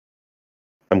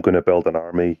 I'm going to build an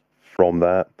army from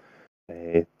that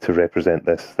to represent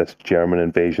this German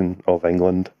invasion of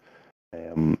England.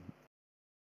 And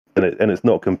it's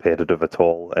not competitive at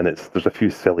all, and there's a few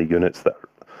silly units that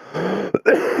are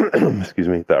excuse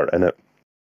me, that are in it.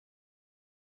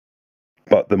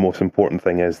 But the most important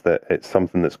thing is that it's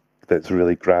something that's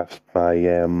really grasped my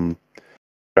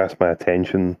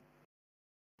attention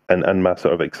and my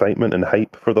sort of excitement and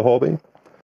hype for the hobby.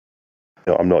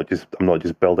 I'm not just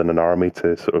building an army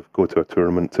to sort of go to a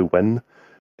tournament to win.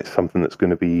 It's something that's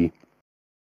going to be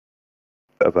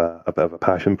a bit of a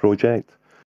passion project.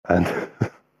 And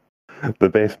the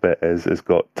best bit is it's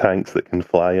got tanks that can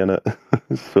fly in it.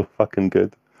 It's so fucking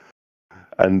good.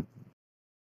 And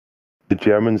the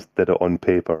Germans did it on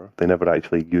paper. They never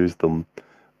actually used them.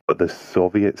 But the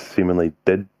Soviets seemingly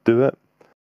did do it.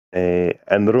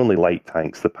 And they're only light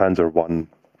tanks. The Panzer I,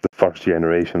 the first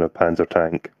generation of Panzer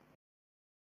tank,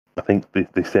 I think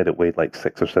they said it weighed like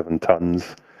 6 or 7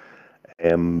 tons.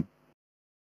 But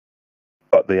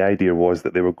the idea was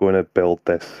that they were going to build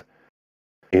this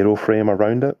aeroframe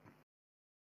around it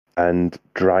and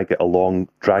drag it along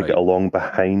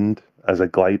behind as a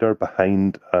glider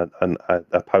behind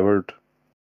a powered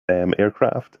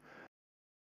aircraft,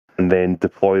 and then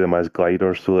deploy them as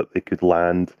gliders so that they could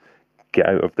land, get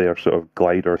out of their sort of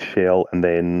glider shell, and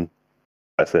then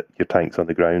that's it, your tank's on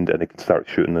the ground and it can start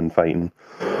shooting and fighting.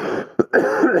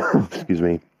 Excuse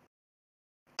me.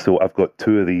 So I've got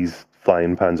 2 of these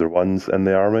flying Panzer Is in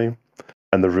the army,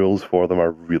 and the rules for them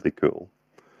are really cool.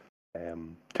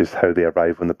 Just how they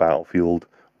arrive on the battlefield,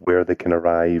 where they can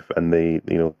arrive, and they,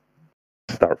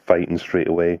 start fighting straight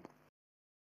away.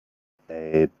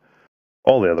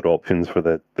 All the other options for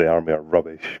the army are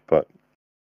rubbish, but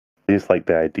just like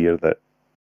the idea that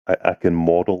I can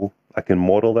model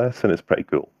this, and it's pretty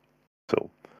cool. So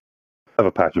I have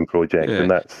a passion project, and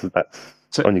that's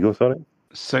So, on you go. Sorry.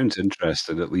 sounds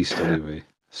interesting, at least anyway.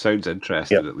 Sounds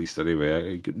interesting, at least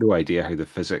anyway. I got no idea how the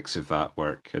physics of that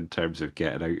work in terms of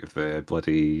getting out of the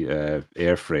bloody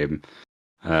airframe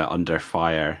under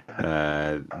fire.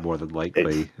 More than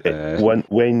likely, When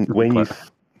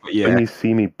you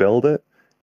see me build it,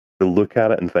 you'll look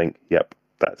at it and think, "Yep,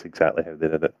 that's exactly how they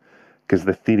did it." Because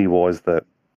the theory was that,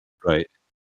 right,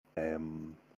 there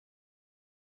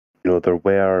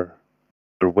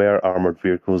were armored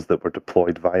vehicles that were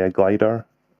deployed via glider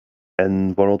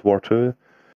in World War II.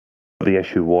 The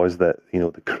issue was that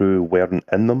the crew weren't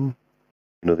in them.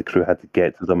 The crew had to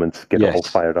get to them and get it all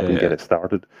fired up and get it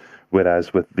started.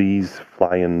 Whereas with these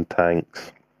flying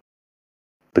tanks,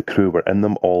 the crew were in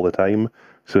them all the time.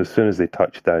 So as soon as they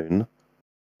touched down,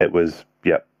 it was,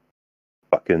 yep,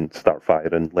 fucking start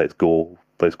firing, let's go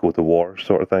to war,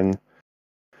 sort of thing.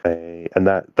 And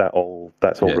that's all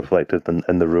reflected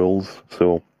in the rules.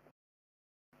 So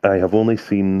I have only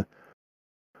seen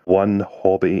one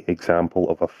hobby example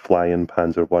of a flying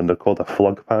Panzer I. They're called a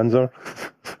Flugpanzer.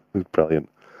 Brilliant.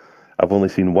 I've only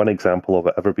seen one example of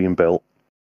it ever being built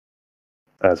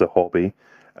as a hobby,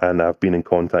 and I've been in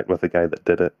contact with the guy that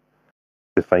did it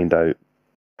to find out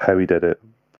how he did it,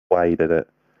 why he did it,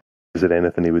 is there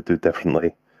anything he would do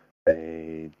differently.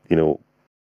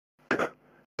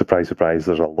 Surprise, surprise,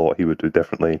 there's a lot he would do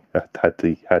differently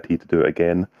had he to do it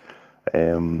again.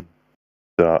 So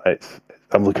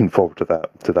I'm looking forward to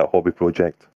that hobby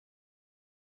project.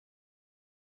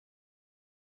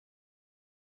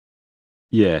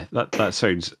 Yeah, that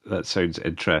sounds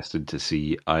interesting to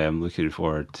see. I am looking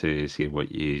forward to seeing what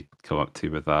you come up to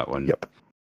with that one. Yep.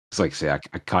 It's like I say, I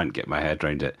can't get my head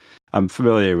around it. I'm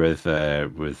familiar with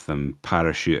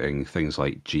parachuting, things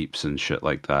like jeeps and shit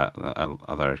like that.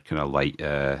 Other kind of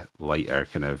lighter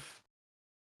kind of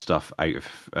stuff out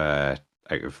of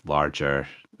larger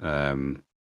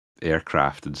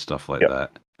aircraft and stuff like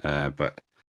that. But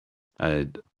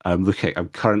I'm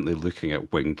currently looking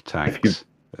at winged tanks.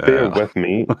 Bear with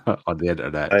me on the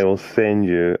internet. I have sent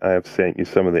you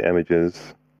some of the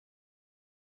images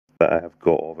that I have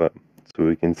got of it, so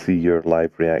we can see your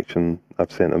live reaction. I've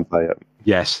sent them via.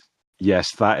 Yes,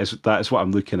 that is what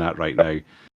I'm looking at right now,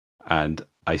 and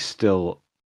I still,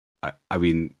 I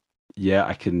mean, yeah,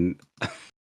 I can,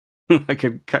 I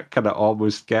can kind of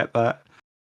almost get that,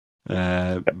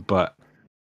 but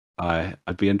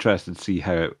I'd be interested to see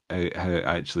how it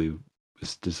actually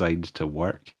was designed to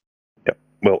work. Yeah,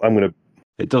 well,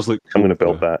 It does look. Cool, I'm going to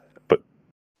build that, but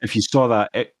if you saw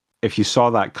that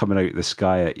coming out of the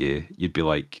sky at you, you'd be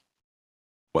like,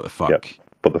 "What the fuck?" Yep.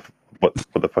 What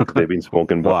the fuck have they been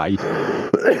smoking? Why?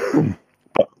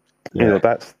 But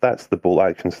that's the bolt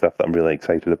action stuff that I'm really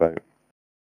excited about.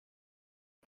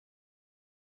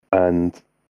 And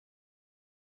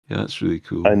yeah, that's really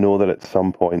cool. I know that at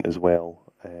some point as well,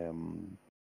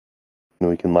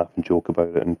 we can laugh and joke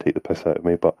about it and take the piss out of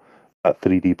me, but that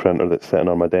 3D printer that's sitting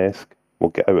on my desk will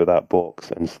get out of that box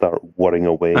and start whirring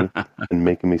away and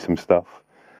making me some stuff.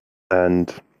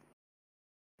 And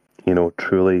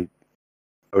truly,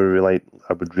 I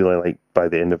would really like by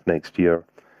the end of next year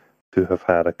to have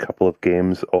had a couple of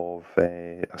games of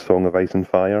A Song of Ice and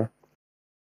Fire.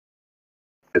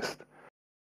 Just,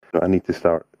 I need to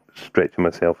start stretching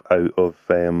myself out of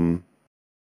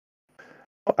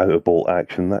bolt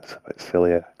action. That's a bit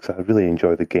silly because I really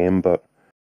enjoy the game, but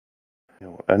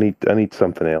I need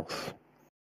something else.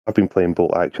 I've been playing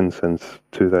bolt action since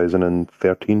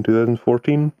 2013,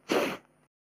 2014,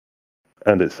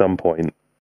 and at some point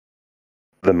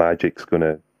the magic's going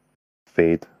to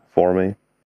fade for me.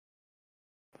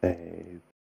 And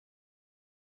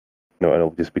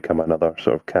it'll just become another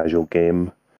sort of casual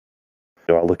game.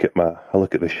 I look at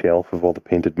the shelf of all the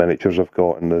painted miniatures I've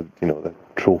got and the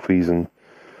trophies and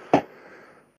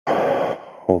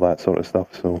all that sort of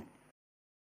stuff. So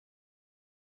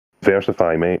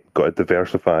diversify, mate. Got to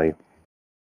diversify.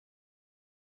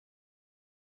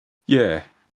 Yeah,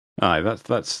 aye,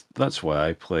 that's why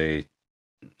I play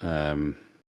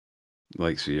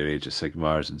like your Age of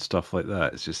Sigmars and stuff like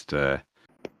that. It's just I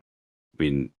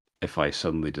mean, if I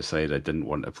suddenly decide I didn't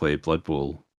want to play Blood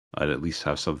Bowl, I'd at least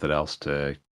have something else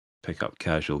to pick up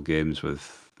casual games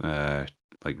with,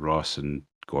 like Ross and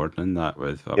Gordon and that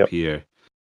with up here,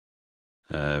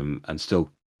 and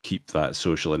still keep that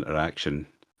social interaction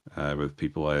with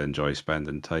people I enjoy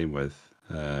spending time with.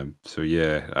 So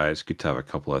yeah, it's good to have a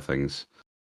couple of things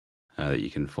that you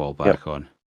can fall back on.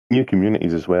 New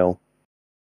communities as well.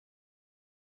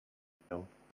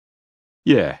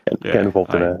 Yeah, get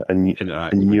involved in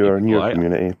a newer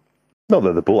community. Not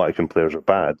that the bolt action players are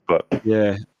bad, but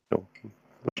Yeah.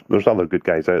 There's other good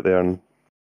guys out there, and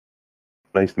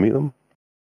nice to meet them.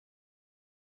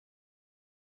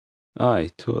 Aye,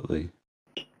 totally.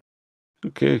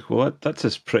 Okay, well that's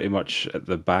us pretty much at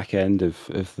the back end of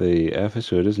the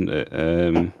episode, isn't it?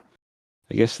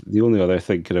 I guess the only other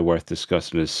thing kind of worth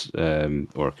discussing is,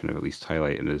 or kind of at least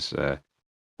highlighting is, I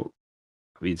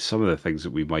mean, some of the things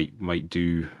that we might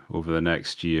do over the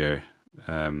next year.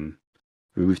 I mean,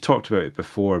 we've talked about it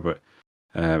before, but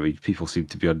people seem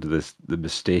to be under the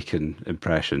mistaken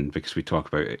impression, because we talk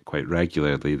about it quite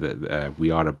regularly, that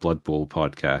we are a Blood Bowl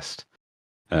podcast.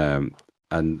 And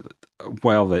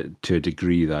while that to a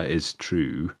degree that is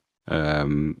true,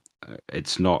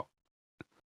 it's not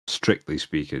strictly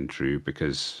speaking true,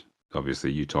 because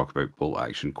obviously you talk about bolt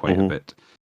action quite a bit,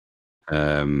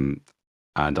 and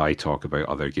I talk about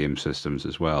other game systems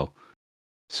as well.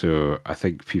 So I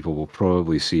think people will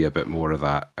probably see a bit more of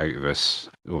that out of us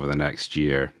over the next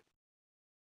year.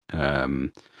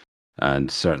 And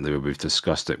certainly when we've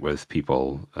discussed it with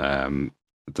people,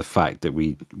 the fact that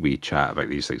we chat about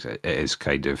these things, it is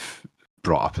kind of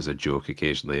brought up as a joke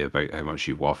occasionally about how much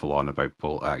you waffle on about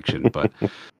bolt action. But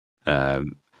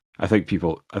I think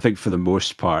for the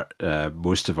most part,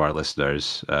 most of our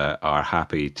listeners are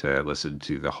happy to listen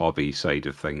to the hobby side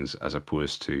of things as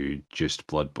opposed to just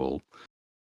Blood Bowl.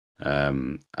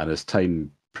 And as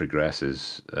time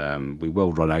progresses, we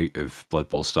will run out of Blood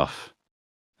Bowl stuff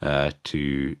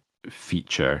to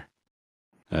feature.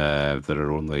 There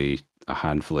are only a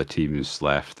handful of teams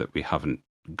left that we haven't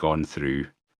gone through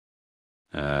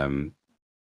in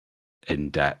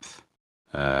depth.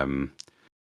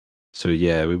 So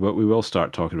yeah, we will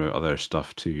start talking about other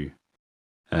stuff too.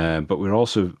 But we're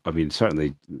also, I mean,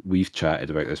 certainly we've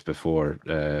chatted about this before,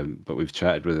 but I've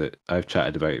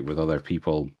chatted about it with other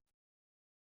people.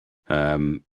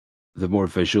 The more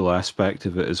visual aspect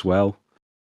of it as well.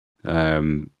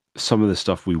 Some of the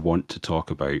stuff we want to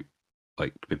talk about,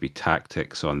 like maybe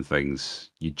tactics on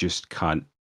things, you just can't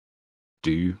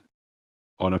do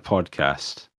on a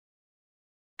podcast,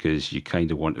 because you kind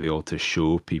of want to be able to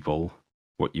show people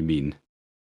what you mean.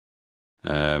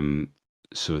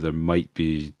 So there might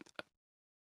be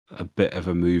a bit of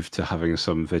a move to having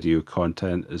some video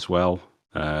content as well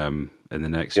in the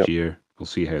next year. We'll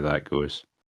see how that goes.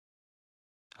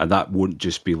 And that won't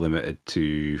just be limited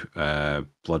to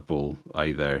Blood Bowl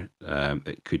either.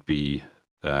 It could be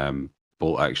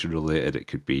bolt action related. It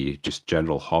could be just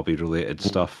general hobby related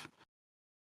stuff.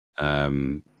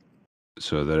 So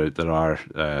there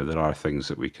are things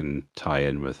that we can tie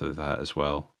in with that as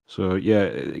well. So yeah,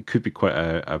 it could be quite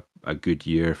a good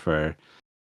year for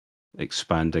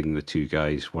expanding the Two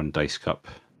Guys One Dice Cup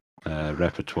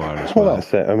repertoire as well. Well,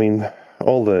 that's it. I mean,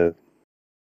 all the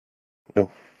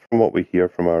from what we hear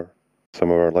from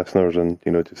some of our listeners, and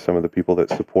just some of the people that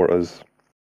support us,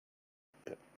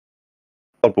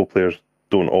 Blood Bowl players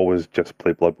don't always just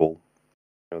play Blood Bowl.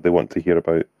 They want to hear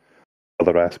about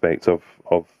other aspects of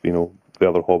the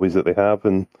other hobbies that they have,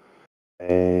 and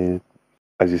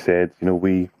as you said,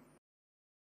 Blood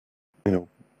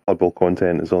Bowl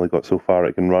content has only got so far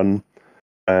it can run,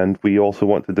 and we also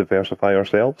want to diversify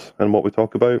ourselves and what we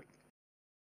talk about.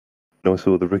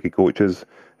 So the rookie coaches,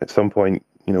 at some point,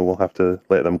 we'll have to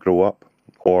let them grow up,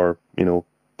 or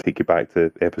take you back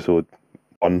to episode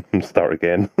 1 and start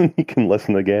again. You can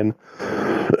listen again.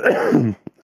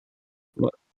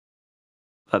 Well,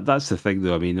 that's the thing,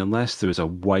 though. I mean, unless there was a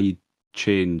wide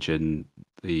change in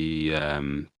the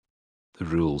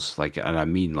rules, and I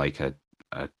mean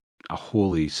a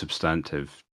wholly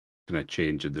substantive kind of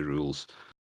change in the rules,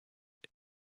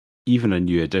 even a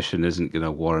new edition isn't going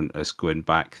to warrant us going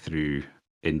back through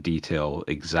in detail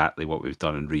exactly what we've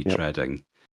done and retreading.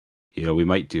 Yep. We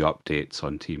might do updates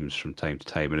on teams from time to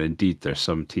time, and indeed there's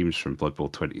some teams from Blood Bowl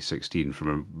 2016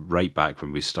 from right back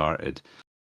when we started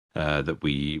that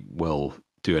we will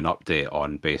do an update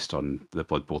on based on the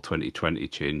Blood Bowl 2020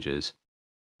 changes.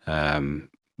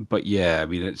 But yeah, I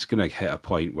mean, it's going to hit a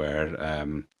point where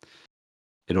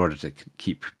in order to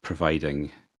keep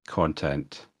providing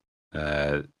content,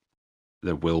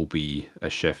 there will be a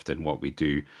shift in what we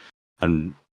do.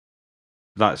 And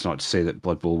that's not to say that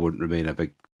Blood Bowl wouldn't remain a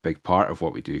big part of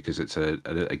what we do, because it's a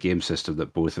game system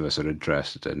that both of us are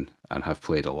interested in and have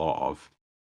played a lot of.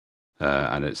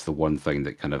 And it's the one thing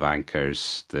that kind of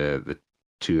anchors the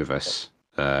two of us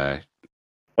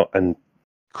and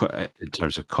in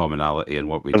terms of commonality in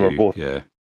what we do. We're both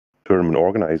tournament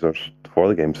organisers for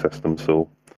the game system, so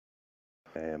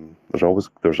there's always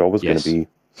going to be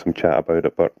some chat about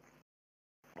it. But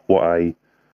what I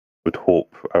would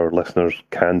hope our listeners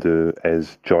can do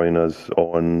is join us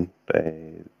on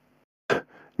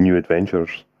new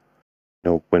adventures.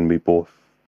 When we both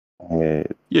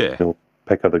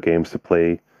pick other games to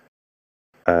play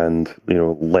and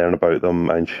learn about them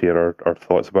and share our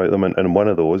thoughts about them. And one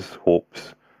of those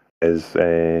hopes is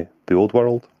the Old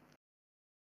World.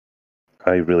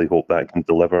 I really hope that can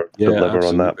deliver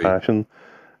on that passion.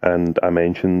 And I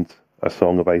mentioned A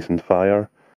Song of Ice and Fire.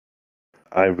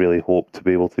 I really hope to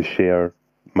be able to share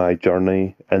my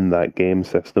journey in that game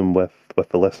system with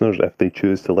the listeners if they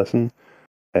choose to listen.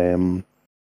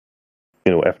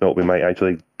 If not, we might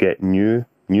actually get new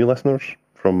listeners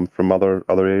from other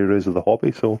areas of the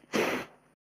hobby. So,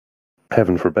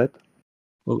 heaven forbid.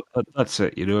 Well, that's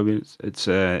it. I mean,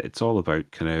 it's all about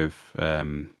kind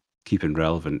of keeping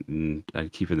relevant and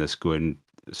keeping this going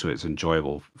so it's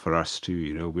enjoyable for us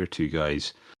too. We're two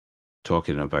guys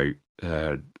talking about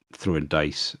throwing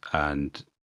dice, and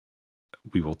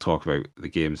we will talk about the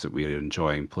games that we're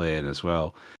enjoying playing as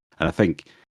well. And I think,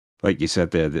 like you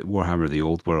said there, that Warhammer the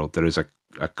Old World, there is a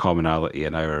commonality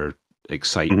in our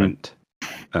excitement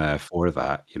for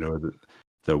that.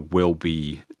 There will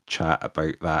be chat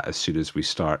about that as soon as we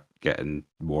start getting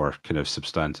more kind of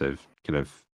substantive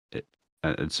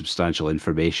and substantial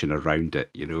information around it.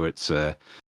 It's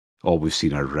all we've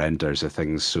seen are renders of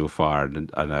things so far,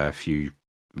 and a few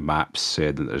maps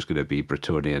saying that there's going to be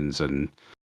Bretonnians, and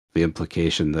the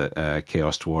implication that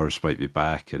Chaos Dwarves might be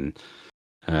back, and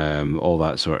all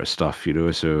that sort of stuff.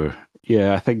 So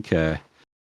yeah, I think it'll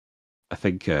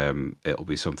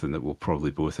be something that we'll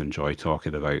probably both enjoy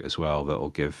talking about as well.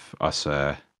 That'll give us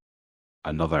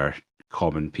another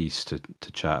common piece to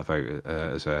chat about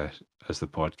as the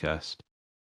podcast.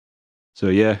 So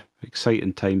yeah,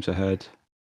 exciting times ahead.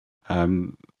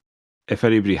 If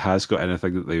anybody has got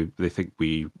anything that they think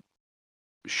we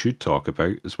should talk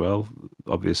about as well,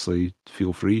 obviously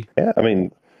feel free. Yeah, I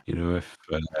mean, if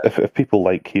people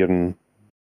like hearing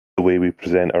the way we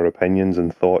present our opinions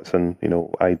and thoughts and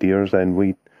ideas, then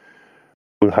we'll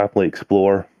happily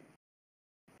explore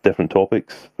different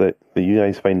topics that you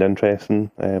guys find interesting.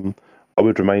 I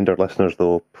would remind our listeners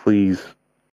though, please,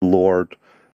 Lord,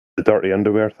 the dirty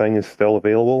underwear thing is still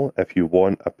available if you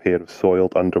want a pair of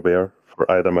soiled underwear for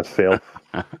either myself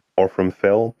or from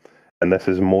Phil. And this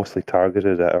is mostly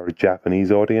targeted at our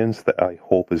Japanese audience that I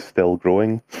hope is still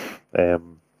growing. That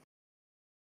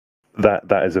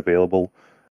is available.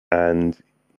 And,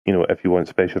 if you want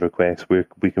special requests,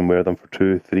 we can wear them for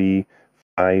 2, 3,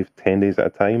 5, 10 days at a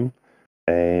time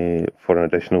for an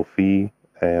additional fee.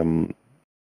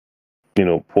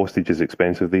 Postage is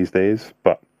expensive these days,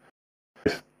 but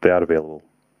they are available.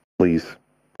 Please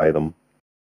buy them.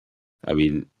 I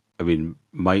mean,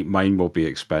 mine will be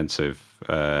expensive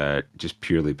just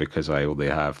purely because I only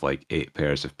have like 8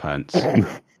 pairs of pants.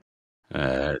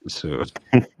 So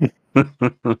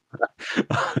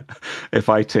if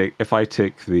I take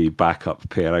the backup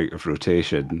pair out of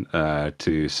rotation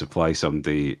to supply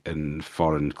somebody in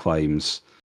foreign climes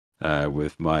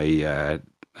with my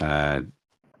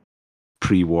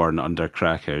pre-worn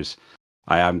undercrackers,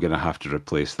 I am going to have to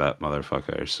replace that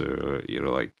motherfucker. So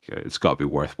it's got to be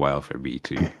worthwhile for me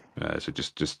too. So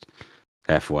just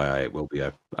FYI, it will be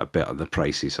a bit on the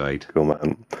pricey side. Cool,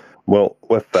 man. Well,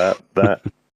 with that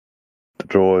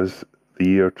draws the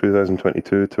year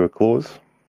 2022 to a close.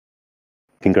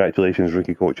 Congratulations,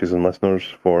 rookie coaches and listeners,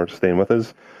 for staying with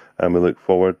us, and we look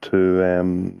forward to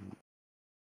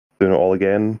doing it all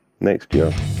again next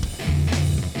year.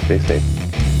 Stay safe.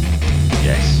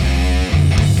 Yes.